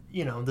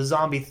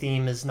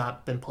theme has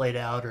not been played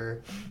out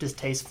or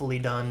distastefully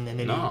done in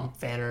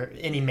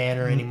any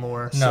manner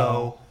anymore. No.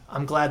 So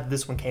I'm glad that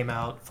this one came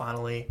out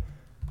finally.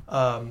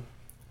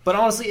 But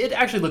honestly, it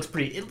actually looks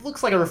it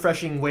looks like a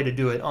refreshing way to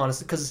do it,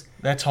 honestly, because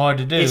That's hard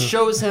to do. it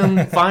shows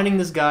him finding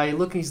this guy.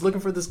 He's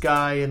looking for this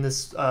guy in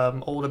this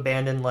old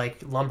abandoned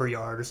lumber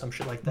yard or some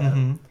shit like that.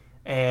 Mhm.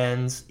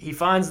 And he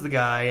finds the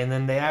guy, and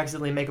then they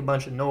accidentally make a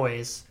bunch of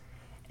noise,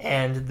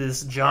 and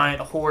this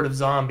giant horde of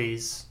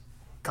zombies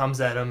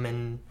comes at him,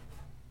 and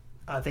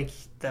I think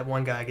that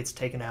one guy gets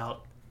taken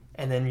out,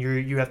 and then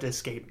you have to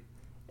escape,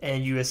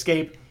 and you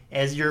escape.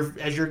 As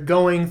you're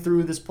going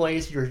through this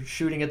place, you're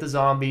shooting at the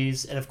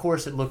zombies, and of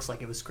course it looks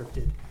like it was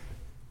scripted.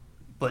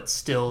 But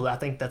still, I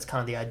think that's kind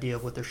of the idea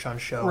of what they're trying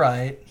to show.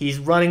 Right. He's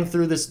running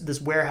through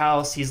this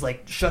warehouse. He's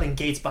shutting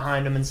gates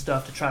behind him and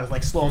stuff to try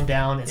to slow him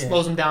down. It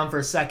slows him down for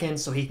a second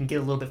so he can get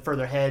a little bit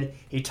further ahead.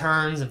 He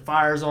turns and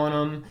fires on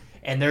them,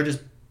 and they're just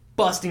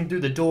busting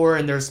through the door,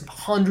 and there's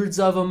hundreds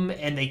of them,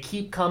 and they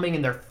keep coming,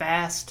 and they're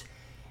fast.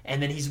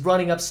 And then he's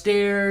running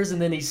upstairs,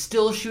 and then he's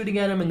still shooting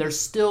at him, and there's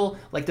still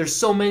there's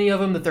so many of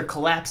them that they're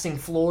collapsing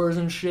floors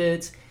and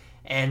shit.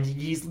 And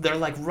they're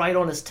right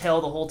on his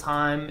tail the whole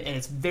time, and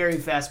it's very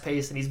fast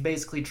paced, and he's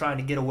basically trying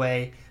to get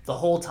away the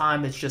whole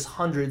time. It's just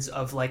hundreds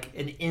of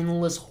an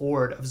endless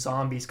horde of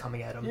zombies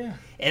coming at him. Yeah.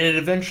 And it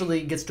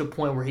eventually gets to a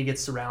point where he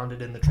gets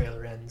surrounded and the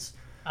trailer ends.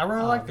 I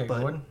really like that,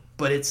 but, Gordon.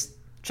 But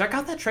check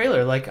out that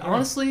trailer.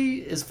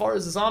 Honestly, as far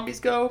as the zombies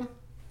go,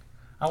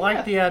 I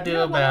like the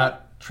idea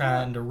about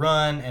trying to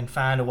run and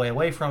find a way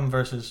away from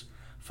versus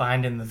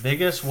finding the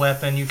biggest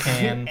weapon you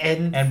can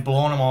and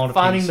blowing them all to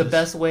finding pieces. the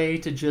best way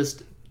to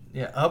just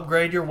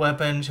upgrade your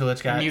weapon till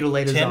it's got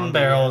mutilate a 10 zombie,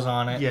 barrels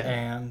on it Yeah.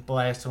 and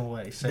blast them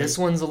away. So this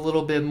one's a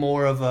little bit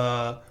more of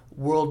a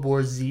World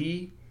War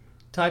Z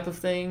type of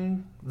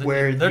thing,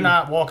 where they're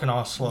not walking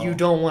all slow. You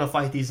don't want to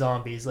fight these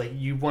zombies.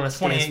 You want to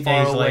stay 28 as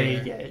far days away.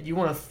 later. Yeah, you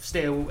want to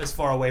stay as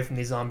far away from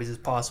these zombies as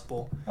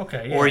possible.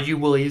 Okay, yeah. Or you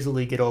will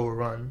easily get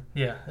overrun.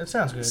 Yeah, that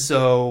sounds good.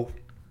 So,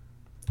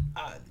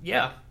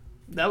 yeah,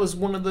 that was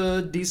one of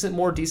the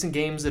more decent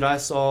games that I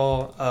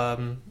saw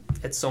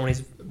at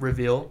Sony's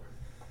reveal.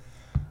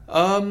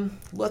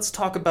 Let's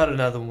talk about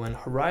another one,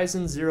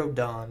 Horizon Zero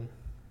Dawn.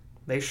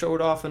 They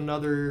showed off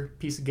another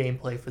piece of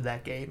gameplay for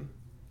that game.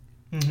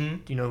 Mm-hmm.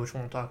 Do you know which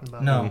one I'm talking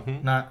about? No,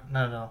 not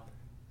at all.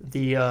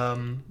 The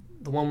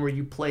one where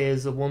you play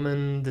as a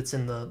woman that's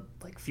in the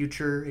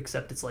future,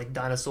 except it's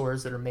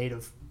dinosaurs that are made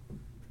of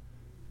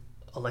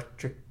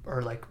electric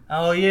or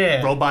oh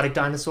yeah, robotic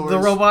dinosaurs. The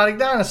robotic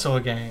dinosaur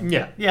game.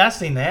 Yeah, I've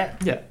seen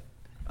that. Yeah.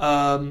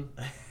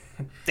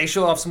 They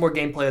show off some more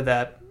gameplay of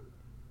that.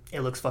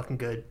 It looks fucking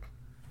good.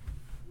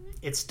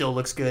 It still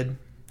looks good.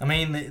 I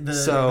mean,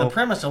 the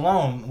premise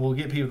alone will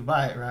get people to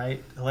buy it,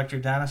 right?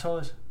 Electric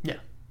dinosaurs. Yeah,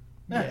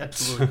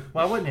 absolutely.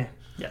 Why wouldn't you?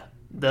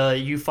 Yeah.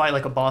 You fight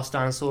a boss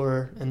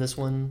dinosaur in this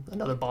one.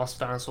 Another boss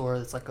dinosaur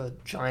that's a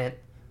giant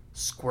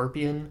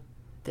scorpion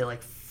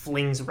that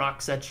flings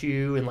rocks at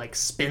you and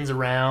spins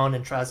around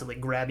and tries to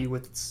grab you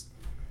with its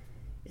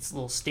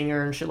little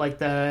stinger and shit like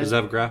that. Does it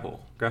have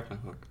grappling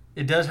hook?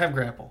 It does have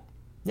grapple.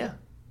 Yeah,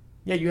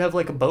 you have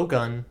a bow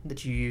gun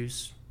that you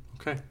use.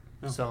 Okay.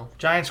 Yeah. So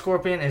giant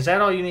scorpion. Is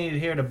that all you needed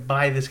here to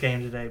buy this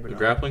game today? The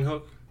grappling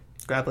hook.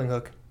 Grappling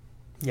hook.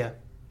 Yeah.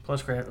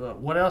 Plus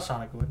what else,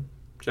 Sonic would?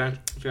 Giant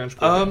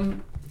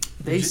scorpion.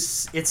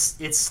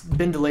 It's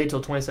been delayed till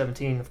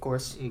 2017, of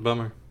course.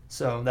 Bummer.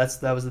 So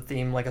that was the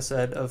theme, like I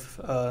said,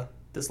 of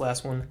this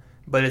last one.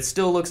 But it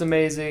still looks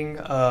amazing.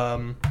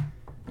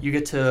 You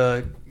get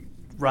to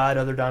ride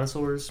other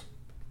dinosaurs.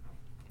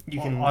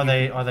 You can. Are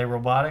they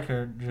robotic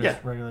or just Yeah.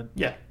 regular?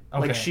 Yeah.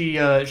 Okay. Like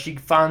she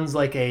finds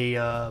like a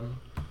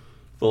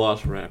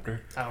Velociraptor.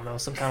 I don't know,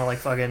 some kind of like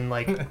fucking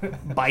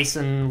like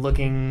bison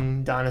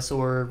looking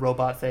dinosaur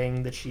robot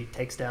thing that she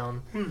takes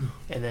down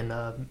and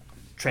then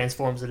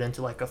transforms it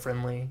into like a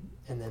friendly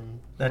and then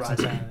That's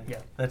rides it. insanity.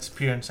 Yeah. That's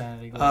pure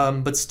insanity.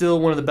 But still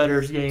one of the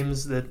better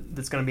games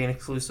that's going to be an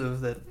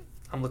exclusive that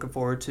I'm looking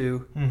forward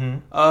to.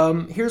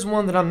 Mm-hmm. Here's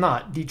one that I'm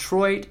not.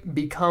 Detroit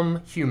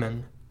Become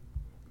Human.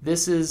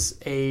 This is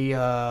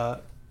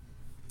a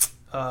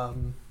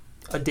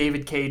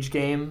David Cage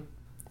game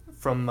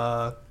from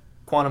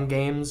Quantum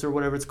Games or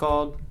whatever it's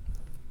called.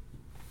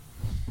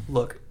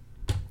 Look,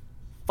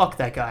 fuck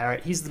that guy,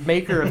 alright? He's the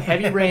maker of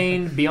Heavy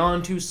Rain,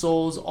 Beyond Two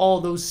Souls,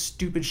 all those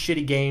stupid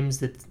shitty games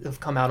that have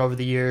come out over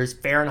the years.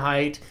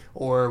 Fahrenheit,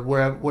 or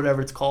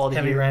whatever it's called.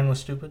 Heavy here. Rain was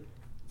stupid.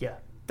 Yeah,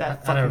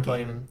 that I never fucking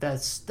played game.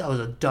 That was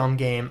a dumb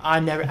game. I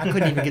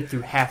couldn't even get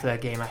through half of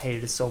that game. I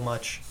hated it so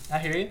much. I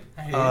hear you.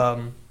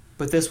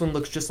 But this one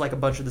looks just like a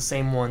bunch of the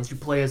same ones. You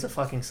play as a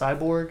fucking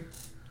cyborg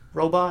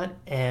robot,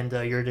 and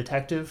you're a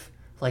detective,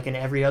 like in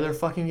every other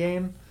fucking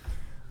game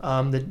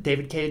that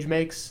David Cage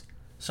makes.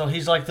 So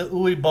he's like the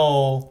Uwe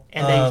Boll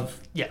of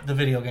the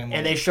video game world.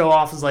 And they show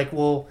off as like,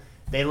 well,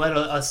 they let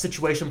a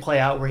situation play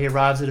out where he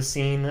arrives at a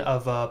scene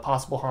of a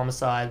possible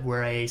homicide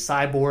where a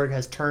cyborg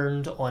has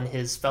turned on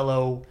his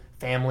fellow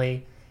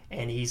family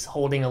and he's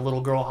holding a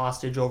little girl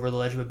hostage over the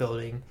ledge of a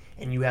building,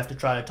 and you have to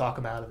try to talk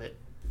him out of it.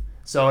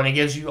 So, and it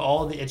gives you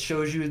it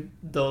shows you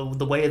the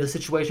way the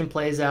situation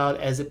plays out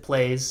as it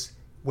plays,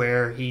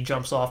 where he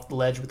jumps off the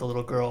ledge with the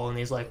little girl, and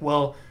he's like,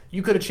 well,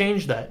 you could have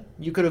changed that.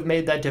 You could have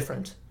made that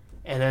different.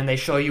 And then they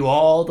show you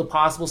all the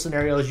possible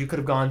scenarios you could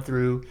have gone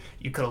through.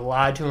 You could have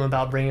lied to him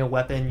about bringing a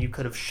weapon. You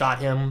could have shot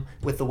him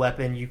with the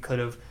weapon. You could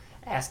have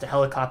asked a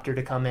helicopter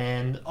to come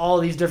in. All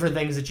these different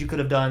things that you could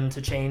have done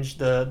to change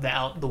the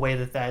way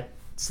that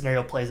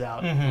scenario plays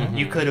out. Mm-hmm.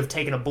 You could have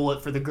taken a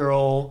bullet for the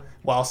girl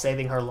while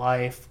saving her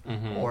life,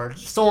 or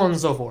so on and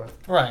so forth.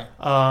 Right.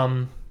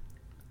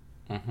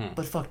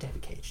 But fuck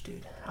David Cage,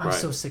 dude. I'm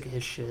so sick of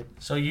his shit.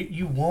 So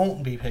you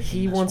won't be picking.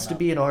 He this wants one to up.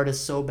 be an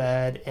artist so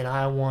bad, and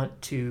I want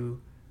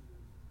to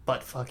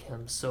butt fuck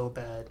him so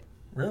bad.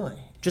 Really?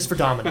 Just for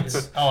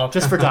dominance. Oh, okay.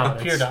 Just for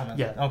dominance. Pure dominance.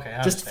 Yeah. Okay.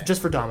 I Just understand.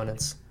 for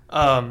dominance.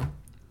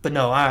 But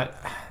no,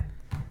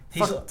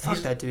 fuck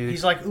that dude.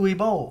 He's like Uwe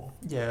Boll.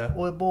 Yeah.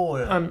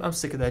 Boy. I'm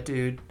sick of that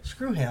dude.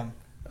 Screw him.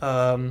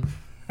 How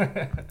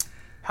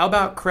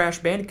about Crash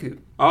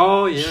Bandicoot?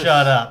 Oh yeah.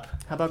 Shut up.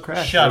 How about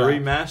Crash? Shut up.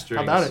 Remastering.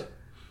 How about it?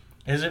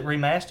 Is it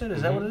remastered?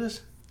 Is that what it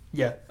is?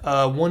 Yeah.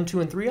 1,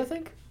 2, and 3, I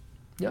think.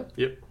 Yep.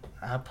 Yep.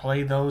 I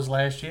played those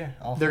last year.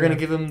 They're gonna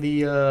give him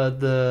the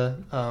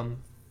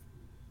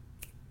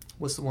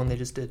what's the one they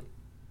just did?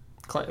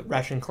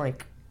 Ratchet and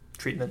Clank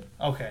treatment.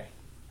 Okay,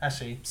 I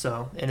see.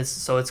 So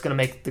it's gonna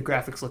make the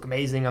graphics look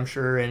amazing, I'm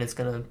sure, and it's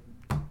gonna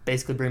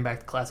basically bring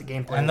back the classic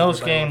gameplay. And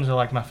those games are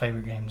like my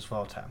favorite games of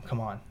all time. Come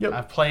on. Yep.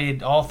 I've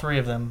played all three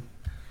of them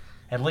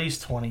at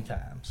least 20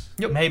 times.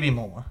 Yep. Maybe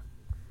more.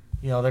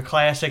 You know, they're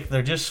classic.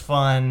 They're just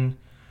fun.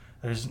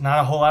 There's not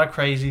a whole lot of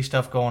crazy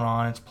stuff going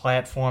on. It's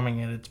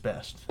platforming at its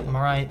best. Am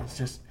I right?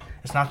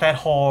 It's not that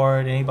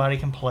hard. Anybody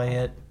can play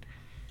it.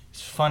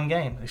 It's a fun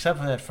game, except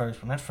for that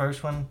first one. That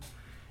first one,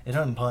 it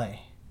doesn't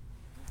play.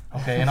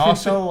 Okay, and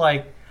also,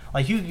 like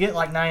you could get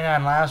like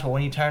 99 lives, but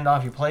when you turned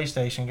off your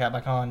PlayStation and got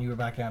back on, you were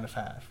back down to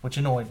 5, which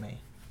annoyed me.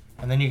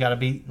 And then you got to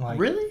beat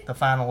Really? the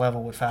final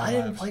level with 5 I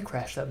lives. didn't play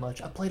Crash that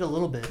much. I played a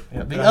little bit.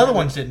 Yeah, the but other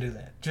ones didn't do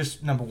that.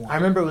 Just number 1. I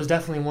remember it was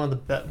definitely one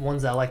of the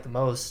ones that I liked the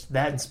most.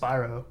 That and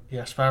Spyro.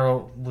 Yeah,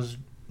 Spyro was...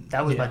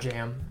 That was Yeah. my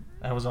jam.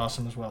 That was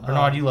awesome as well.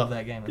 Bernard, you love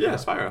that game as Yeah, well.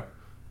 Spyro.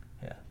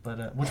 Yeah,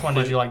 but which one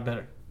did you like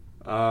better?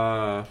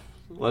 Crash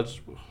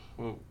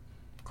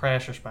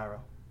or Spyro?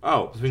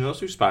 Oh, between those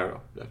two, Spyro,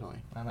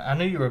 definitely. I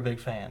knew you were a big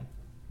fan.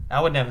 I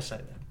would never say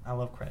that. I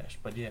love Crash,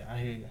 but yeah, I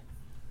hear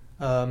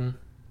you.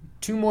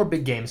 2 more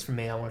big games for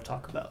me I want to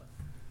talk about.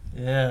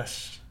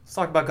 Yes. Let's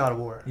talk about God of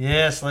War.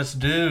 Yes, let's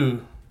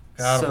do.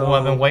 God of So, War,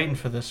 I've been waiting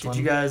for this one.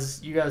 You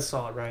guys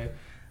saw it, right?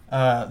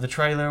 The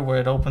trailer where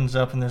it opens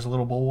up and there's a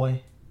little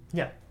boy.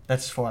 Yeah.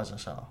 That's as far as I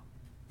saw.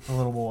 The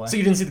little boy. So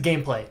you didn't see the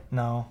gameplay?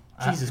 No.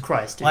 Jesus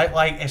Christ, dude.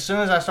 Like as soon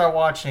as I started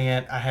watching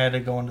it, I had to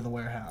go into the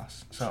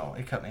warehouse. So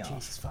it cut me off.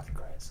 Jesus fucking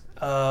Christ.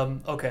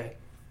 Okay.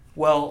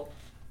 Well,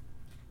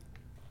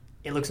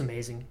 it looks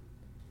amazing.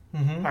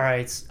 Mm-hmm. All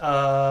right.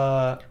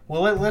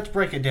 Well, let's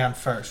break it down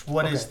first.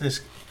 What is Okay.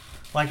 this?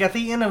 Like at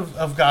the end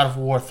of God of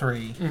War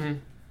 3. Mhm.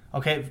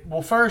 Okay,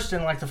 well first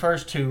in like the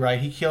first 2, right,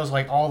 he kills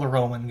like all the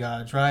Roman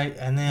gods, right?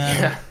 And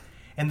then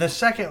in the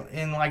second,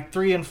 in like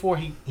 3 and 4,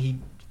 he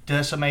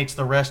decimates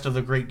the rest of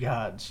the Greek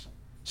gods.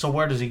 So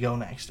where does he go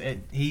next?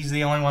 He's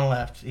the only one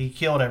left. He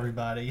killed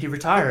everybody. he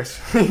retires.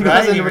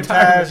 Right? He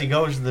retires. He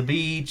goes to the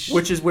beach.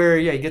 Which is where,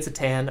 he gets a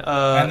tan.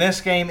 And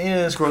this game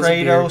is grows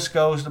a Kratos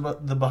goes to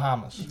the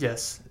Bahamas.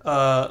 Yes.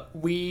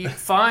 We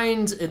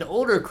find an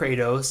older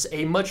Kratos,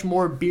 a much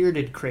more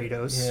bearded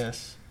Kratos.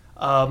 Yes.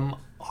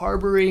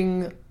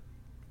 Harboring,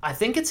 I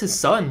think it's his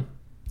son.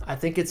 I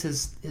think it's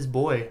his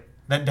boy.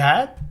 That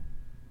died?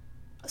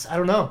 I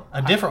don't know.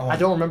 A different one. I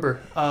don't remember.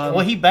 Well,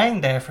 he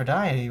banged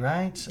Aphrodite,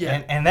 right?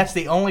 Yeah. And that's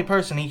the only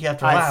person he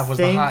kept alive was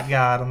the hot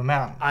god on the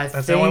mountain.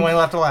 That's the only one he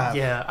left alive.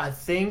 Yeah, I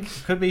think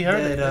Could be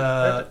her.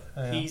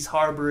 that he's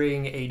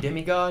harboring a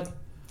demigod.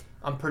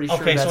 I'm pretty sure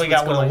Okay, that's so he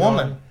what's got with a going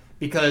woman. on.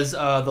 Because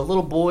the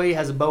little boy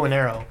has a bow and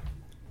arrow.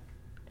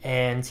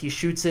 And he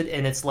shoots it,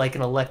 and it's like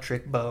an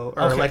electric bow,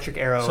 or Okay. electric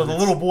arrow. So the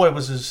little boy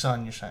was his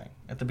son, you're saying,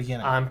 at the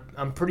beginning.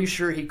 I'm pretty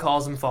sure he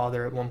calls him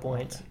father at one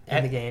point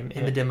in the game,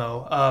 in the yeah.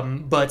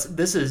 demo. But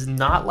this is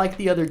not like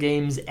the other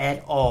games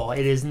at all.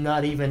 It is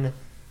not even...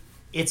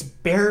 It's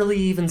barely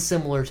even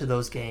similar to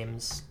those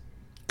games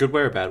Good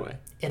way or bad way?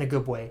 in a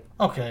good way.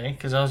 Okay,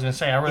 because I was going to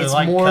say, I really It's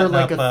like more cutting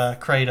like up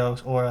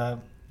Kratos or,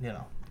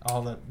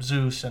 all the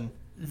Zeus and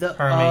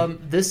Hermes.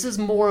 This is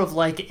more of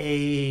like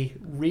a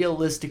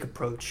realistic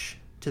approach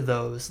to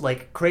those.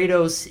 Like,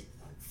 Kratos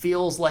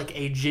feels like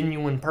a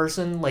genuine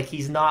person. Like,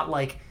 he's not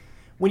like...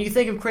 When you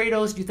think of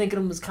Kratos, you think of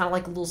him as kind of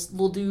like a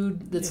little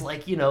dude that's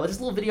like, just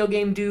a little video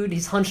game dude.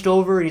 He's hunched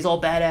over and he's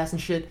all badass and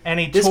shit. And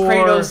he this tore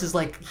Kratos is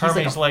like... He's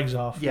Hermes' like legs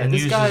off. Yeah, and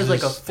this guy is uses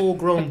like a his-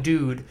 full-grown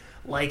dude.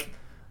 Like...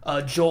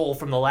 Joel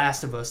from The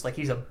Last of Us, like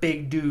he's a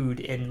big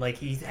dude and like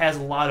he has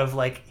a lot of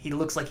like he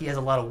looks like he has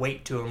a lot of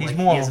weight to him. He's like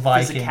more he has of a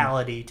Viking.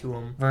 physicality to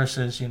him.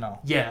 Versus,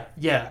 Yeah.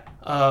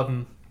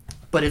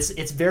 But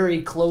it's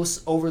very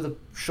close over the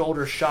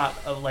shoulder shot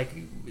of like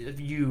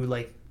you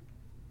like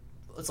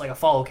it's like a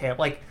follow cam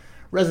like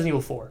Resident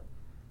Evil 4.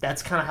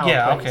 That's kind of how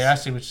it plays. Okay, I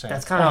see what you're saying.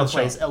 That's kind of how it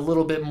plays. A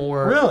little bit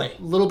more Really?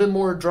 a little bit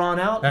more drawn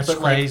out. That's but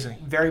crazy.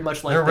 Like, very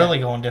much like They're that. really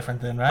going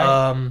different then,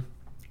 right?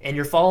 And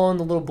you're following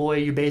the little boy.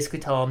 You basically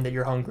tell him that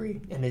you're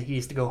hungry and that he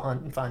needs to go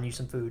hunt and find you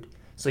some food.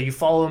 So you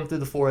follow him through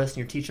the forest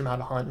and you teach him how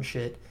to hunt and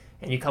shit.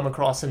 And you come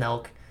across an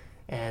elk,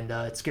 and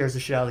it scares the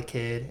shit out of the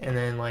kid. And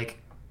then like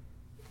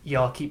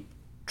y'all keep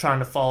trying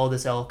to follow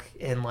this elk,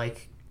 and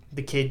like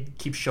the kid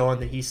keeps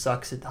showing that he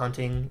sucks at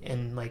hunting.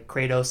 And like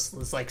Kratos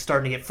is like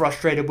starting to get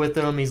frustrated with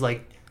him. He's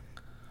like,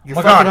 "You're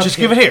Oh my fucking God, up, just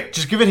kid. give it here.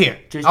 Just give it here.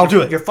 I'll You're-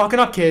 do it. You're fucking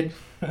up, kid."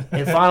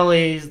 And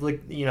finally, he's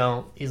like,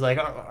 he's like,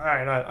 all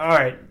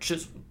right,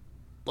 just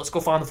let's go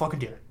find the fucking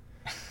deer.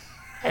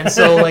 And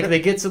so, like, they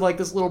get to, like,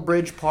 this little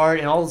bridge part,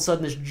 and all of a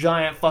sudden this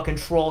giant fucking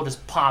troll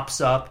just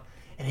pops up,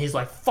 and he's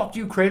like, "Fuck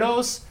you,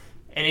 Kratos."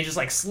 And he just,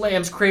 like,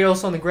 slams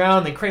Kratos on the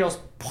ground, and then Kratos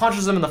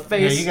punches him in the Yeah,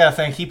 face. you gotta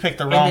think he picked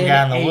the And wrong then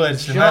guy in the a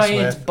woods to mess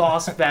giant with.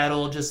 boss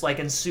battle just, like,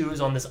 ensues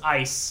on this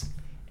ice.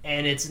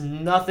 And it's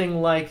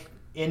nothing like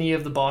any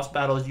of the boss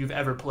battles you've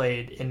ever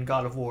played in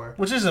God of War.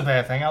 Which isn't a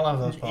bad thing. I love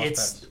those boss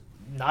It's battles.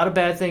 not a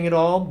bad thing at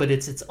all, but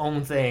it's its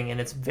own thing, and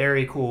it's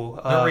very cool.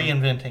 They're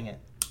reinventing it.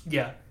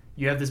 Yeah,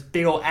 you have this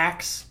big old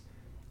axe,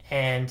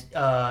 and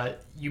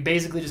you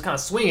basically just kind of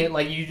swing it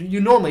like you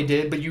normally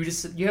did, but you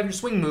have your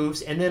swing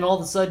moves, and then all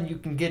of a sudden you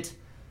can get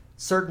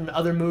certain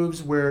other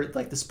moves where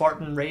like the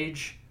Spartan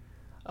Rage.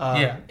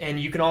 And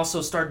you can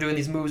also start doing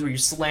these moves where you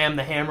slam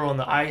the hammer on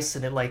the ice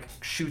and it like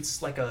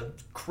shoots like a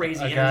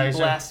crazy energy geyser?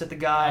 blast at the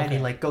guy, and he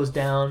Okay. like goes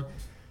down.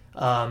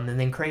 And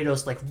then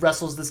Kratos like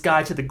wrestles this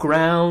guy to the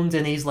ground,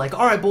 and he's like,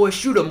 "All right, boy,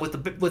 shoot him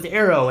with the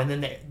arrow." And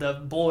then the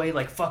boy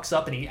like fucks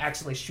up and he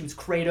accidentally shoots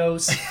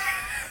Kratos,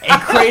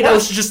 and Kratos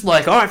is just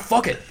like, "All right,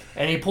 fuck it."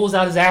 And he pulls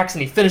out his axe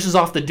and he finishes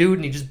off the dude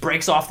and he just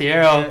breaks off the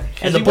arrow.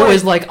 And the he boy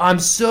is wanted- like, "I'm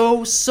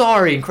so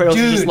sorry." And Kratos is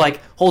just Dude. like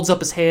holds up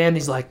his hand.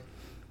 He's like,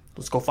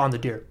 "Let's go find the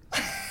deer."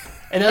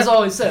 And that's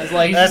all he says.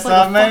 Like, he's That's just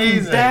like amazing.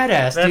 a fucking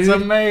badass, That's dude.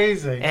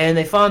 amazing. And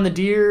they find the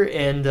deer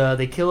and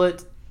they kill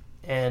it,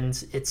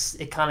 and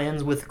it kind of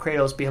ends with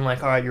Kratos being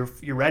like, "All right,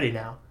 you're ready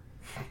now."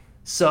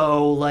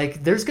 So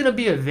like, there's gonna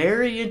be a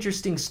very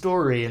interesting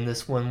story in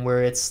this one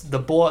where it's the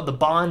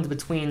bond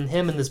between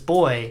him and this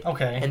boy,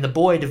 Okay. and the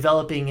boy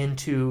developing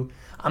into.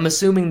 I'm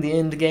assuming the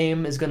end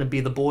game is gonna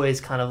be the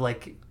boy's kind of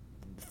like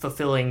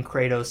fulfilling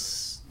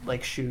Kratos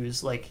like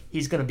shoes. Like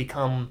he's gonna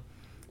become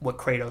what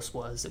Kratos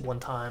was at one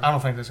time. I don't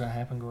think that's gonna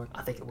happen, Gord.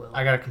 I think it will.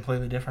 I got a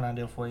completely different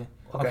idea for you.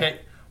 Okay. Okay.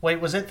 Wait,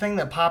 was that thing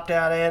that popped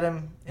out at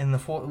him in the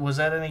was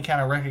that any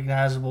kind of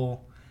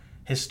recognizable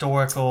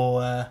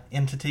historical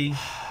entity,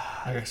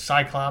 like a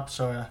cyclops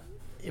or a?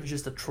 It was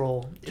just a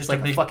troll. It's Just like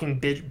a a big- fucking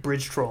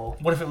bridge troll.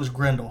 What if it was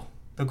Grendel,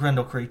 the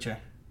Grendel creature?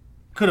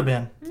 Could have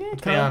been. To be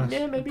kinda, honest,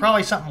 yeah, maybe.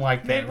 Probably something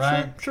like that,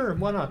 right? Sure,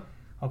 why not?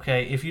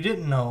 Okay, if you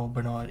didn't know,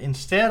 Bernard,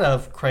 instead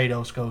of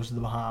Kratos goes to the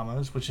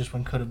Bahamas, which is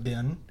when could have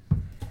been,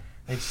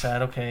 they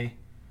decide, okay,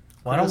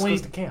 why Kratos don't we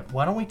goes to camp.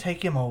 why don't we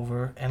take him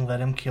over and let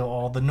him kill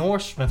all the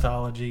Norse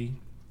mythology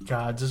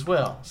gods as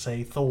well?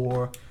 Say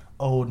Thor,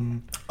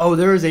 Odin. Oh,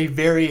 there is a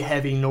very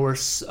heavy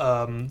Norse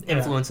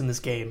influence in this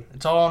game.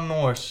 It's all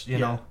Norse, you Yeah.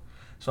 know.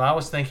 So I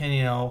was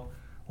thinking,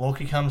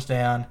 Loki comes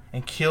down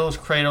and kills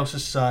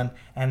Kratos' son,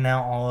 and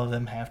now all of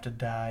them have to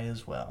die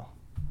as well.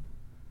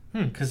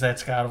 Because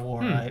that's God of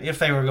War, right? If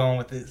they were going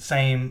with the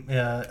same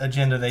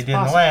agenda they did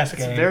in the last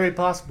It's game. very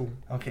possible.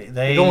 Okay,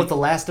 They're going with the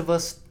Last of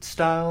Us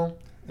style,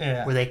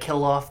 yeah. where they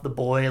kill off the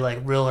boy like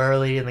real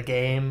early in the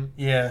game.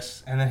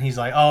 Yes, and then he's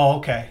like, "Oh,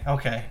 okay."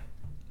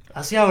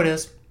 I see how it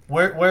is.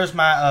 Where's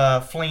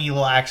my flingy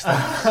little axe thing?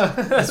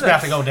 It's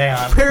about to go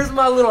down. Where's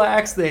my little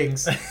axe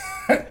things?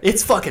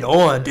 It's fucking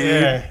on,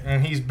 dude. Yeah,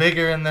 and he's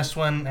bigger in this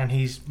one, and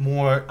he's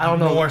more I don't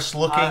know. Norse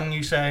looking.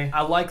 You say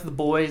I like the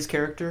boy's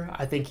character.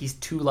 I think he's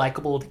too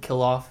likable to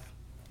kill off.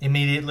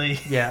 immediately.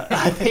 Yeah,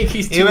 I think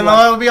he's too Even though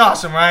that would be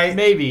awesome, right?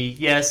 Maybe,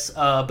 yes.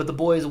 But the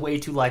boy is way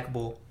too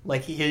likable.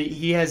 Like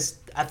he has.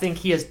 I think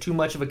he has too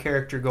much of a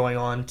character going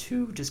on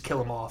to just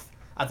kill him off.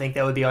 I think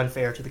that would be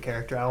unfair to the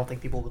character. I don't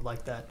think people would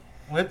like that.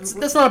 That's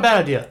not a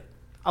bad idea.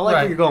 I like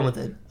where you're going with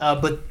it.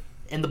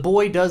 And the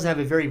boy does have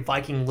a very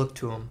Viking look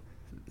to him.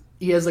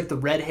 He has like the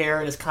red hair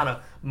and is kind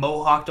of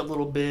mohawked a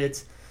little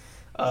bit.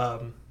 I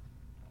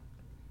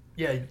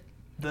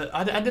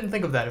didn't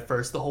think of that at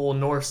first. The whole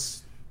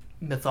Norse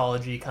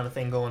mythology kind of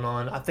thing going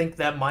on. I think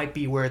that might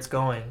be where it's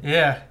going.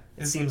 Yeah,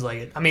 it seems like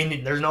it. I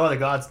mean, there's no other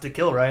gods to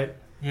kill, right?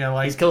 Yeah,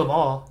 like he's killed them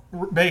all.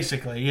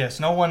 Basically, yes.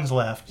 No one's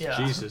left. Yeah.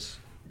 Jesus.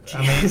 I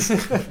mean,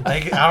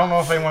 I don't know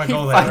if they want to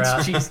go that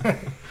route. He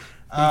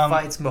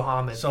fights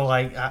Muhammad. So,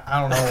 like, I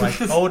don't know,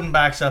 like, Odin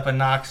backs up and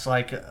knocks,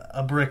 like,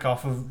 a brick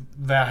off of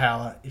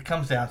Valhalla. It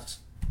comes down,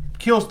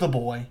 kills the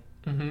boy,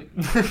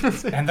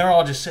 and they're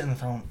all just sitting there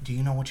throwing, do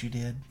you know what you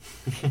did?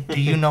 Do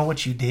you know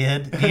what you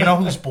did? Do you know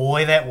whose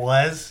boy that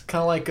was?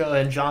 Kind of like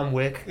in John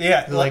Wick.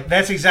 Yeah, like,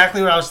 that's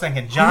exactly what I was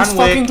thinking. John Whose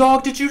Wick. fucking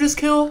dog did you just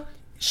kill?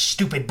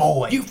 Stupid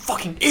boy. You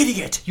fucking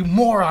idiot. You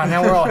moron.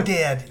 Now we're all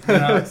dead. You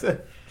know?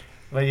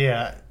 But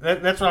yeah,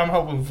 that's what I'm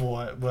hoping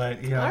for.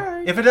 But you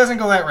know, if it doesn't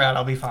go that route,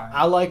 I'll be fine.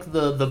 I like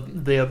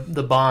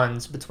the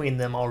bonds between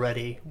them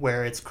already,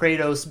 where it's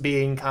Kratos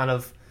being kind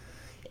of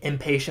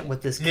impatient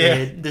with this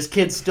kid. Yeah. This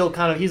kid's still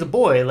kind of, he's a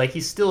boy. Like,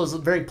 he still is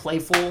very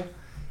playful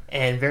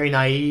and very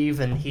naive,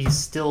 and he's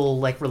still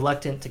like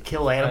reluctant to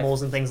kill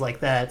animals and things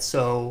like that.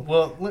 So,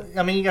 well,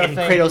 I mean, you got to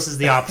think. Kratos is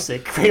the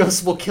opposite.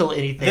 Kratos will kill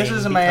anything. This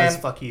is a man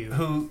fuck you.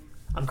 who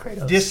I'm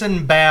Kratos.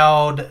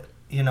 Disemboweled,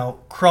 you know,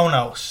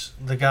 Kronos,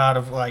 the god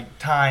of like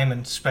time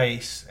and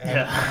space.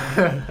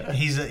 And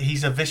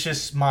he's a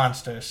vicious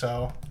monster.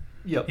 So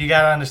you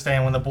got to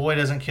understand, when the boy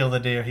doesn't kill the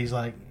deer, he's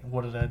like,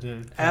 "What did I do?"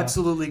 You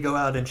Absolutely, go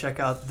out and check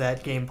out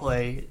that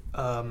gameplay.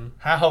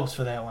 High hopes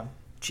for that one.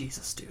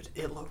 Jesus, dude,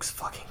 it looks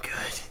fucking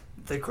good.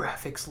 The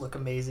graphics look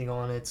amazing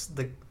on it.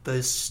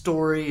 The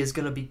story is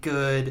gonna be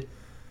good.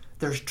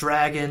 There's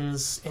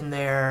dragons in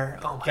there.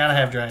 Oh my Gotta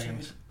have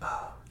dragons. Dude.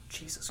 Oh,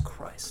 Jesus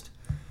Christ.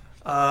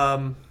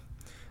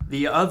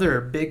 The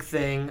other big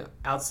thing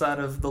outside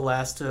of the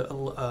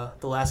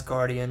last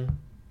Guardian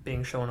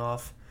being shown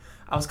off,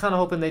 I was kind of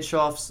hoping they'd show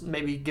off,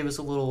 maybe give us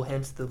a little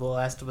hint that The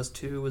Last of Us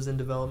 2 was in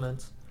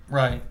development.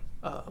 Right.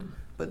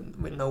 But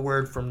with no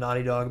word from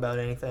Naughty Dog about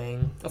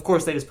anything. Of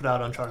course, they just put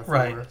out Uncharted 4.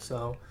 Right.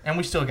 So. And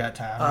we still got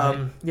time.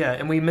 Right? Yeah,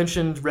 and we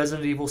mentioned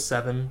Resident Evil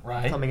 7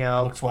 coming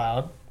out. Looks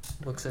wild.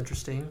 Looks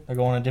interesting. They're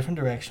going a different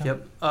direction.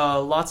 Yep.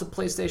 Lots of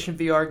PlayStation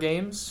VR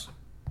games,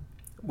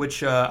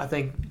 which I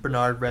think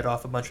Bernard read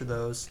off a bunch of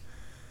those.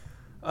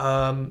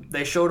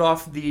 They showed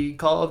off the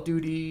Call of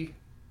Duty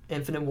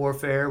Infinite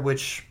Warfare,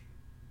 which,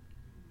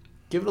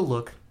 give it a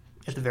look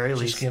at the very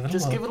least.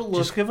 Just give it a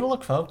look. Just give it a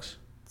look, folks.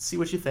 See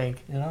what you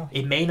think. You know,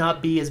 it may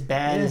not be as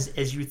bad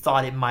as you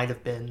thought it might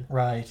have been.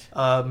 Right.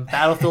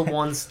 Battlefield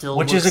 1 still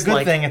which looks is a good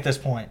like, thing at this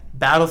point.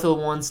 Battlefield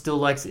 1 still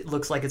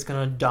looks like it's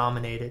going to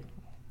dominate it.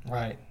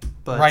 Right.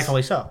 But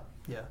rightfully so.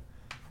 Yeah.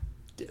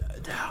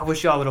 I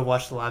wish y'all would have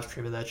watched the live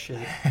stream of that shit.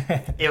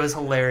 It was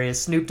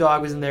hilarious. Snoop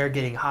Dogg was in there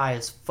getting high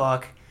as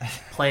fuck,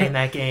 playing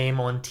that game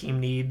on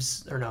Team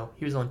Neebs. Or no,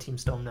 he was on Team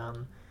Stone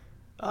Mountain.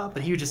 But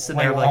he was just sitting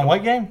there like... On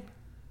what game?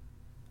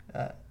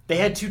 They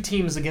had two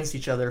teams against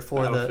each other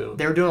for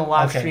They were doing a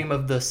live stream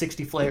of the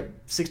 64-player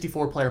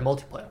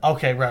multiplayer.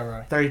 Okay,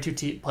 right.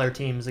 32-player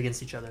teams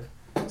against each other.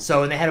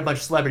 So, and they had a bunch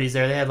of celebrities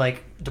there. They had,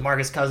 like,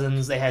 DeMarcus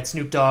Cousins. They had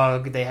Snoop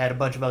Dogg. They had a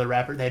bunch of other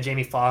rappers. They had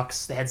Jamie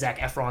Foxx. They had Zac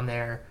Efron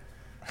there.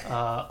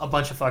 A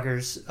bunch of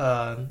fuckers.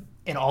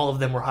 And all of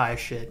them were high as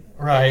shit.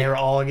 Right. And they were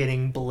all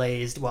getting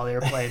blazed while they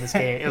were playing this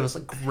game. It was,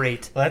 like,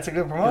 great. Well, that's a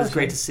good promotion. It was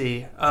great to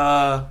see.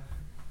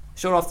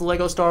 Showed off the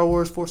Lego Star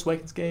Wars Force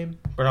Awakens game.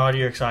 Bernard, are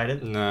you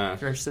excited? Nah.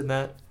 If you're interested in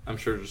that. I'm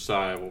sure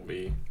Josiah will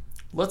be.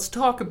 Let's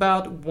talk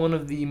about one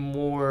of the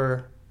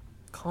more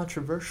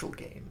controversial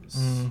games.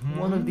 Mm-hmm.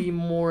 One of the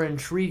more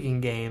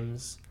intriguing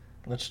games.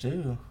 Let's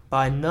do.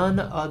 By none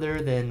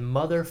other than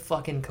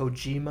motherfucking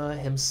Kojima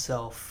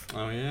himself.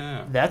 Oh,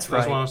 yeah. That's right.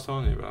 That's what I was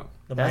telling you about.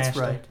 That's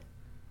right.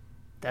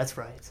 That's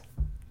right.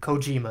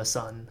 Kojima,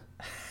 son.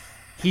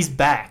 He's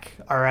back,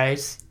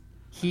 alright?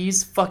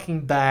 He's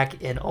fucking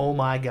back, and oh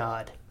my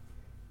god.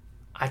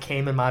 I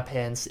came in my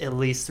pants at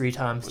least 3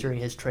 times during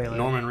his trailer.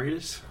 Norman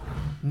Reedus?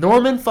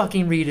 Norman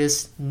fucking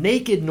Reedus,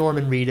 naked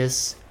Norman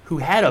Reedus, who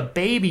had a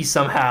baby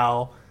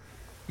somehow.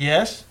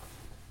 Yes?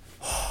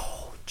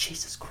 Oh,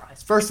 Jesus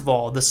Christ. First of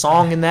all, the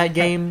song in that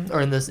game,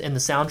 or in the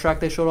soundtrack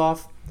they showed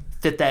off,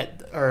 fit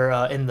that, or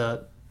in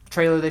the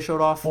trailer they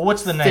showed off. Well,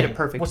 what's the name? Fit it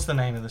perfect. What's the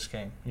name of this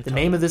game? The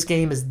name of this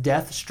game is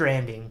Death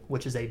Stranding,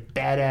 which is a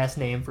badass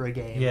name for a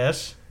game.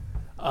 Yes.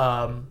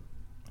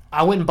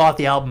 I went and bought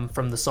the album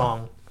from the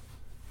song.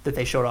 that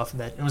they showed off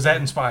in It was that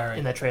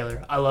inspiring. that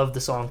trailer. I love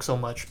the song so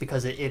much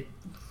because it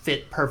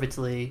fit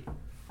perfectly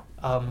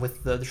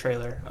with the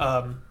trailer.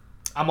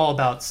 I'm all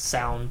about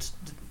sound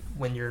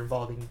when you're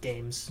involving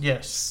games.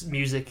 Yes.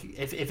 Music,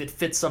 if it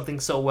fits something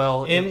so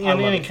well. In I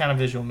love any it. kind of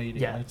visual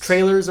media. Yeah, It's-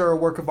 trailers are a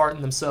work of art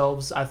in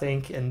themselves, I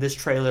think, and this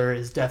trailer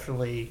is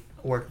definitely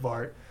a work of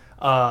art.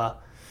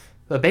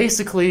 But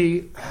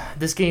basically,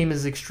 this game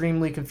is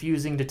extremely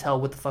confusing to tell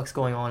what the fuck's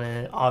going on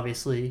in it,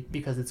 obviously,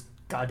 because it's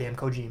goddamn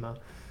Kojima.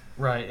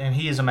 Right, and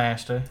he is a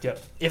master.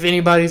 Yep. If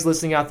anybody's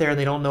listening out there and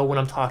they don't know what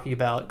I'm talking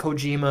about,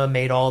 Kojima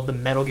made all the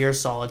Metal Gear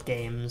Solid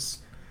games,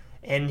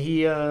 and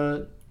he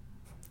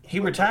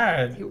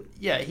retired.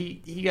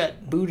 he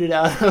got booted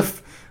out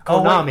of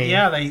Oh, Konami. wait,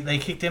 yeah, they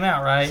kicked him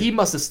out, right? He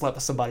must have slept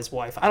with somebody's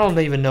wife. I don't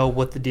even know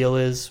what the deal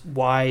is,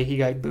 why he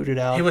got booted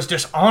out. He was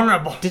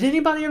dishonorable. Did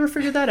anybody ever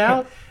figure that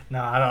out?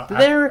 No, I don't. Did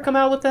they ever come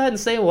out with that and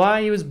say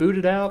why he was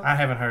booted out? I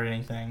haven't heard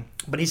anything.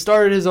 But he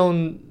started his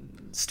own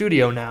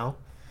studio now.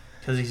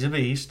 Because he's a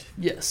beast.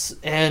 Yes,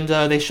 and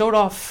they showed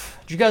off.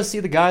 Did you guys see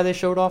the guy they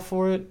showed off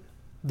for it?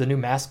 The new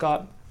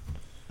mascot.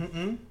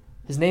 Mm-mm.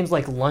 His name's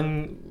like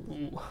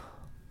Don't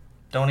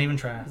even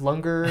try.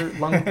 Lundgren,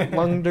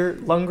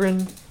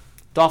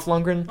 Dolph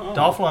Lundgren.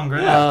 Dolph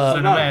Lundgren, the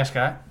new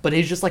mascot. But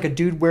he's just like a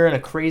dude wearing a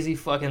crazy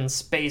fucking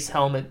space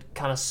helmet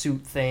kind of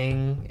suit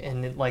thing,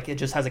 and it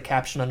just has a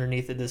caption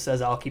underneath it that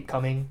says "I'll keep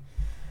coming."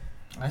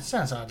 That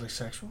sounds oddly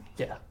sexual.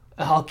 Yeah,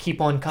 I'll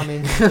keep on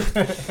coming.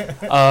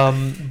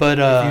 But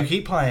You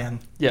keep playing.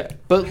 yeah,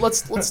 but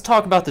let's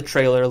talk about the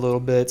trailer a little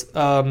bit.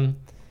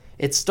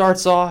 It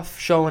starts off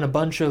showing a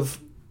bunch of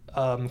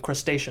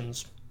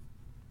crustaceans,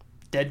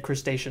 dead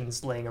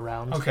crustaceans laying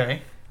around.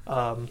 Okay.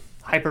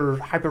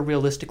 Hyper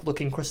realistic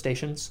looking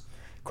crustaceans,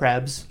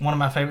 crabs. One of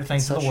my favorite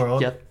things in the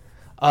world. Yep.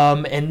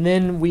 And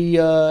then we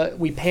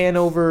pan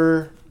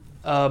over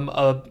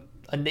a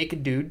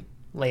naked dude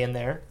laying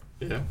there,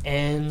 Yeah.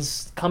 and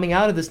coming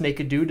out of this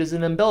naked dude is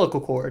an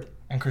umbilical cord.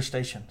 And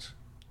crustaceans.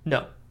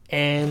 No.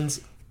 And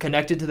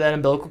connected to that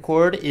umbilical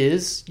cord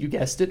is, you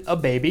guessed it, a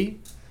baby.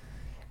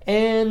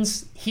 And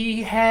he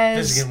This is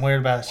has getting weird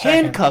about a second.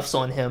 handcuffs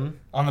on him.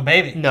 On the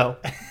baby. No.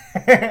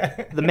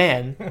 The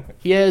man.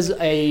 He has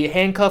a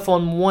handcuff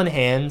on one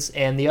hand,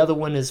 and the other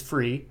one is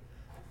free.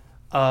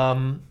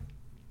 And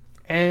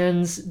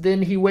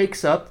then he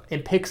wakes up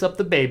and picks up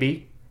the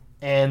baby,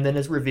 and then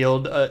it's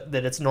revealed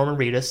that it's Norman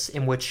Reedus,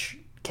 in which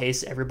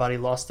case everybody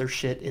lost their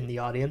shit in the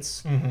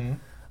audience. Mm-hmm.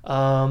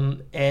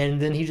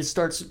 And then he just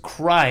starts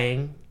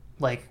crying,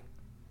 like,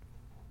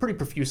 pretty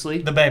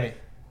profusely. The baby.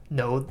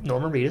 No,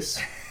 Norman Reedus.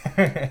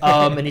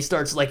 And he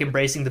starts, like,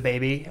 embracing the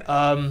baby,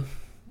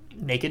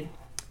 naked.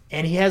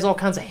 And he has all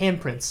kinds of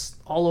handprints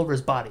all over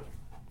his body.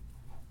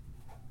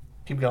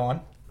 Keep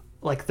going.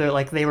 Like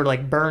they were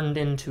like burned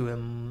into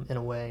him in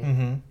a way.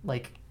 Mm-hmm.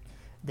 Like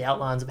the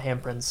outlines of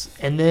handprints.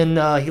 And then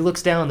he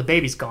looks down and the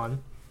baby's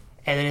gone.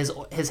 And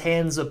then his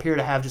hands appear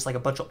to have just like a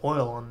bunch of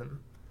oil on them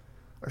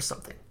or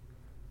something.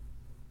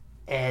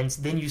 And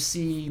then you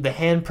see the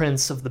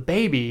handprints of the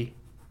baby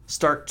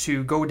start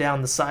to go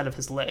down the side of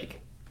his leg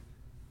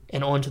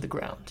and onto the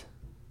ground.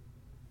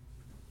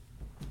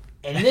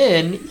 And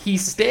then he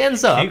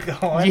stands up. Keep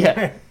going.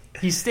 Yeah.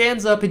 He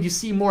stands up and you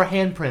see more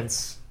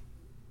handprints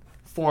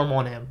form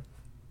on him.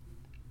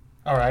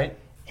 All right.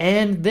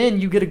 And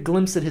then you get a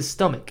glimpse at his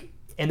stomach.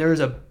 And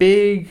there's a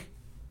big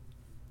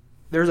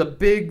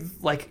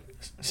like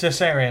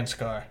Cesarean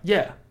scar.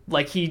 yeah,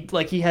 like he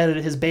had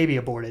his baby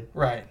aborted.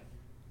 Right.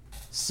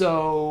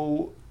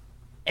 So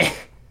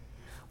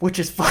which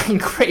is fucking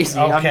crazy.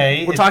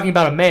 Okay, we're talking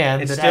about a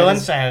man It's that still had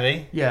his,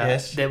 insanity. yeah,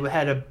 Yes. that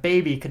had a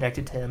baby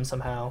connected to him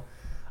somehow.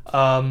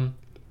 And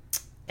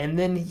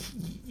then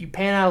you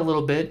pan out a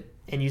little bit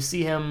and you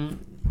see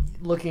him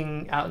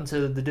looking out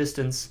into the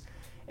distance,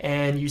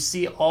 and you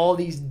see all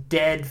these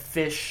dead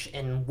fish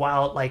and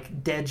wild,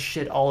 like, dead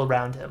shit all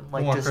around him.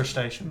 Like More just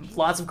crustaceans.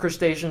 lots of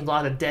crustaceans, a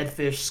lot of dead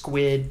fish,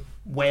 squid,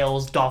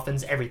 whales,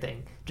 dolphins,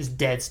 everything. Just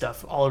dead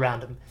stuff all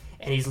around him.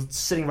 And he's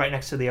sitting right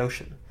next to the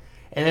ocean.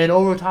 And then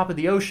over top of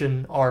the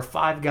ocean are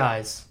 5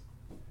 guys.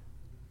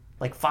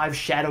 Like 5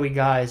 shadowy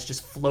guys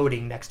just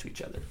floating next to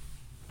each other.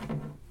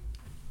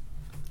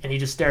 And he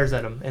just stares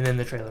at them, and then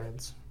the trailer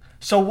ends.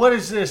 So what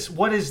is this?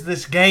 What is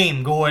this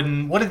game,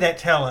 Gordon? What did that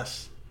tell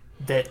us?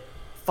 That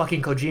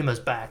fucking Kojima's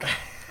back.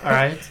 All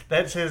right?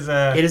 That's his.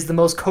 It is the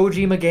most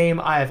Kojima game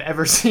I have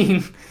ever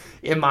seen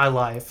in my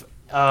life.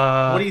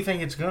 What do you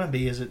think it's gonna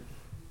be? Is it?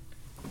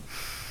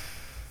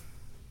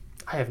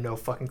 I have no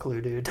fucking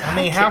clue, dude. I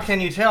mean, how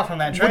can you tell from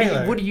that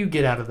trailer? What do you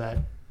get out of that?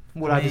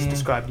 What I just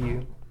described to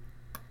you.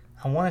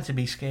 I want it to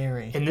be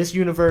scary. In this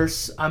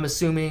universe, I'm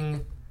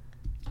assuming...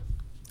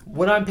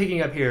 What I'm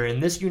picking up here,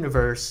 in this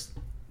universe,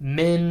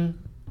 men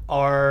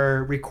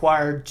are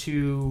required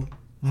to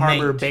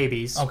harbor Mate.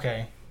 babies.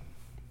 Okay.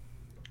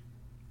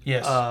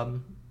 Yes.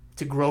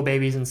 To grow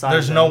babies inside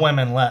There's of no them.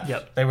 women left.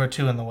 Yep. They were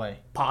too in the way.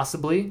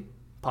 Possibly.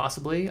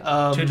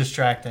 Too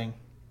distracting.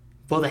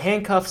 Well, the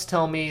handcuffs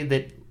tell me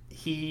that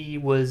he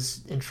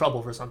was in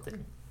trouble for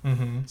something.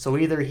 Mm-hmm. So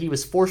either he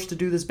was forced to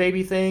do this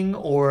baby thing,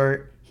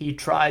 or he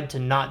tried to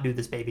not do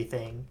this baby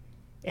thing,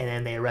 and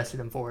then they arrested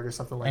him for it or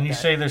something like that. And you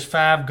say there's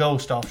 5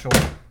 ghosts offshore.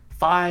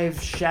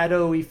 5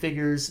 shadowy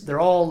figures. They're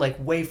all like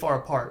way far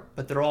apart,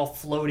 but they're all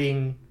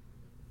floating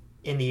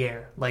in the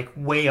air, like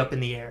way up in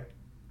the air,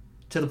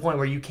 to the point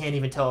where you can't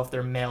even tell if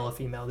they're male or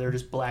female. They're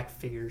just black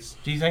figures.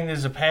 Do you think this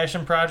is a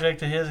passion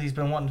project of his he's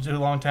been wanting to do a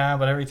long time,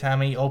 but every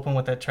time he opened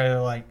with that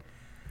trailer, like,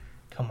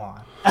 come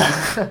on.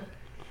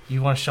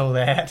 You want to show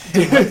that?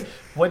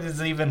 What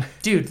is even...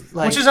 Dude,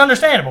 like... Which is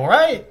understandable,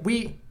 right?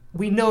 We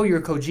know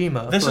you're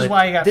Kojima. This is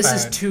why you got This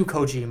fired. is too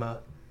Kojima.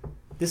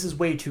 This is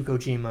way too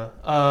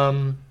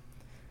Kojima.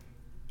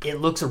 It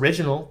looks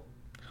original.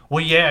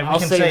 Well, yeah, we I'll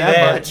can say say that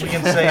that. much. We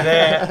can say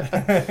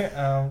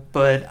that.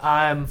 But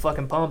I'm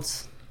fucking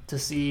pumped to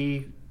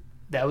see.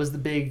 That was the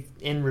big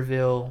end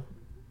reveal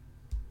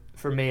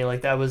for me.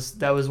 Like that was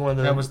one of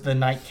the... That was the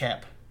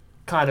nightcap.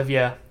 Kind of,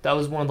 yeah. That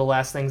was one of the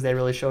last things they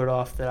really showed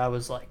off that I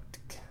was like,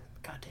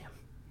 goddamn.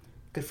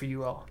 Good for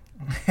you all.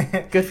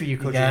 Good for you,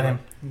 Kojima. You got him.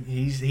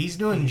 He's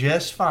doing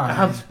just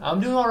fine. I'm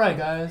doing all right,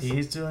 guys.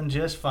 He's doing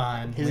just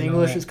fine. His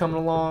English is coming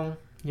along,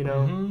 you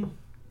know. Mm-hmm.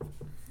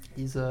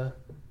 He's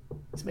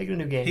making a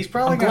new game. He's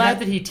probably I'm glad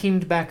that he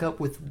teamed back up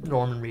with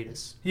Norman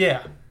Reedus.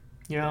 Yeah.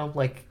 You know,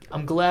 like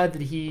I'm glad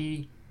that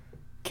he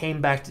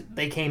came back.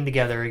 They came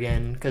together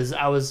again because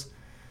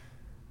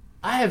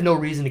I have no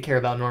reason to care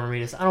about Norman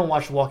Reedus. I don't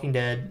watch The Walking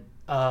Dead.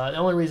 The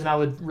only reason I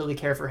would really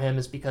care for him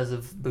is because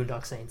of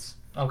Boondock Saints.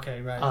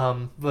 Okay, right.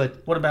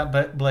 But what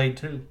about Blade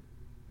 2?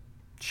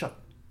 Shut up.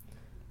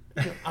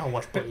 I don't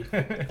watch Blade.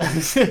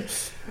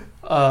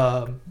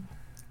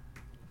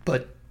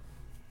 But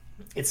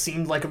it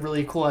seemed like a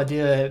really cool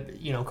idea,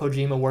 you know,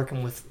 Kojima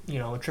working with, you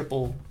know, a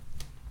triple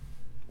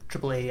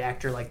A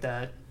actor like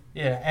that.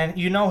 Yeah, and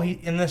you know he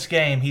in this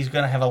game he's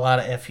gonna have a lot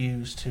of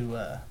FUs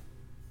to,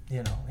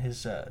 you know,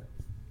 his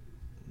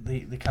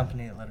the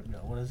company that let him go.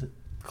 What is it?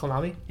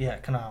 Konami? Yeah,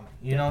 Konami.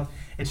 You know,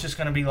 it's just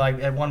gonna be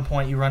like at one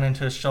point you run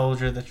into a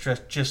soldier that's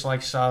dressed just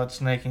like Solid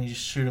Snake and you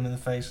just shoot him in the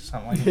face or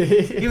something like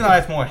that. Even though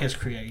that's more his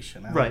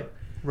creation. Right.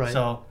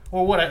 So,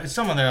 or what?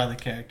 Some of their other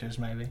characters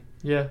maybe.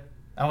 Yeah.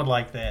 I would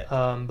like that.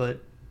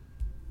 But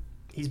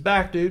he's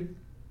back, dude.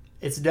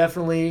 It's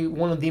definitely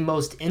one of the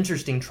most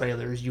interesting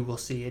trailers you will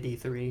see at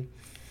E3.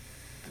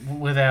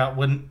 Without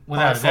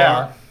a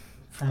doubt,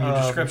 from your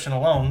description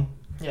alone.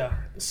 Yeah.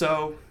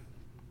 So,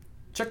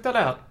 check that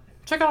out.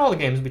 Check out all the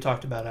games we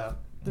talked about out.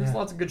 There's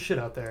lots of good shit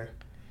out there.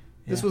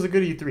 This was a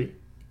good E3.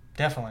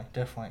 Definitely.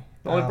 The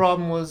only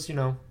problem was, you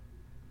know,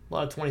 a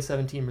lot of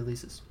 2017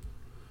 releases.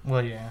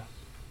 Well, yeah,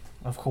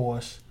 of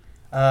course.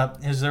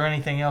 Is there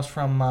anything else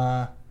from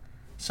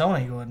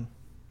Sony, Gordon?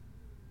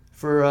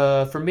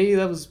 For me,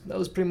 that was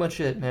pretty much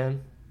it,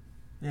 man.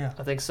 Yeah.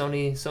 I think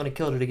Sony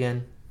killed it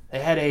again. They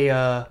had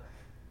a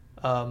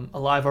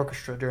live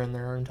orchestra during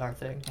their entire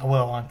thing.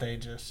 Well, aren't they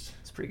just?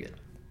 It's pretty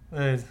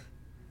good.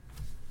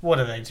 What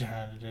are they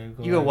trying to do?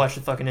 Gordon? You go watch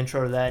the fucking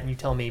intro to that, and you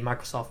tell me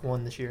Microsoft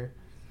won this year.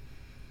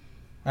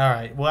 All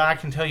right. Well, I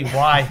can tell you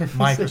why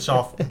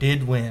Microsoft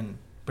did win.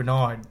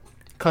 Bernard.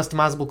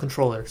 Customizable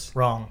controllers.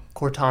 Wrong.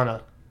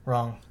 Cortana.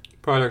 Wrong.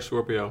 Project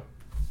Scorpio.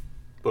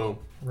 Boom.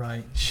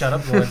 Right. Shut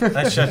up, Gordon.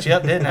 That shut you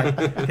up, didn't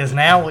it? Because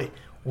now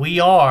we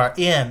are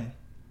in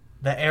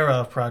the era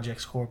of Project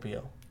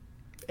Scorpio.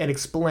 And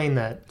explain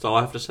that. That's all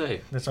I have to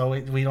say. That's all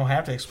we don't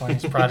have to explain.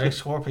 It's Project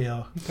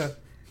Scorpio. Okay.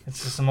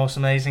 It's just the most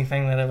amazing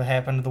thing that ever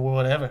happened to the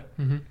world ever.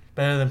 Mm-hmm.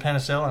 Better than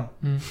penicillin.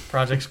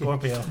 Project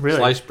Scorpio. Really?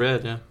 Sliced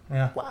bread, yeah.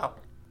 Yeah. Wow.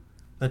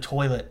 The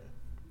toilet.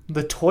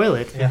 The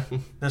toilet? Yeah.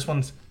 This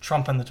one's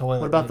trumping the toilet.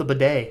 What about the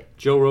bidet?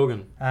 Joe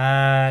Rogan.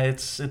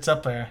 It's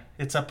up there.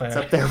 It's up there. It's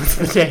up there with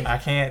the bidet.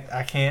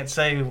 I can't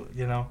say,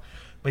 you know.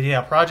 But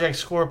yeah, Project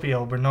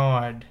Scorpio,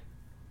 Bernard.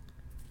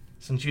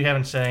 Since you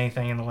haven't said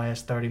anything in the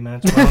last 30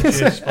 minutes, why don't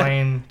you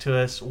explain to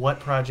us what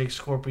Project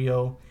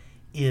Scorpio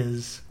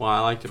is? Well, I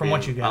like to From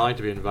what you got. I like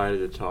to be invited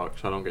to talk,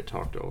 so I don't get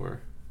talked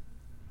over.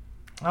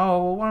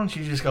 Oh, well, why don't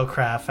you just go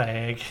cry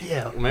fag?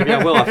 Yeah. Well, maybe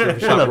I will after we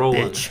Shut up, stop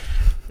rolling. bitch.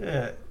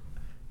 Yeah.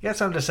 You got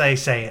something to say,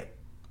 say it.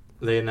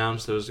 They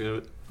announced it was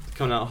going to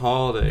come out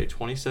holiday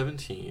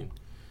 2017,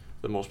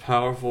 the most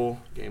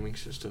powerful gaming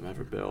system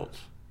ever built.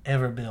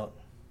 Ever built.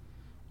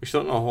 We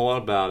still don't know a whole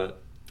lot about it,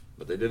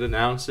 but they did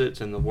announce it.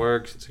 It's in the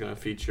works. It's going to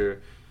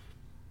feature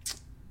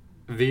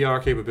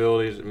VR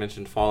capabilities. It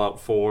mentioned Fallout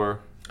 4.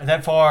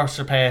 That far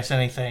surpass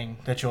anything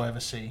that you'll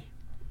ever see.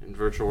 And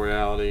virtual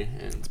reality.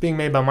 And It's being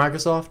made by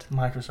Microsoft.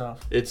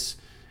 Microsoft. It's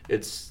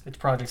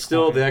Project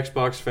still Scorpio. the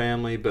Xbox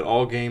family, but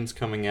all games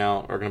coming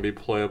out are going to be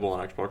playable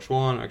on Xbox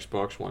One,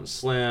 Xbox One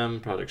Slim,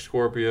 Project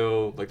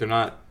Scorpio. Like, they're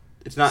not...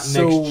 It's not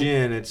So, next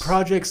gen. It's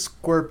Project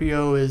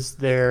Scorpio is it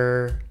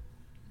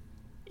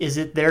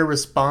their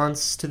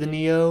response to the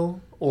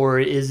Neo, or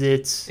is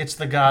it It's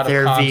the god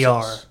their of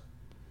consoles.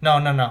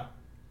 VR? No.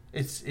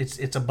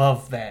 It's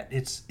above that.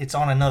 It's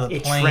on another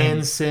It plane.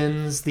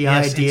 transcends the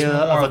Yes, idea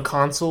it's more- of a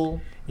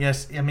console?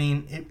 Yes, I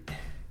mean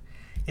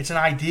it's an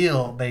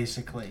ideal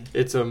basically.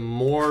 it's a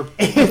more...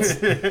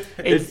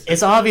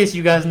 It's obvious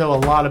you guys know a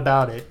lot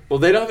about it. Well,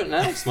 they haven't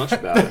announced much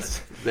about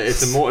it.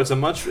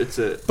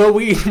 But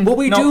what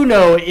we No. do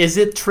know is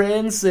it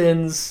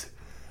transcends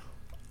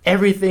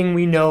everything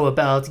we know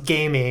about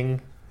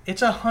gaming.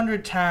 It's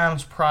 100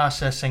 times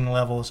processing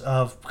levels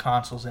of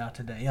consoles out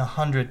today.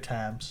 100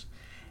 times.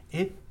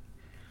 It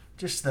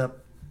just the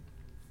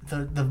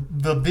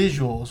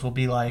visuals will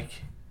be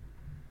like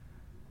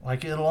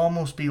it'll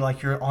almost be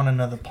like you're on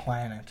another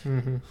planet.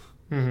 Mm-hmm.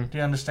 Mm-hmm. Do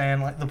you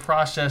understand? Like the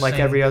processing. Like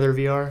every other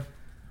VR.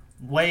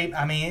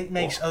 It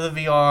makes other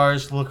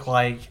VRs look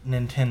like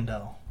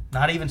Nintendo.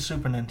 Not even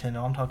Super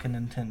Nintendo. I'm talking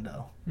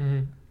Nintendo.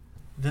 Mm-hmm.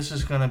 This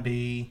is gonna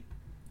be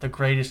the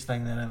greatest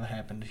thing that ever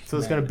happened to humanity. So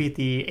it's going to beat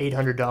the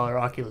 $800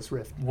 Oculus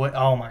Rift. What?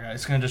 Oh my god!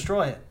 It's going to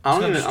destroy it. I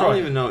don't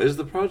even know. Is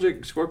the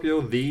Project Scorpio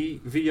the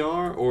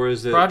VR or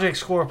is it? Project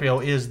Scorpio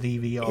is the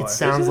VR. It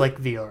sounds like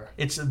VR.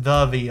 It's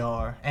the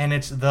VR, and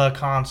it's the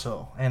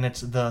console, and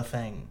it's the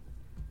thing,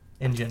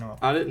 in general.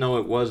 I didn't know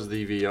it was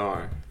the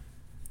VR.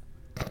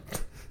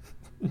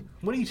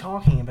 What are you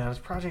talking about? It's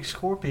Project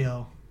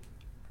Scorpio.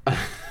 I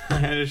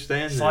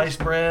understand. Sliced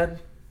bread.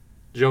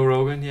 Joe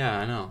Rogan. Yeah,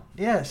 I know.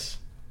 Yes.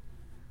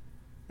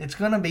 It's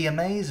going to be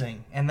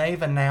amazing, and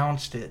they've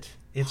announced it.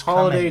 It's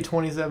Holiday coming.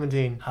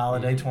 2017.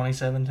 Holiday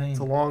 2017. It's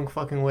a long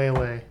fucking way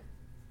away.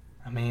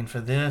 I mean, for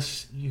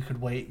this, you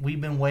could wait. We've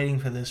been waiting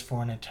for this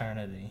for an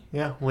eternity.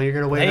 Yeah, well, you're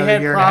going to wait They another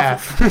had year and a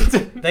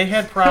half. They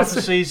had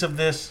prophecies of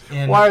this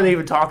in... Why are they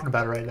even talking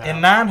about it right now?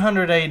 In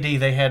 900 AD,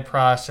 they had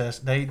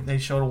they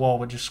showed a wall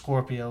with just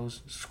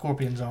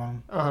scorpions on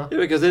them. Uh-huh. Yeah,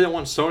 because they didn't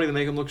want Sony to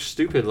make them look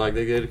stupid like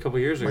they did a couple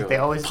years ago. Like they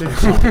always do.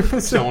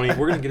 Sony,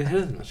 we're going to get ahead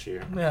of them this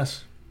year.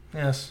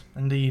 Yes,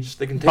 indeed.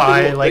 They can take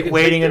By their- they can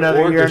waiting take their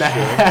another year and a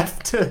orchestra.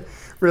 half to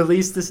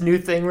release this new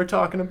thing we're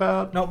talking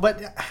about. No, but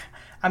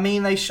I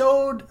mean, they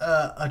showed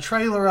a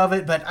trailer of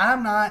it, but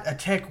I'm not a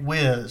tech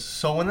whiz,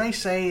 so when they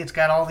say it's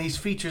got all these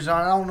features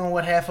on it, I don't know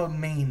what half of them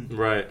mean.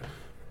 Right.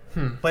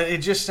 But it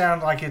just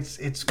sounds like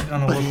it's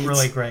gonna look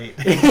really great.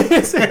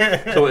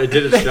 So it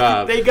did its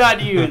job. They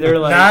got you. They're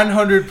like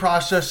 900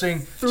 processing,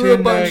 threw a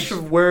 10 bunch megs,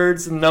 of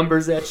words and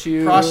numbers at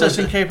you.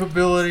 processing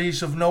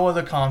capabilities of no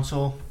other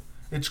console.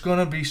 It's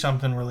gonna be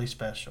something really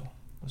special.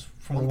 It's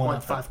from what I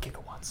 1.5 thought.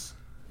 gigawatts.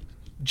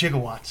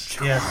 Gigawatts.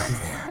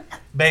 Yes.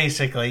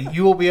 Basically,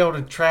 you will be able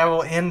to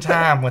travel in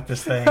time with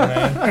this thing,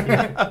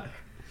 man.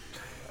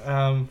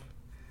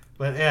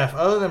 But yeah,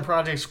 other than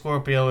Project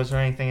Scorpio, is there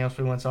anything else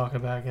we want to talk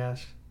about,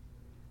 guys?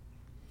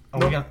 Are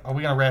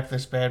we gonna wrap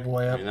this bad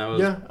boy I up? mean, that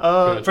was Yeah, pretty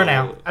much for all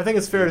now. of it. I think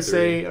it's fair to E3.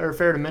 say, or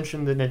fair to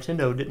mention, that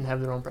Nintendo didn't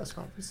have their own press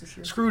conference this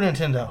year. Screw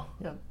Nintendo.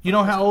 Yeah. You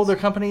know how old their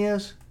company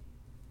is?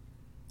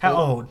 How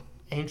old?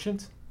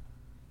 Ancient?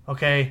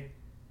 Okay.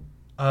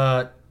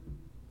 How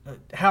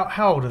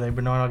old are they,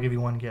 Bernard? I'll give you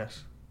one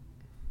guess.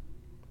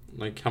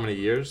 Like how many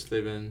years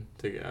they've been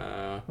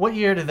together? What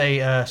year did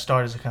they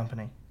start as a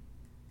company?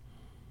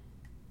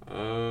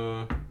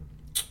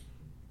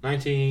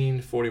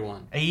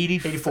 1941.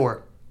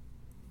 84.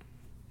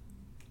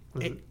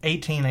 Was it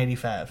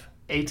 1885.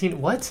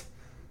 18? What?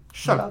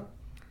 Shut up.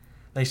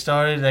 They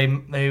started.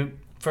 They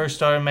first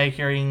started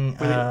making.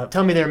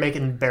 Tell me they're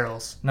making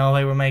barrels. No,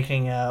 they were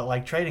making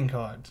like trading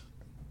cards.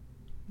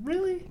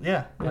 Really?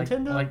 Yeah,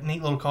 Nintendo? like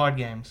neat little card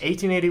games.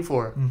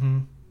 1884.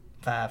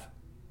 1885.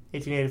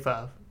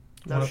 1885.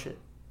 No Well, shit.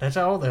 That's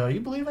how old they are. You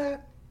believe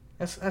that?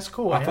 That's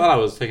cool. I thought I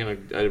was taking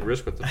a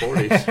risk with the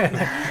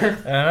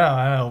 40s.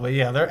 I know, but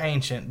yeah, they're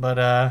ancient. But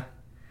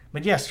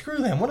yeah, screw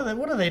them. What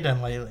have they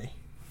done lately?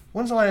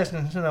 When's the last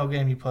Nintendo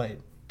game you played?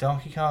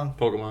 Donkey Kong,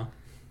 Pokemon.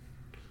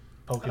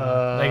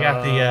 Pokemon. They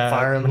got the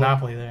Fire Emblem.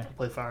 Monopoly there. I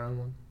play Fire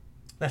Emblem.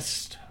 That's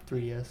stupid.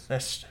 3DS.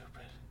 That's stupid.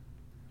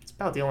 It's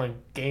about the only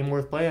game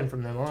worth playing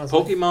from them, honestly.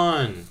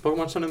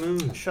 Pokemon Sun and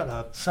Moon. Shut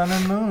up. Sun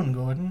and Moon,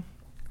 Gordon.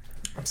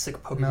 I'm sick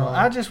of Pokemon. No,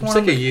 I just I'm want.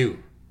 sick of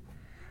you.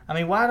 I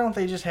mean, why don't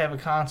they just have a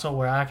console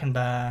where I can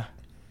buy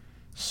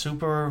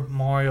Super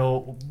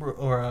Mario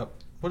or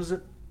what is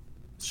it?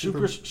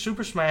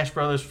 Super Smash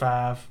Brothers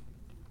 5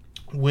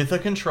 with a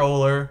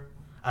controller.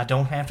 I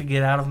don't have to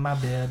get out of my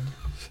bed,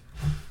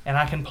 and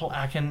I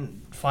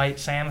can fight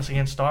Samus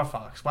against Star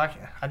Fox.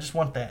 I just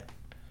want that.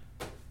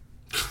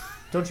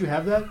 Don't you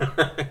have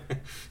that?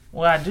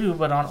 Well, I do,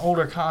 but on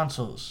older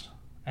consoles,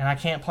 and I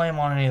can't play them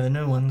on any of the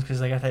new ones because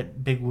they got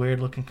that big weird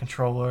looking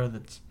controller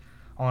that's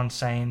on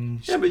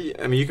same Yeah, but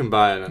I mean, you can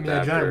buy an mean a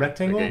adapter. giant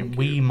rectangle? a GameCube.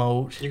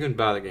 Wiimote. You can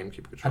buy the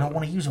GameCube controller. I don't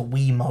want to use a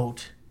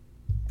Wiimote.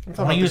 I'm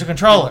I want to use a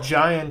controller.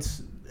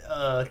 Giant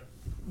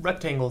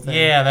rectangle thing.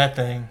 Yeah, that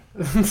thing.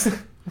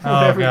 Oh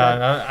Whatever god,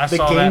 that- I the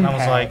saw that and I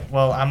was gamepad. like,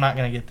 well, I'm not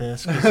gonna get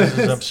this because this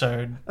is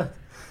absurd.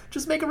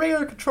 Just make a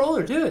regular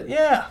controller. Do it.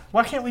 Yeah,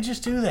 why can't we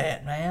just do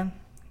that, man?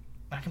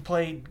 I can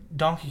play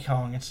Donkey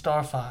Kong and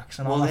Star Fox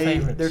and all my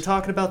favorites. They're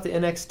talking about the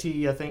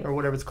NXT, I think, or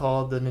whatever it's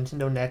called, the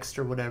Nintendo Next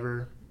or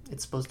whatever.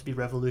 It's supposed to be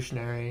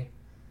revolutionary.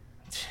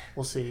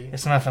 We'll see.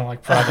 It's nothing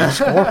like Project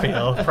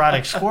Scorpio.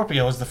 Project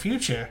Scorpio is the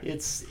future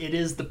It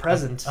is the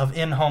present. of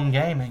in-home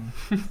gaming.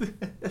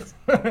 It's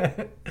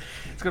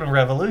going to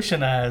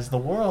revolutionize the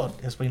world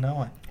as we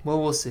know it.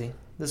 Well, we'll see.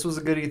 This was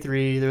a good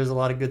E3. There was a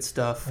lot of good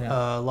stuff.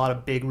 Yeah. A lot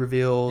of big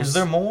reveals. Is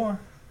there more?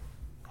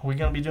 Are we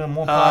going to be doing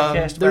more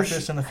podcasts about there's-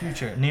 this in the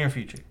future, near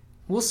future?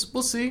 We'll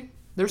see.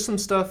 There's some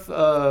stuff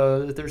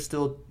that they're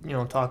still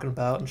talking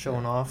about and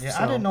showing off. Yeah,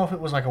 so. I didn't know if it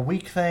was like a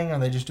week thing or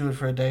they just do it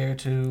for a day or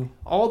two.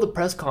 All the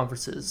press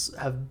conferences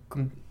have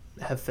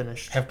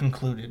finished. Have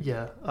concluded.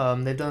 Yeah,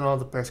 they've done all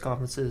the press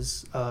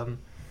conferences,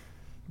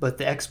 but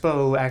the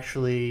expo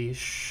actually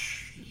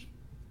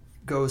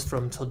goes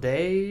from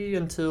today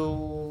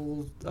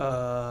until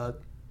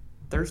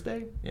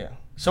Thursday. Yeah.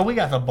 So we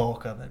got the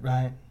bulk of it,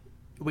 right?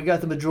 We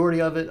got the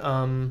majority of it,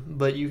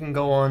 but you can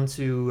go on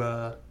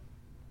to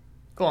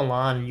go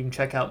online and you can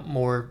check out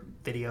more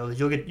videos.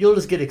 You'll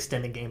just get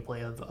extended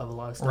gameplay of a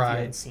lot of stuff you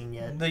haven't seen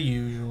yet. The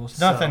usuals.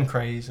 So, Nothing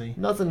crazy.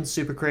 Nothing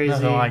super crazy.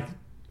 Nothing like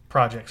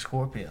Project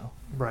Scorpio.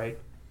 Right.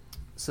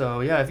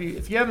 So yeah,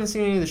 if you haven't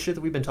seen any of the shit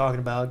that we've been talking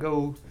about,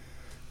 go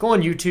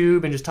on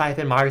YouTube and just type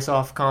in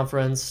Microsoft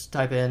conference,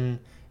 type in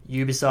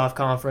Ubisoft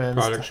conference,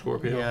 Project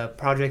Scorpio. Yeah,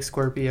 Project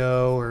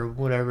Scorpio or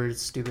whatever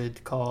it's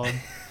stupid called.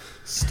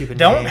 Stupid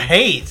Don't name.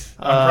 hate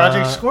on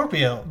Project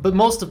Scorpio. But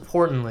most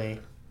importantly,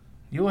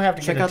 you will have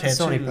to check get a out the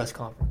tattoo. Sony press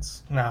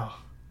conference. No.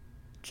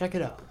 Check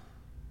it out.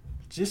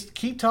 Just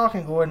keep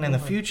talking, Gordon. In the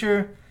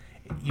future,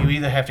 you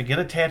either have to get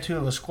a tattoo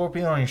of a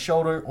scorpion on your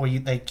shoulder or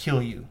they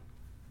kill you.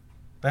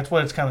 That's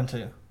what it's coming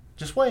to.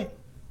 Just wait.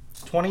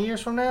 20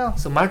 years from now?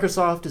 So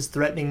Microsoft is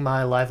threatening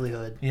my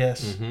livelihood.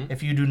 Yes. Mhm.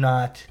 If you do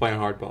not... Playing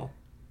hardball.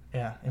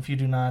 Yeah. If you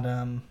do not...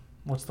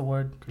 what's the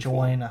word?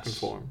 Join us.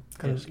 Conform.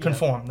 Yes,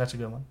 conform. That's a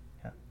good one.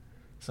 Yeah.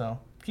 So,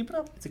 keep it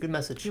up. It's a good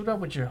message. Keep it up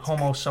with your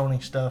homo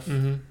Sony stuff.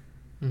 Mm-hmm.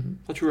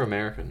 I thought you were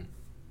American.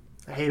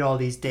 I hate all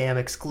these damn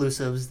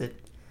exclusives that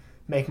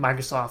make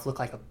Microsoft look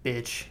like a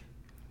bitch.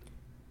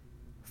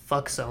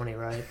 Fuck Sony,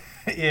 right?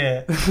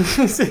 Yeah.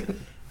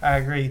 I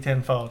agree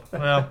tenfold.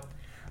 Well,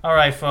 all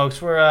right,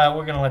 folks. We're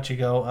going to let you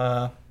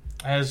go.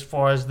 As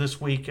far as this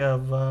week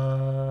of,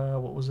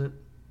 what was it?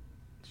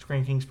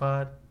 Screen Kings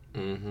Pod.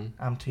 Mm-hmm.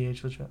 I'm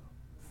T.H. Latrell.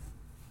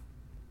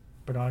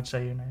 Bernard,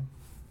 say your name.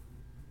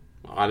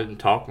 I didn't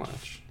talk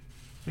much.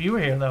 You were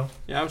here, though.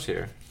 Yeah, I was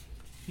here.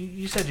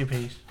 You said your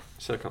piece.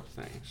 Said a couple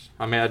things.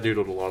 I mean, I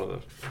doodled a lot of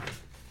those.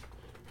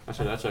 I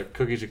said that's a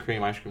cookies and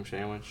cream ice cream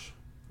sandwich.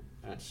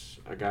 That's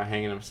a guy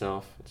hanging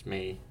himself. It's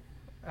me.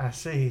 I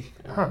see.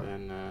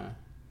 And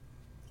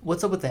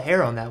What's up with the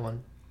hair on that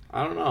one?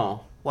 I don't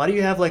know. Why do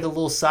you have like a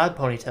little side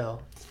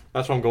ponytail?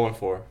 That's what I'm going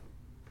for.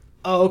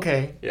 Oh,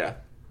 okay. Yeah.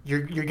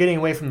 You're getting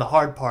away from the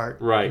hard part.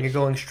 Right. And you're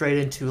going straight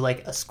into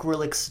like a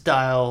Skrillex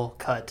style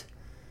cut.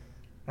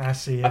 I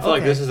see. I feel like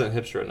Okay. this isn't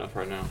hipster enough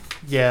right now.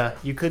 Yeah,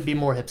 you could be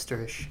more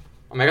hipsterish.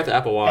 I mean, I got the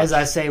Apple Watch. As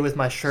I say with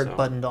my shirt So.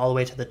 buttoned all the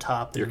way to the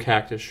top. Your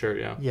cactus shirt,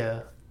 yeah.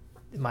 Yeah.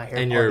 My hair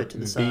And your parted to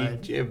the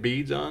side. do you have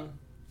beads on?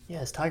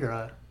 Yeah, it's tiger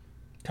eye.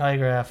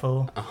 Tiger eye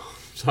fool. Oh,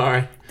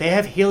 sorry. They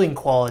have healing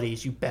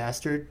qualities, you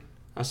bastard.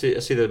 I see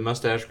the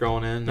mustache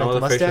growing in. No Like the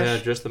other facial mustache?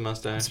 hair, just the I'm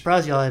mustache.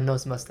 surprised y'all didn't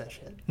notice the mustache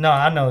yet. No,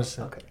 I noticed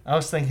it. Okay. I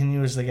was thinking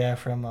you was the guy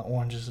from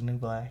Orange is the New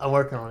Black. I'm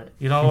working on it.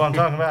 You know what I'm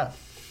talking about?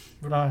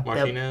 Bernard?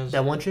 Martinez.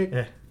 That one chick?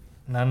 Yeah.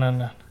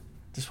 No.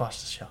 Just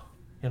watch the show.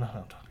 You know what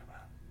I'm talking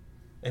about.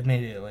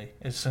 Immediately,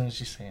 as soon as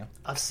you see him.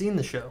 I've seen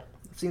the show.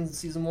 I've seen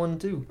season 1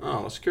 and 2.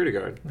 Oh, the security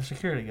guard. The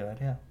security guard,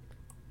 yeah.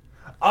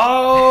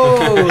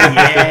 Oh,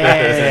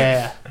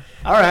 yeah.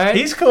 All right.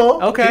 He's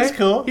cool. Okay. He's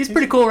cool. He's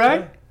pretty cool,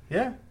 right?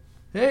 Yeah.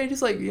 Yeah, he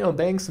just like,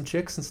 bangs some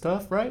chicks and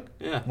stuff, right?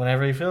 Yeah.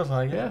 Whenever he feels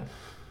like it. Yeah.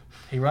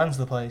 He runs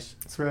the place.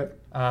 That's right.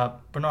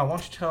 Bernard, why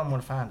don't you tell him where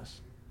to find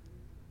us?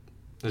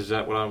 Is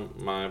that what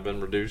I've been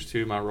reduced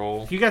to, my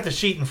role? If you got the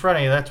sheet in front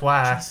of you, that's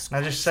why.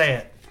 Now just say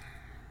it.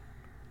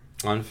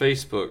 On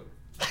Facebook.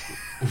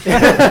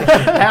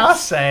 How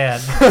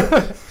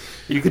sad.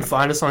 You can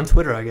find us on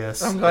Twitter, I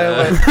guess. I'm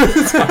glad.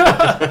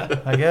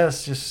 I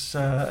guess just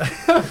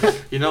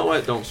You know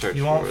what? Don't search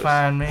you for won't us.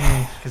 find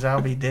me because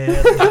I'll be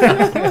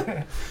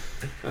dead.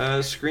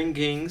 Screen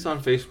Kings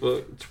on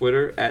Facebook,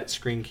 Twitter at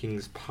Screen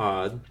Kings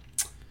Pod.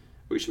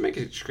 We should make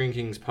it Screen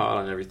Kings Pod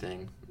on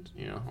everything.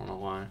 I don't know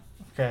why.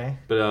 Okay.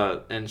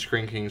 But and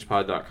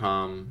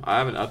ScreenKingsPod.com. I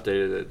haven't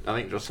updated it. I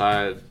think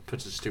Josiah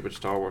puts his stupid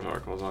Star Wars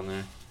articles on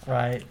there.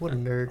 Right. What a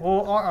nerd.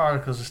 Well, our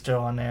articles are still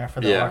on there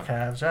for the Yeah.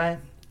 archives, right?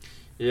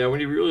 Yeah,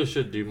 we really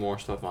should do more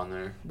stuff on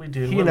there. We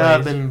do. He We're and I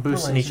have lazy. been We're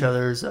boosting lazy. each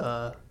other's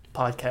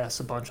podcasts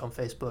a bunch on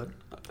Facebook.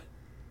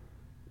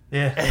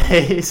 Yeah.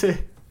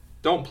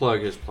 Don't plug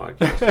his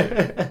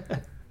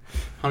podcast.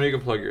 Honey, you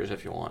can plug yours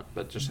if you want,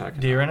 but just so I can.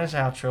 During his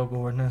outro,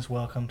 Gordon is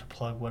welcome to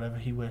plug whatever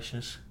he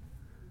wishes.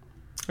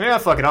 Yeah,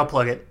 fuck it. I'll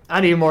plug it. I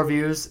need more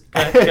views.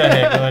 Go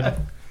ahead,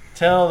 Gordon.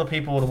 Tell the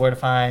people where to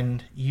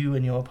find you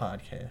and your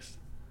podcast.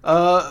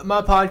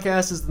 My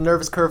podcast is the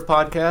Nervous Curve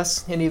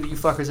Podcast. Any of you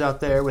fuckers out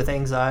there with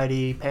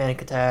anxiety,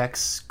 panic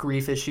attacks,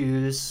 grief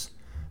issues,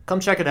 come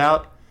check it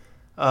out.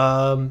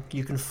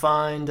 You can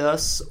find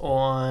us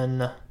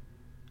on...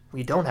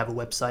 We don't have a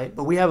website,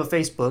 but we have a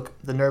Facebook,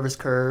 The Nervous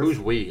Curve. Who's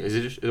we? Is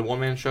it just a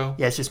one-man show?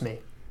 Yeah, it's just me.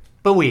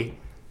 But we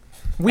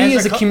As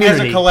as a a co-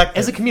 community. as a collective.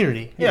 As a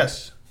community. yeah.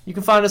 Yes. You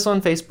can find us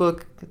on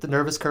Facebook at the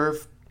Nervous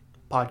Curve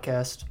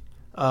Podcast.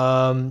 We're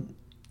on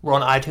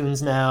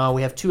iTunes now.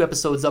 We have 2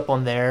 episodes up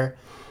on there.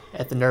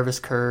 at the Nervous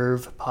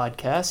Curve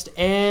Podcast,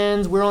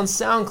 and we're on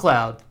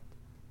SoundCloud,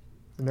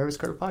 the Nervous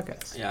Curve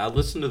Podcast. Yeah, I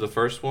listened to the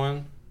first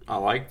one. I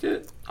liked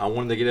it. I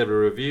wanted to give it a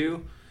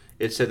review.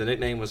 It said the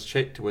nickname was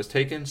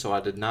taken, so I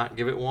did not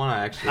give it one.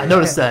 I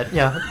noticed that.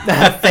 Yeah.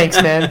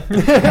 Thanks, man.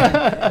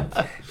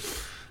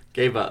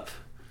 Gave up.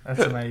 That's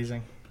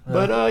amazing.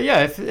 But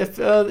yeah, if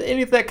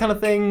any of that kind of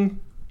thing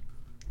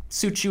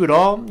suits you at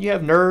all, you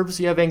have nerves,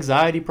 you have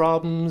anxiety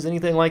problems,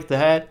 anything like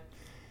that,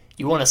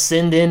 you want to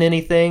send in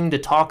anything to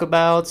talk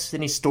about,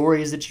 any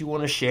stories that you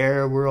want to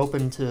share, we're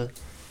open to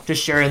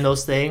just sharing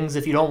those things.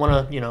 If you don't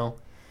want to,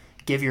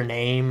 give your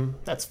name,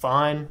 that's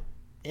fine.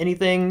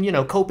 Anything,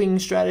 coping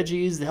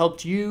strategies that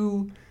helped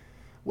you,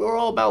 we're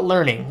all about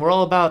learning. We're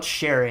all about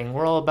sharing.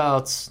 We're all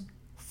about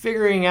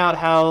figuring out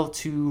how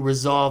to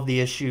resolve the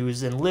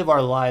issues and live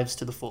our lives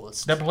to the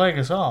fullest. That plague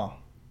us all.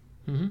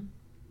 Mm-hmm.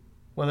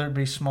 Whether it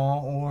be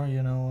small or,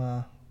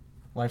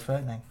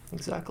 life-threatening.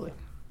 Exactly.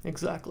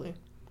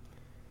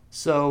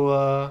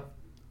 So,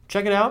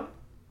 check it out.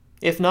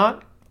 If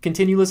not,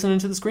 continue listening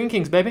to the Screen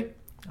Kings, baby.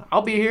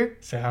 I'll be here.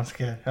 Sounds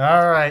good.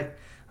 All right.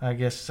 I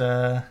guess,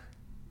 are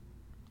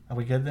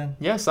we good then?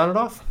 Yeah, sign it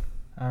off.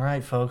 All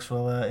right, folks.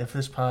 Well, if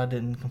this pod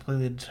didn't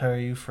completely deter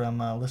you from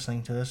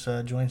listening to this,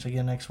 join us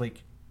again next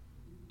week.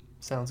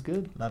 Sounds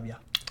good. Love ya.